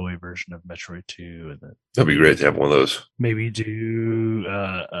the Game Boy version of Metroid 2, and then That'd be great to have one of those. maybe do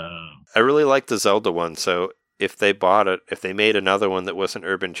I really like the Zelda one, so if they bought it, if they made another one that wasn't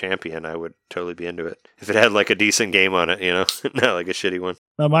Urban Champion, I would totally be into it. If it had like a decent game on it, not like a shitty one.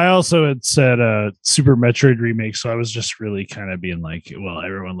 I also had said Super Metroid remake, so I was just really kind of being like, well,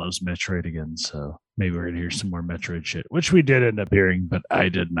 everyone loves Metroid again, so maybe we're gonna hear some more Metroid shit, which we did end up hearing, but I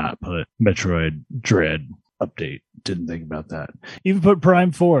did not put Metroid Dread update. Didn't think about that. Even put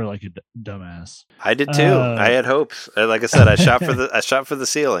Prime 4 like a dumbass. I did too. I had hopes. Like I said, I shot for the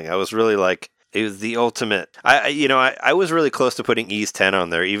ceiling. I was really like, it was the ultimate. I was really close to putting Ys 10 on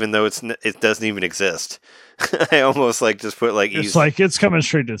there, even though it doesn't even exist. I almost like just put like Ys. It's like it's coming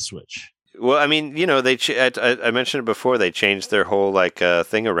straight to the Switch. Well, I mean, I mentioned it before. They changed their whole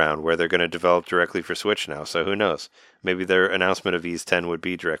thing around where they're going to develop directly for Switch now. So who knows? Maybe their announcement of Ys 10 would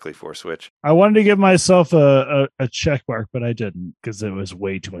be directly for Switch. I wanted to give myself a check mark, but I didn't, because it was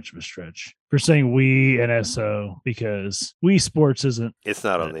way too much of a stretch for saying Wii NSO, because Wii Sports isn't. It's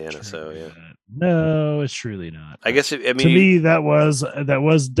not on the NSO, yeah. No, it's truly not. I guess to me that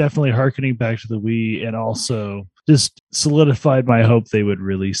was definitely harkening back to the Wii, and also just solidified my hope they would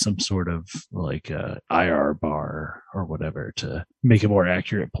release some sort of like IR bar or whatever to make a more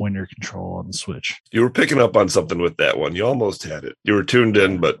accurate pointer control on the Switch. You were picking up on something with that one. You almost had it. You were tuned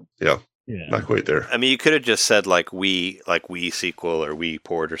in, but yeah. Not quite there. I mean, you could have just said like Wii sequel or Wii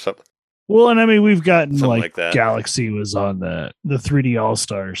port or something. Well, and I mean, we've gotten like that. Galaxy was on the 3D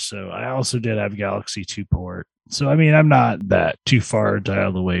All-Stars, so I also did have Galaxy 2 port. So, I mean, I'm not that too far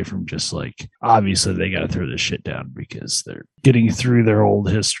dialed away from just like, obviously they got to throw this shit down because they're getting through their old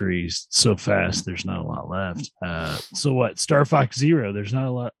histories so fast. There's not a lot left. So what? Star Fox Zero, there's not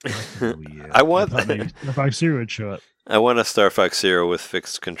a lot. I want maybe Star Fox Zero would show up. I want a Star Fox Zero with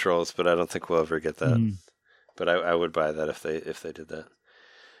fixed controls, but I don't think we'll ever get that. But I would buy that if they did that.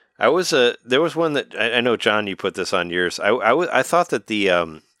 There was one that I know, John, you put this on yours. I thought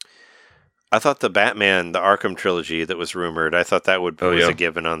that I thought the Batman, the Arkham trilogy that was rumored, I thought that was a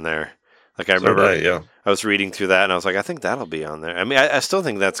given on there. Like I remember, I was reading through that and I was like, I think that'll be on there. I mean, I still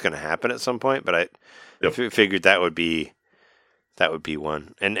think that's going to happen at some point, but I figured that would be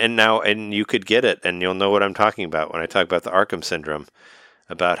one. And you could get it, and you'll know what I'm talking about when I talk about the Arkham syndrome,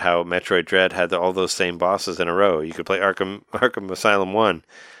 about how Metroid Dread had all those same bosses in a row. You could play Arkham Asylum 1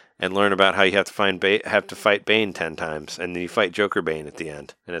 and learn about how you have to fight Bane 10 times, and then you fight Joker Bane at the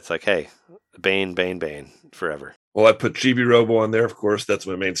end. And it's like, hey, Bane forever. Well, I put Chibi Robo on there, of course. That's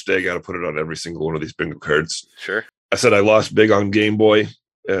my mainstay. I got to put it on every single one of these bingo cards. Sure. I said I lost big on Game Boy,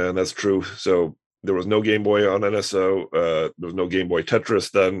 and that's true. So there was no Game Boy on NSO. There was no Game Boy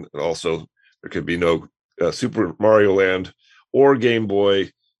Tetris then. And also, there could be no Super Mario Land or Game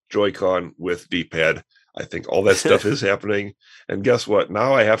Boy Joy-Con with D-pad. I think all that stuff is happening. And guess what?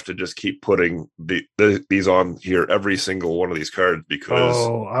 Now I have to just keep putting these on here, every single one of these cards, because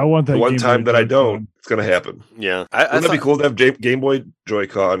I want that the one Game time Boy that I Joy-Con. don't, it's going to happen. Yeah. Wouldn't it be cool to have Game Boy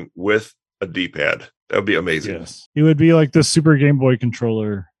Joy-Con with a D-pad? That would be amazing. Yes. It would be like the Super Game Boy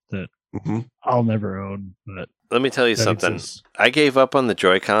controller that I'll never own. But let me tell you something. Exists. I gave up on the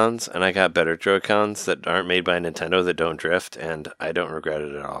Joy-Cons, and I got better Joy-Cons that aren't made by Nintendo that don't drift, and I don't regret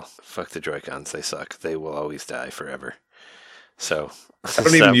it at all. Fuck the Joy-Cons. They suck. They will always die forever. So I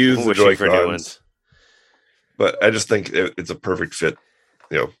don't even use the Joy-Cons, but I just think it's a perfect fit.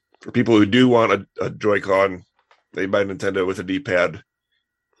 For people who do want a Joy-Con made by Nintendo with a D-pad,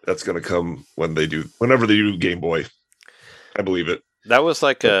 that's going to come whenever they do Game Boy. I believe it. That was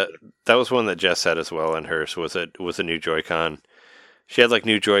that was one that Jess had as well in hers, was a new Joy-Con. She had like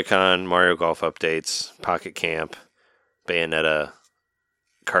new Joy-Con, Mario Golf updates, Pocket Camp, Bayonetta,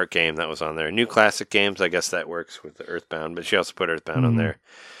 kart game that was on there. New classic games, I guess that works with the Earthbound, but she also put Earthbound on there.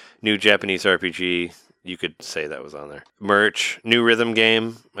 New Japanese RPG, you could say that was on there. Merch, new rhythm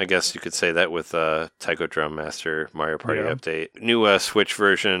game, I guess you could say that with Taiko Drum Master, Mario Party update. New Switch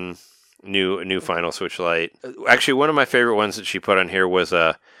version, new Final Switch Lite. Actually, one of my favorite ones that she put on here was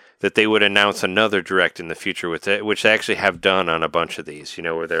that they would announce another direct in the future with it, which they actually have done on a bunch of these,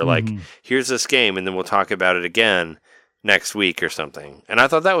 where they're like, here's this game, and then we'll talk about it again next week or something. And I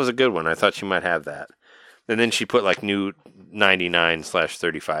thought that was a good one. I thought she might have that. And then she put like new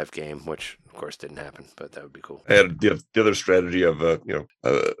 99/35 game, which of course didn't happen, but that would be cool. I had the other strategy of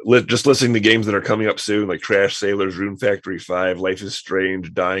just listing the games that are coming up soon, like Trash Sailors, Rune Factory 5, Life is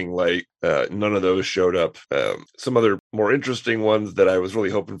Strange, Dying Light. None of those showed up. Some other more interesting ones that I was really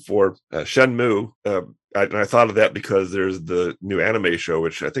hoping for, Shenmue. I thought of that because there's the new anime show,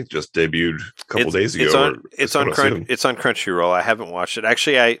 which I think just debuted a couple days ago. It's on Crunchyroll. I haven't watched it.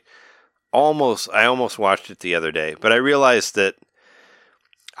 Actually, I almost watched it the other day, but I realized that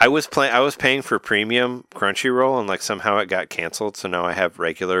I was paying for premium Crunchyroll, and like somehow it got canceled. So now I have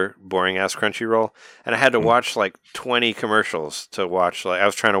regular boring ass Crunchyroll, and I had to watch like 20 commercials to watch. Like I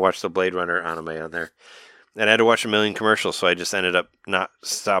was trying to watch the Blade Runner anime on there, and I had to watch a million commercials. So I just ended up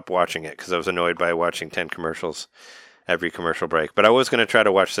stop watching it because I was annoyed by watching 10 commercials every commercial break. But I was going to try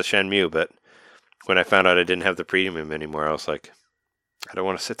to watch the Shenmue, but when I found out I didn't have the premium anymore, I was like, I don't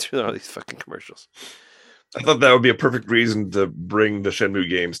want to sit through all these fucking commercials. I thought that would be a perfect reason to bring the Shenmue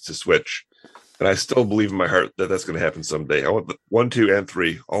games to Switch. And I still believe in my heart that that's going to happen someday. I want the 1, 2, and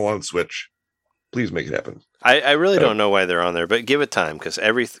 3 all on Switch. Please make it happen. I really don't know why they're on there, but give it time because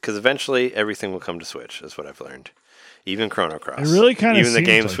eventually everything will come to Switch. Is what I've learned. Even Chrono Cross. It really kind of even the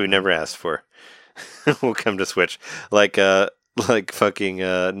games we never asked for will come to Switch. Like fucking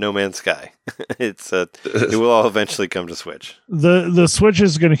No Man's Sky. It will all eventually come to Switch. The Switch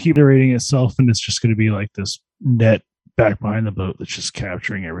is going to keep iterating itself, and it's just going to be like this net back behind the boat that's just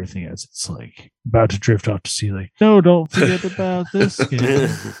capturing everything as it's like about to drift off to sea. Like, no, don't forget about this game.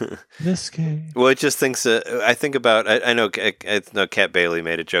 This game. Well, it just thinks. I think about. I know Cat Bailey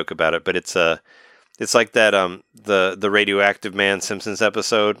made a joke about it, but it's like that. The Radioactive Man Simpsons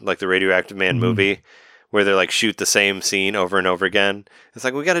episode, like the Radioactive Man movie, where they like shoot the same scene over and over again. It's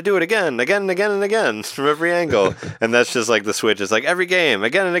like, we got to do it again and again from every angle. And that's just like the Switch. It's like every game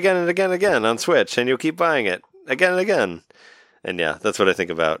again and again and again and again on Switch, and you'll keep buying it again and again. And yeah, that's what I think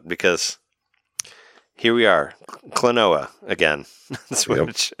about, because here we are, Klonoa again.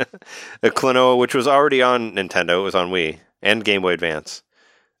 Switch. Klonoa, which was already on Nintendo, it was on Wii and Game Boy Advance.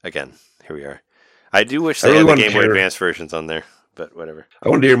 Again, here we are. I do wish they had the Game Boy Advance versions on there, but whatever. I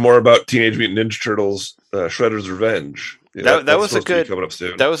wanted to hear more about Teenage Mutant Ninja Turtles: Shredder's Revenge. That was a good coming up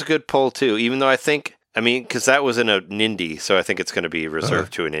soon. That was a good poll too. Even though because that was in an indie, so I think it's going to be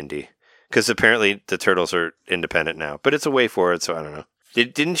reserved to an indie. Because apparently the Turtles are independent now, but it's a way forward. So I don't know.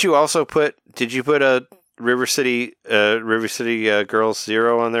 Didn't you also put? Did you put a River City Girls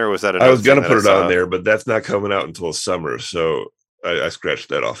Zero on there? Or was that? I was going to put it on there, but that's not coming out until summer. So I scratched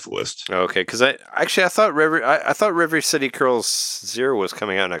that off the list. Okay, because I thought River City Girls Zero was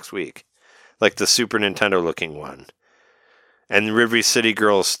coming out next week, like the Super Nintendo looking one, and River City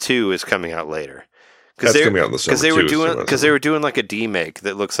Girls 2 is coming out later. That's coming out in the summer because they were doing like a demake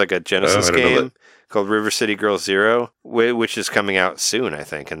that looks like a Genesis game called River City Girls Zero, which is coming out soon, I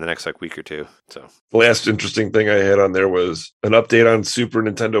think, in the next week or two. So the last interesting thing I had on there was an update on Super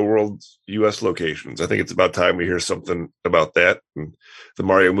Nintendo World's U.S. locations. I think it's about time we hear something about that. And the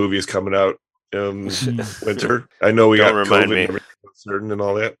Mario movie is coming out in winter. I know we got COVID and certain and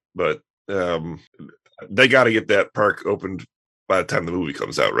all that, but they got to get that park opened by the time the movie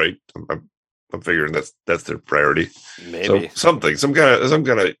comes out, right? I'm figuring that's their priority. Maybe some kind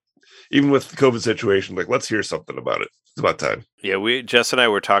of, even with the COVID situation, like, let's hear something about it. It's about time. Yeah, Jess and I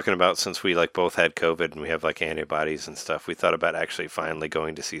were talking about, since we like both had COVID and we have like antibodies and stuff, we thought about actually finally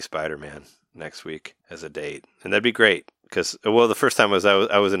going to see Spider-Man next week as a date, and that'd be great. Because the first time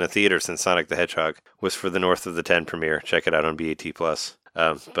I was in a theater since Sonic the Hedgehog was for the North of the 10 premiere. Check it out on BAT Plus.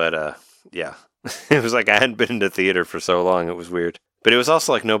 Yeah, it was like I hadn't been in the theater for so long. It was weird, but it was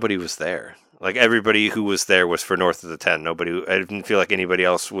also like nobody was there. Like, everybody who was there was for North of the 10. I didn't feel like anybody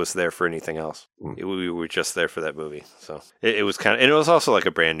else was there for anything else. We were just there for that movie. So it was and it was also like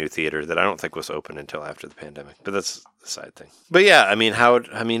a brand new theater that I don't think was open until after the pandemic. But that's a side thing. But yeah,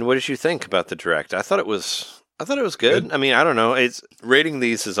 what did you think about the Direct? I thought it was good. I mean, I don't know. Rating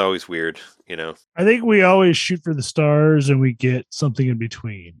these is always weird, you know. I think we always shoot for the stars and we get something in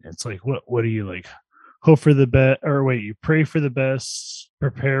between. It's like, what do you like? Hope for the best, or wait, you pray for the best,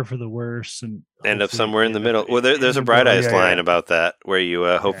 prepare for the worst, and end up somewhere in the middle. Well, there's a Bright Eyes line about that, where you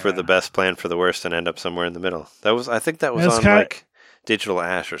hope for the best, plan for the worst, and end up somewhere in the middle. I think that was on like Digital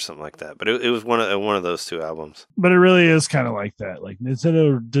Ash or something like that. But it was one of those two albums. But it really is kind of like that. Like,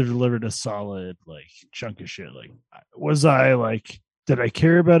 Nintendo delivered a solid like chunk of shit. Like, did I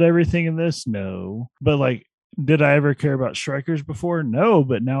care about everything in this? No, but like, did I ever care about Strikers before? No,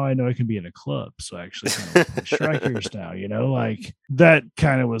 but now I know I can be in a club, so I actually kind of like Strikers now, you know, like that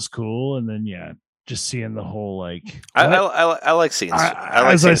kind of was cool. And then just seeing the whole like. I like seeing. I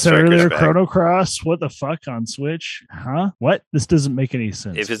like as I seeing said earlier, Strikers back. Chrono Cross. What the fuck on Switch? Huh? What? This doesn't make any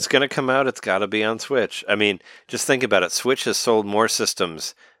sense. If it's going to come out, it's got to be on Switch. I mean, just think about it. Switch has sold more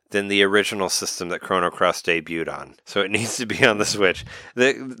systems than the original system that Chrono Cross debuted on. So it needs to be on the Switch.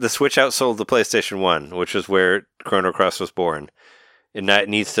 The Switch outsold the PlayStation 1, which is where Chrono Cross was born. And it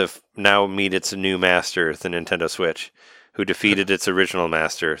needs to now meet its new master, the Nintendo Switch, who defeated its original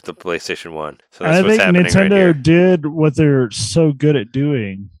master, the PlayStation 1. So that's what's happening Nintendo right here. did what they're so good at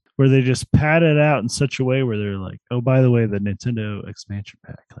doing, where they just pad it out in such a way where they're like, oh, by the way, the Nintendo expansion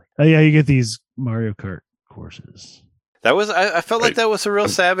pack. Like, oh, yeah, you get these Mario Kart courses. That was I felt like that was a real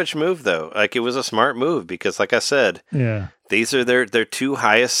savage move, though. Like, it was a smart move because, like I said, yeah, these are their two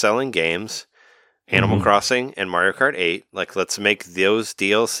highest selling games, Animal Crossing and Mario Kart 8. Like, let's make those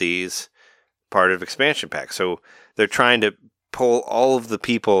DLCs part of expansion pack. So they're trying to pull all of the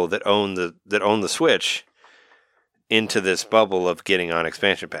people that own the Switch into this bubble of getting on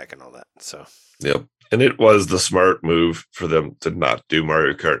expansion pack and all that. So Yep. And it was the smart move for them to not do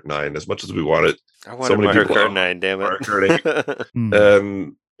Mario Kart 9 as much as we want it. I wanted Mario Kart 9, damn it. Mario Kart 8.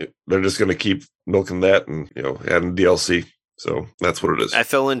 And they're just going to keep milking that and, adding DLC. So that's what it is. I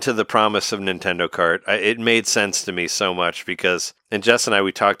fell into the promise of Nintendo Kart. It made sense to me so much because, and Jess and I,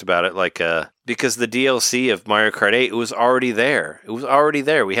 we talked about it because the DLC of Mario Kart 8, it was already there. It was already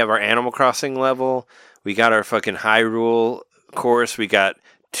there. We have our Animal Crossing level. We got our fucking Hyrule course. We got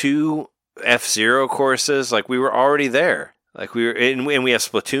 2 F-Zero courses. Like, we were already there. Like, and we have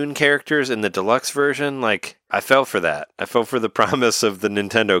Splatoon characters in the deluxe version. Like, I fell for that. I fell for the promise of the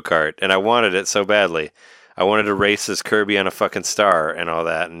Nintendo Kart, and I wanted it so badly. I wanted to race as Kirby on a fucking star and all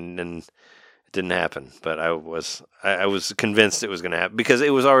that, and it didn't happen. But I was convinced it was going to happen because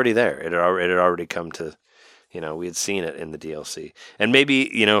it was already there. It had already come to, we had seen it in the DLC. And maybe,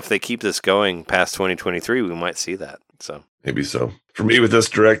 if they keep this going past 2023, we might see that. So maybe so. For me with this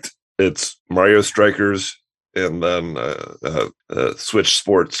Direct, it's Mario Strikers and then Switch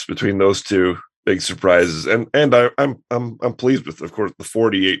Sports. Between those two, big surprises. And I'm pleased with, of course, the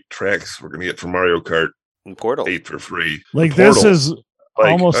 48 tracks we're going to get from Mario Kart. Portal 8 for free. Like, Portal, this is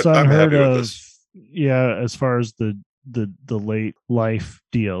almost unheard of. this. Yeah, as far as the late life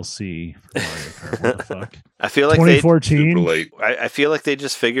DLC for Mario Kart. What the fuck? I feel like 2014. I feel like they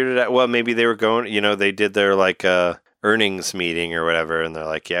just figured it out. Well, maybe they were going. They did their earnings meeting or whatever, and they're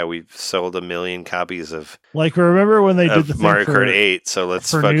like, "Yeah, we've sold 1 million copies of remember when they did the Mario Kart 8? So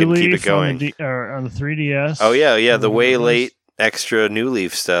let's fucking keep it going on the 3DS. Oh yeah, the way late extra New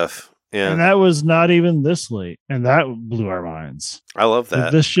Leaf stuff." Yeah. And that was not even this late. And that blew our minds. I love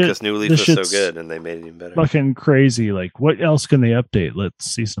that. This shit, because New Leaf was so good and they made it even better. Fucking crazy. Like, what else can they update? Let's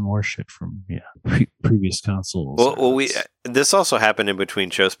see some more shit from previous consoles. Well, this also happened in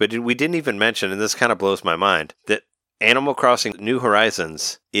between shows, but we didn't even mention, and this kind of blows my mind, that Animal Crossing New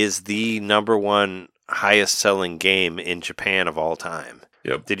Horizons is the #1 highest selling game in Japan of all time.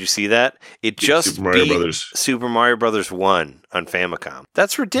 Yep. Did you see that? It just beat Super Mario Brothers 1 on Famicom.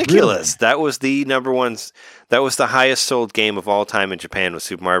 That's ridiculous. Really? That was the #1. That was the highest sold game of all time in Japan, was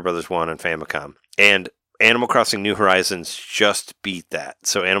Super Mario Brothers 1 on Famicom. And Animal Crossing New Horizons just beat that.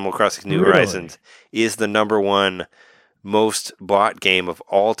 So Animal Crossing New Horizons is the #1 most bought game of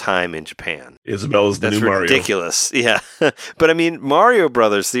all time in Japan. Isabella's the new Mario. That's ridiculous. Yeah. But I mean, Mario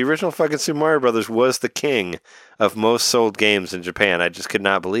Brothers, the original fucking Super Mario Brothers, was the king of most sold games in Japan. I just could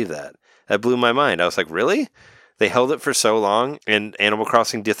not believe that. That blew my mind. I was like, really? They held it for so long and Animal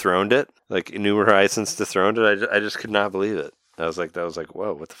Crossing dethroned it? Like, New Horizons dethroned it? I just could not believe it. I was like,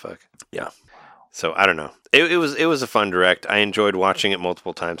 whoa, what the fuck? Yeah. So I don't know. It was a fun Direct. I enjoyed watching it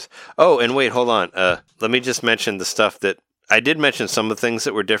multiple times. Oh, and wait, hold on. Let me just mention the stuff that I did mention. Some of the things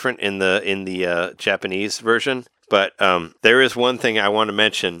that were different in the Japanese version, but there is one thing I want to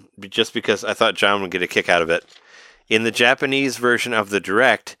mention just because I thought John would get a kick out of it. In the Japanese version of the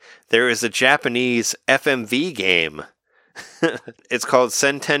Direct, there is a Japanese FMV game. It's called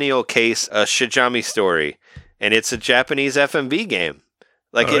Centennial Case: A Shijami Story, and it's a Japanese FMV game.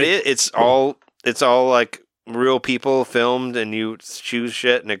 Like it's all like real people filmed, and you choose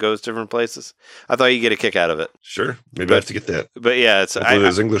shit, and it goes different places. I thought you'd get a kick out of it. Sure, maybe I have to get that. But yeah,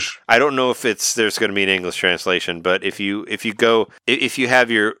 there's English. I don't know if there's going to be an English translation, but if you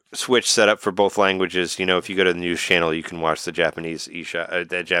have your Switch set up for both languages, if you go to the news channel, you can watch the Japanese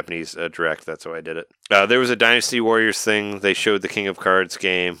Japanese Direct. That's how I did it. There was a Dynasty Warriors thing. They showed the King of Cards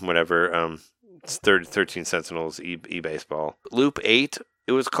game, whatever. It's 13 Sentinels, e-baseball. Loop 8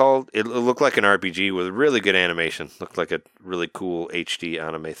 It was called. It looked like an RPG with really good animation. Looked like a really cool HD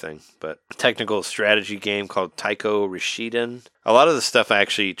anime thing. But technical strategy game called Taiko Rishiden. A lot of the stuff I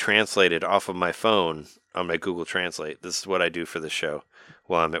actually translated off of my phone on my Google Translate. This is what I do for the show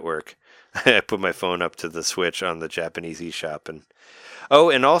while I'm at work. I put my phone up to the Switch on the Japanese eShop and. Oh,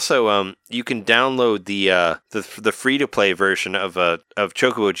 and also, you can download the free to play version of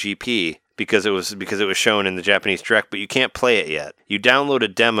Chocobo GP because it was shown in the Japanese Direct, but you can't play it yet. You download a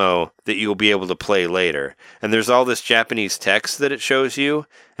demo that you'll be able to play later, and there's all this Japanese text that it shows you,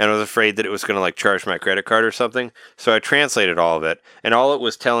 and I was afraid that it was going to like charge my credit card or something, so I translated all of it, and all it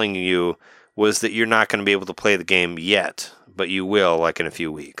was telling you was that you're not going to be able to play the game yet, but you will like in a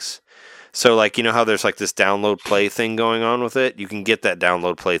few weeks. So, like, you know how there's, like, this download play thing going on with it? You can get that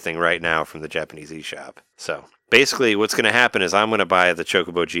download play thing right now from the Japanese eShop. So, basically, what's going to happen is I'm going to buy the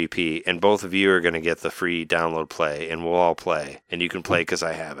Chocobo GP, and both of you are going to get the free download play, and we'll all play. And you can play because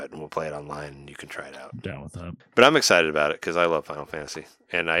I have it, and we'll play it online, and you can try it out. I'm down with that. But I'm excited about it because I love Final Fantasy.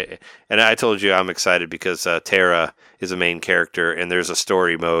 And I told you I'm excited because Terra is a main character, and there's a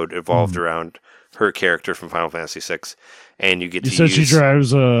story mode evolved around her character from Final Fantasy VI. And you get to said use... she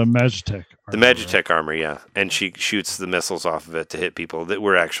drives a Magitech. The Magitech armor, yeah. And she shoots the missiles off of it to hit people that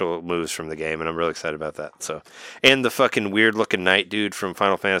were actual moves from the game, and I'm really excited about that. So, and the fucking weird-looking knight dude from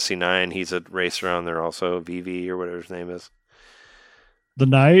Final Fantasy IX, he's a racer on there also, VV or whatever his name is. The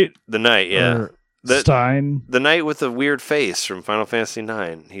knight? The knight, yeah. Stein? The knight with the weird face from Final Fantasy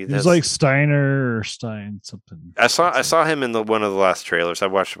IX. He's like Steiner or Stein something. I saw him in one of the last trailers. I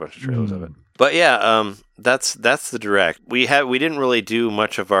watched a bunch of trailers of it. But yeah, that's the Direct. We didn't really do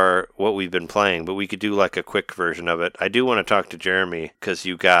much of what we've been playing, but we could do like a quick version of it. I do want to talk to Jeremy because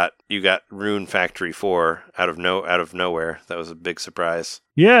you got Rune Factory 4 out of nowhere. That was a big surprise.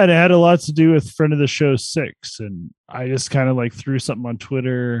 Yeah, and it had a lot to do with friend of the show 6, and I just kind of like threw something on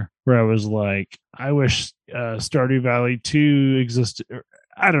Twitter where I was like, I wish Stardew Valley 2 existed.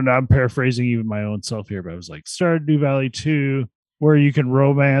 I don't know, I'm paraphrasing even my own self here, but I was like, Stardew Valley 2, where you can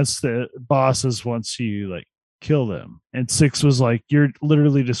romance the bosses once you like kill them. And 6 was like, you're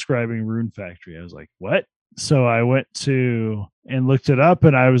literally describing Rune Factory. I was like, what? So I went to and looked it up,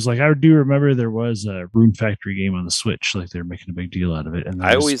 and I was like, I do remember there was a Rune Factory game on the Switch. Like they're making a big deal out of it. And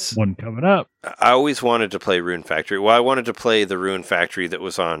there's one coming up. I always wanted to play Rune Factory. Well, I wanted to play the Rune Factory that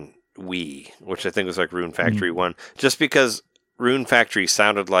was on Wii, which I think was like Rune Factory 1, just because Rune Factory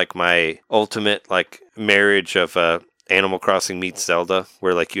sounded like my ultimate like marriage of Animal Crossing meets Zelda,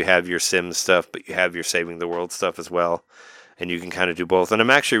 where like you have your Sims stuff, but you have your Saving the World stuff as well, and you can kind of do both. And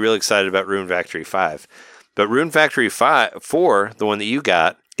I'm actually really excited about Rune Factory 5. But Rune Factory 4, the one that you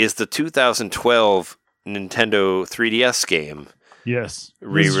got, is the 2012 Nintendo 3DS game. Yes,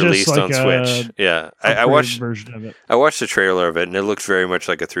 re-released like on Switch. Yeah, I watched version of it. I watched the trailer of it, and it looked very much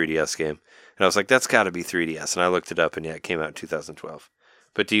like a 3DS game. And I was like, that's got to be 3DS. And I looked it up, and yeah, it came out in 2012.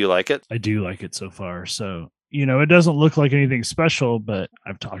 But do you like it? I do like it so far. So, it doesn't look like anything special, but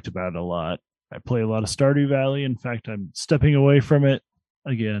I've talked about it a lot. I play a lot of Stardew Valley. In fact, I'm stepping away from it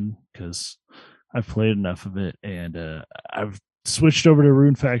again because I've played enough of it, and I've switched over to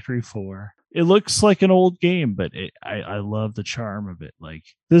Rune Factory 4. It looks like an old game, but I love the charm of it. Like,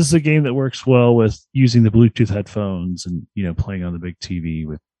 this is a game that works well with using the Bluetooth headphones and, playing on the big TV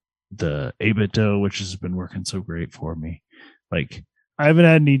with the 8BitDo, which has been working so great for me. Like, I haven't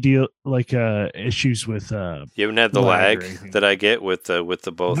had any issues with you haven't had the lag that I get with the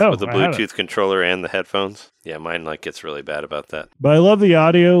Bluetooth controller and the headphones. Yeah, mine like gets really bad about that. But I love the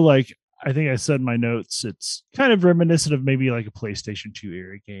audio. Like, I think I said in my notes, it's kind of reminiscent of maybe like a PlayStation 2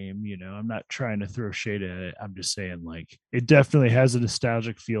 era game. I'm not trying to throw shade at it. I'm just saying, like, it definitely has a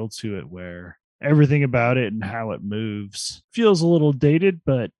nostalgic feel to it where everything about it and how it moves feels a little dated,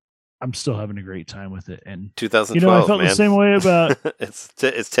 but I'm still having a great time with it. And 2012, I felt the same way about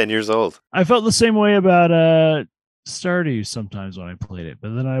it's 10 years old. I felt the same way about Stardew sometimes when I played it,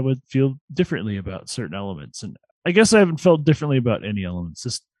 but then I would feel differently about certain elements. And I guess I haven't felt differently about any elements.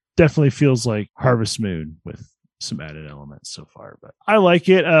 This definitely feels like Harvest Moon with some added elements so far, but I like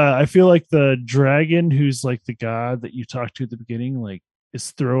it. I feel like the dragon, who's like the god that you talked to at the beginning, like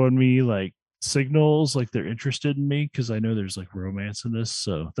is throwing me like signals like they're interested in me because I know there's like romance in this,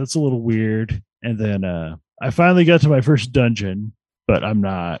 so that's a little weird. And then I finally got to my first dungeon, but I'm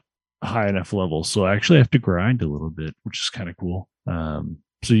not high enough level, so I actually have to grind a little bit, which is kind of cool.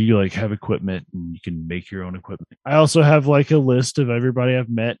 So you like have equipment and you can make your own equipment. I also have like a list of everybody I've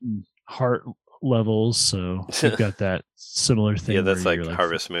met and heart levels, so you've got that similar thing. Yeah, that's where like you're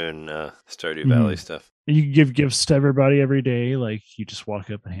Harvest Moon, Stardew Valley stuff. You can give gifts to everybody every day. Like you just walk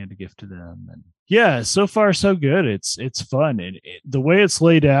up and hand a gift to them, and yeah, so far so good. It's fun, and the way it's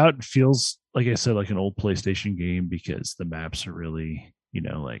laid out, it feels like I said, like an old PlayStation game because the maps are really,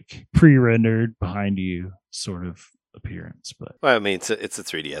 like pre-rendered behind you sort of appearance. But Well, I mean, it's a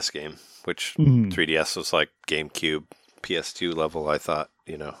 3DS game, which 3DS was like GameCube, PS2 level. I thought,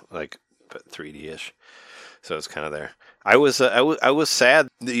 like but 3D-ish. So it's kind of there. I was sad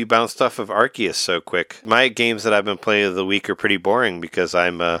that you bounced off of Arceus so quick. My games that I've been playing of the week are pretty boring because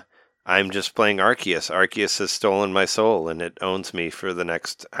I'm just playing Arceus. Arceus has stolen my soul, and it owns me for the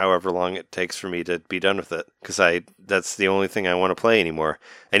next however long it takes for me to be done with it. Because that's the only thing I want to play anymore.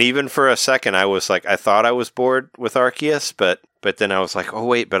 And even for a second, I was like, I thought I was bored with Arceus, but then I was like, oh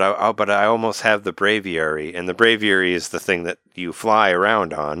wait, but I almost have the Braviary, and the Braviary is the thing that you fly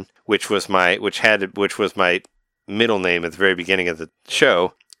around on, which was my middle name at the very beginning of the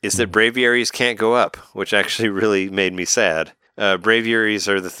show. Is that Braviaries can't go up, which actually really made me sad. Braviaries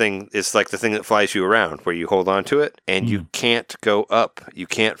are the thing. It's like the thing that flies you around, where you hold on to it, and you can't go up. You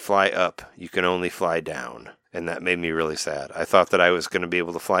can't fly up. You can only fly down, and that made me really sad. I thought that I was going to be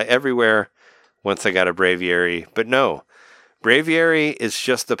able to fly everywhere once I got a Braviary, but no. Braviary is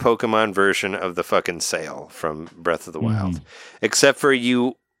just the Pokemon version of the fucking sail from Breath of the Wild, except for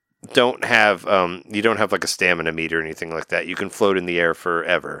you don't have like a stamina meter or anything like that. You can float in the air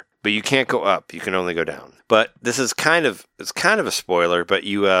forever, but you can't go up. You can only go down. But this is kind of a spoiler, but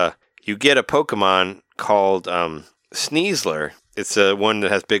you get a Pokemon called Sneasler. It's one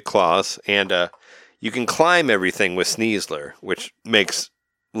that has big claws, and you can climb everything with Sneasler, which makes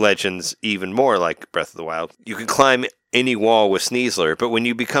Legends even more like Breath of the Wild. You can climb any wall with Sneasler, but when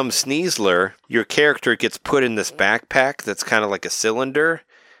you become Sneasler, your character gets put in this backpack that's kind of like a cylinder.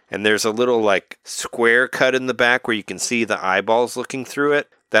 And there's a little like square cut in the back where you can see the eyeballs looking through it.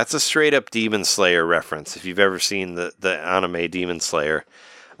 That's a straight up Demon Slayer reference. If you've ever seen the anime Demon Slayer.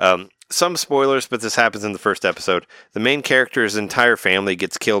 Some spoilers, but this happens in the first episode. The main character's entire family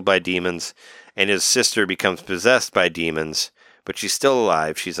gets killed by demons, and his sister becomes possessed by demons, but she's still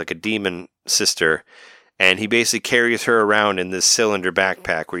alive. She's like a demon sister. And he basically carries her around in this cylinder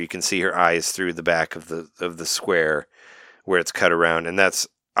backpack where you can see her eyes through the back of the square where it's cut around. And that's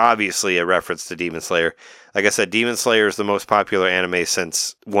obviously a reference to Demon Slayer. Like I said, Demon Slayer is the most popular anime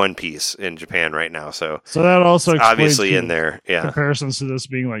since One Piece in Japan right now. So that also obviously in there. Yeah. Comparisons to this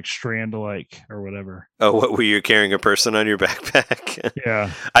being like Strand-alike or whatever. Oh, what were you carrying a person on your backpack?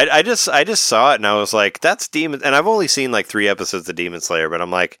 Yeah. I just saw it and I was like, that's Demon. And I've only seen like 3 episodes of Demon Slayer, but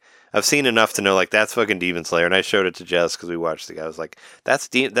I'm like, I've seen enough to know like that's fucking Demon Slayer. And I showed it to Jess because we watched the guy. I was like, that's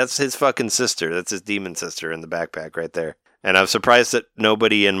his fucking sister. That's his demon sister in the backpack right there. And I'm surprised that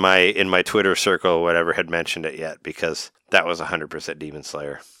nobody in my Twitter circle or whatever had mentioned it yet, because that was 100% Demon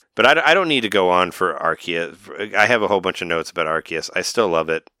Slayer. But I don't need to go on for Arceus. I have a whole bunch of notes about Arceus. I still love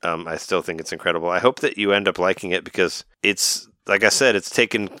it. I still think it's incredible. I hope that you end up liking it because it's, like I said, it's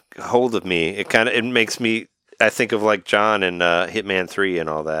taken hold of me. It makes me, I think of like John and Hitman 3 and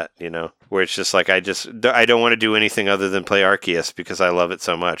all that, where it's just like I don't want to do anything other than play Arceus because I love it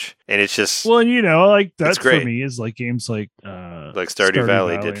so much. And it's just like that's great. For me is like games like Stardew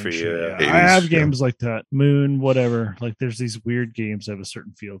Valley did for you. Yeah. I have games like that, Moon, whatever. Like there's these weird games that have a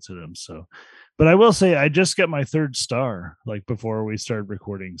certain feel to them. So, but I will say I just got my 3rd star like before we started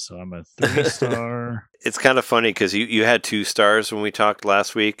recording, so I'm a 3-star. It's kind of funny because you had 2 stars when we talked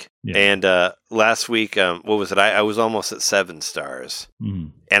last week, and last week what was it? I was almost at 7 stars,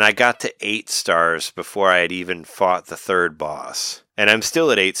 and I got to 8 stars before I had even fought the 3rd boss. And I'm still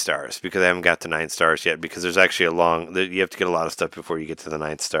at 8 stars because I haven't got to 9 stars yet, because there's actually you have to get a lot of stuff before you get to the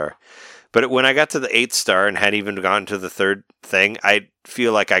 9th star. But when I got to the 8th star and hadn't even gotten to the 3rd thing, I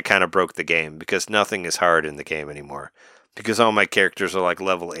feel like I kind of broke the game because nothing is hard in the game anymore. Because all my characters are like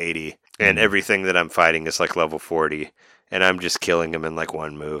level 80 and everything that I'm fighting is like level 40. And I'm just killing them in like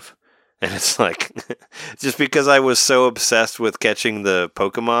one move. And it's like, just because I was so obsessed with catching the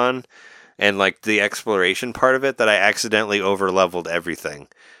Pokemon and like the exploration part of it that I accidentally over-leveled everything.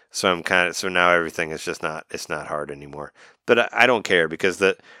 So now everything is just it's not hard anymore. But I don't care because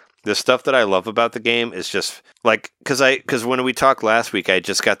the stuff that I love about the game is just like, because when we talked last week, I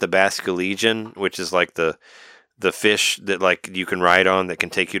just got the Basculegion, which is like the fish that like you can ride on that can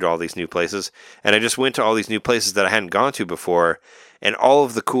take you to all these new places. And I just went to all these new places that I hadn't gone to before. And all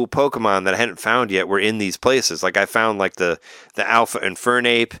of the cool Pokemon that I hadn't found yet were in these places. Like I found like the Alpha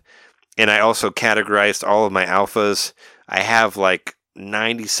Infernape, and I also categorized all of my alphas. I have like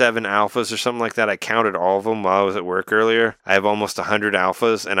 97 alphas or something like that. I counted all of them while I was at work earlier. I have almost 100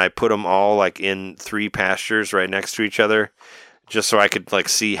 alphas, and I put them all like in 3 pastures right next to each other, just so I could like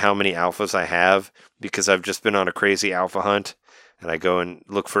see how many alphas I have, because I've just been on a crazy alpha hunt, and I go and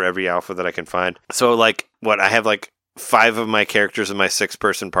look for every alpha that I can find. So like I have like 5 of my characters in my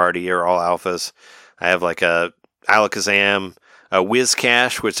 6-person party are all alphas. I have like a Alakazam, a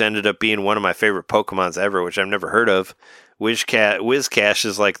Whiscash, which ended up being one of my favorite Pokemons ever, which I've never heard of. Whiscash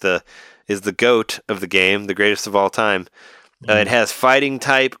is like the GOAT of the game, the greatest of all time. It has fighting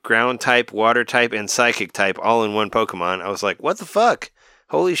type, ground type, water type, and psychic type all in one Pokemon. I was like, what the fuck?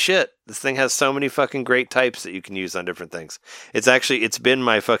 Holy shit. This thing has so many fucking great types that you can use on different things. It's been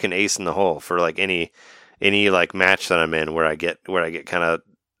my fucking ace in the hole for like any like match that I'm in where I get kind of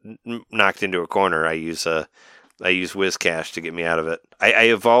knocked into a corner. I use Whiscash to get me out of it. I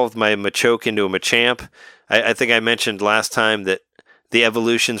evolved my Machoke into a Machamp. I think I mentioned last time that the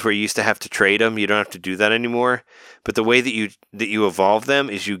evolutions where you used to have to trade them, you don't have to do that anymore. But the way that you evolve them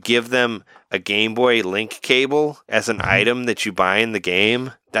is you give them a Game Boy Link cable as an item that you buy in the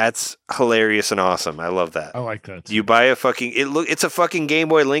game. That's hilarious and awesome. I love that. I like that too. You buy a fucking it's a fucking Game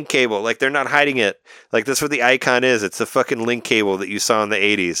Boy Link cable. Like, they're not hiding it. Like, that's what the icon is. It's the fucking Link cable that you saw in the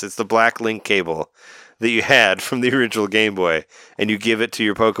 80s. It's the black Link cable that you had from the original Game Boy, and you give it to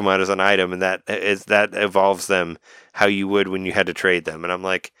your Pokemon as an item, and that evolves them how you would when you had to trade them. And I'm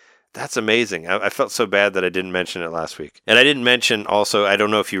like, that's amazing. I felt so bad that I didn't mention it last week. And I didn't mention also, I don't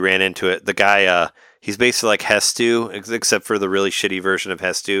know if you ran into it, the guy, he's basically like Hestu, except for the really shitty version of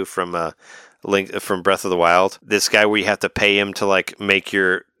Hestu from Breath of the Wild. This guy where you have to pay him to like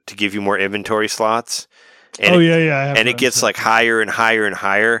to give you more inventory slots. And and it gets like higher and higher and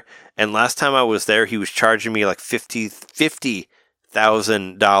higher. And last time I was there, he was charging me like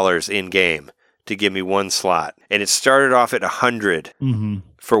 $50,000 in game to give me one slot, and it started off at 100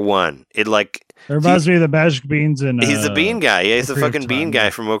 for one. It reminds me of the Magic Beans, and he's the bean guy. Yeah, he's the fucking bean guy yeah.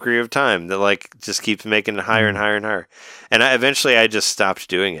 from Ocarina of Time that like just keeps making it higher and higher and higher. And eventually I just stopped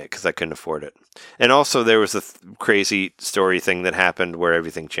doing it because I couldn't afford it. And also there was a crazy story thing that happened where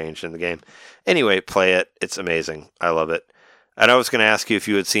everything changed in the game. Anyway, play it. It's amazing. I love it. And I was going to ask you if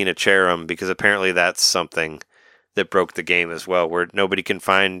you had seen a Cherum, because apparently that's something that broke the game as well, where nobody can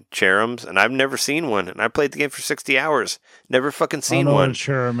find Cherums, and I've never seen one. And I played the game for 60 hours, never fucking seen one. What a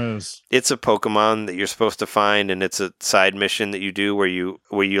Cherum is. It's a Pokemon that you're supposed to find, and it's a side mission that you do where you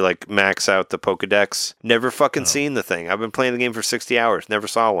like max out the Pokedex. Never fucking seen the thing. I've been playing the game for 60 hours, never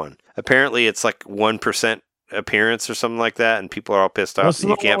saw one. Apparently, it's like 1% appearance or something like that, and people are all pissed off that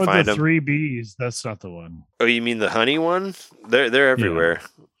you can't find them. 3 Bs. That's not the one. Oh, you mean the honey one? They're everywhere.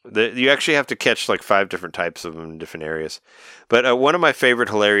 You actually have to catch like 5 different types of them in different areas. But one of my favorite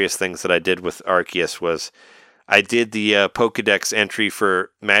hilarious things that I did with Arceus was I did the Pokedex entry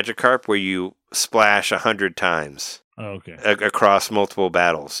for Magikarp where you splash 100 times. Oh, okay. Across multiple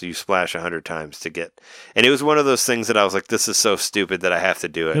battles. You splash 100 times to get... And it was one of those things that I was like, this is so stupid that I have to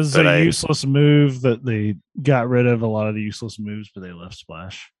do it. It's a useless move that they got rid of a lot of the useless moves, but they left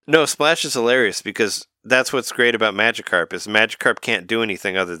Splash. No, Splash is hilarious because that's what's great about Magikarp is Magikarp can't do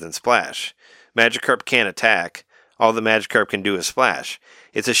anything other than Splash. Magikarp can't attack. All the Magikarp can do is Splash.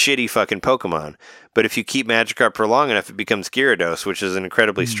 It's a shitty fucking Pokemon. But if you keep Magikarp for long enough, it becomes Gyarados, which is an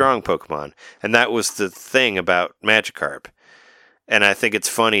incredibly strong Pokemon. And that was the thing about Magikarp. And I think it's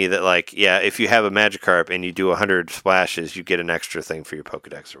funny that, like, yeah, if you have a Magikarp and you do 100 splashes, you get an extra thing for your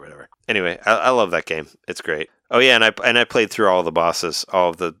Pokedex or whatever. Anyway, I love that game. It's great. Oh, yeah, and I played through all the bosses,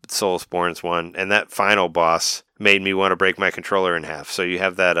 all of the Soulsborns one. And that final boss made me want to break my controller in half. So you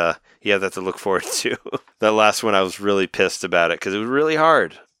have that to look forward to. That last one, I was really pissed about it because it was really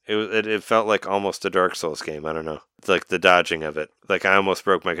hard. It felt like almost a Dark Souls game. I don't know. It's like the dodging of it. Like I almost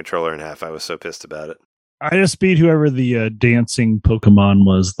broke my controller in half. I was so pissed about it. I just beat whoever the dancing Pokemon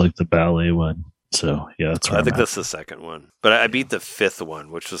was, like the ballet one. So yeah, that's I think that's the second one. But I beat the 5th one,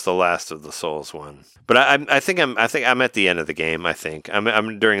 which was the last of the Souls one. But I think I'm at the end of the game. I think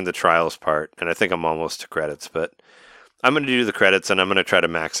I'm during the trials part, and I think I'm almost to credits. But I'm going to do the credits, and I'm going to try to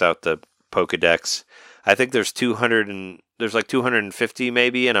max out the Pokedex. I think there's 250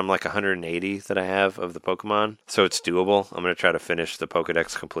 maybe, and I'm like 180 that I have of the Pokemon. So it's doable. I'm going to try to finish the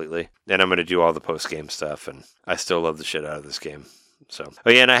Pokedex completely. Then I'm going to do all the post-game stuff, and I still love the shit out of this game. So, oh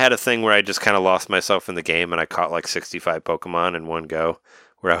yeah, and I had a thing where I just kind of lost myself in the game, and I caught like 65 Pokemon in one go,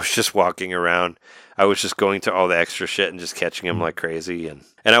 where I was just walking around. I was just going to all the extra shit and just catching them like crazy. And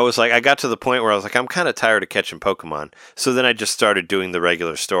I was like, I got to the point where I was like, I'm kind of tired of catching Pokemon. So then I just started doing the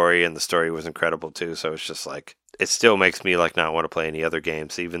regular story, and the story was incredible too. So it's just like, it still makes me like not want to play any other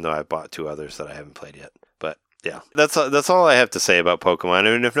games, even though I bought 2 others that I haven't played yet. But Yeah, that's all I have to say about Pokemon.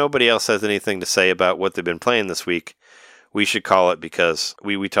 I mean, if nobody else has anything to say about what they've been playing this week, we should call it because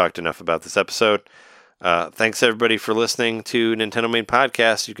we talked enough about this episode. Thanks everybody for listening to Nintendo Main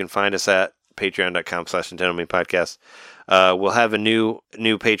Podcast. You can find us at patreon.com/Nintendo Main Podcast. We'll have a new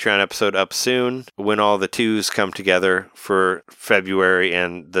Patreon episode up soon when all the twos come together for February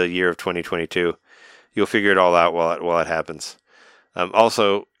and the year of 2022. You'll figure it all out while it happens.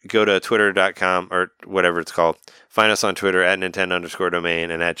 Also, go to twitter.com or whatever it's called. Find us on Twitter at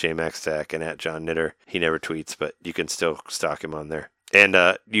Nintendo_domain and at JMaxTech and at John Knitter. He never tweets, but you can still stalk him on there. And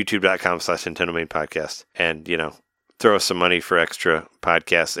youtube.com/Nintendo Main Podcast. And, throw us some money for extra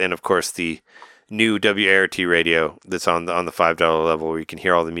podcasts. And, of course, the new WART radio that's on the $5 level where you can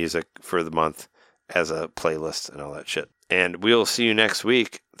hear all the music for the month as a playlist and all that shit. And we'll see you next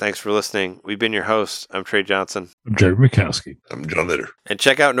week. Thanks for listening. We've been your hosts. I'm Trey Johnson. I'm Jerry Mikowski. I'm John Knitter. And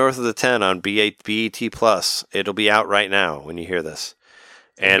check out North of the 10 on BET+. It'll be out right now when you hear this.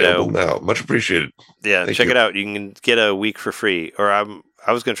 And now, much appreciated. Yeah, Thank check you. it out. You can get a week for free. Or I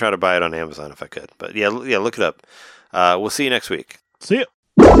was going to try to buy it on Amazon if I could. But yeah, look it up. We'll see you next week. See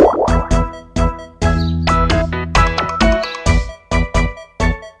ya.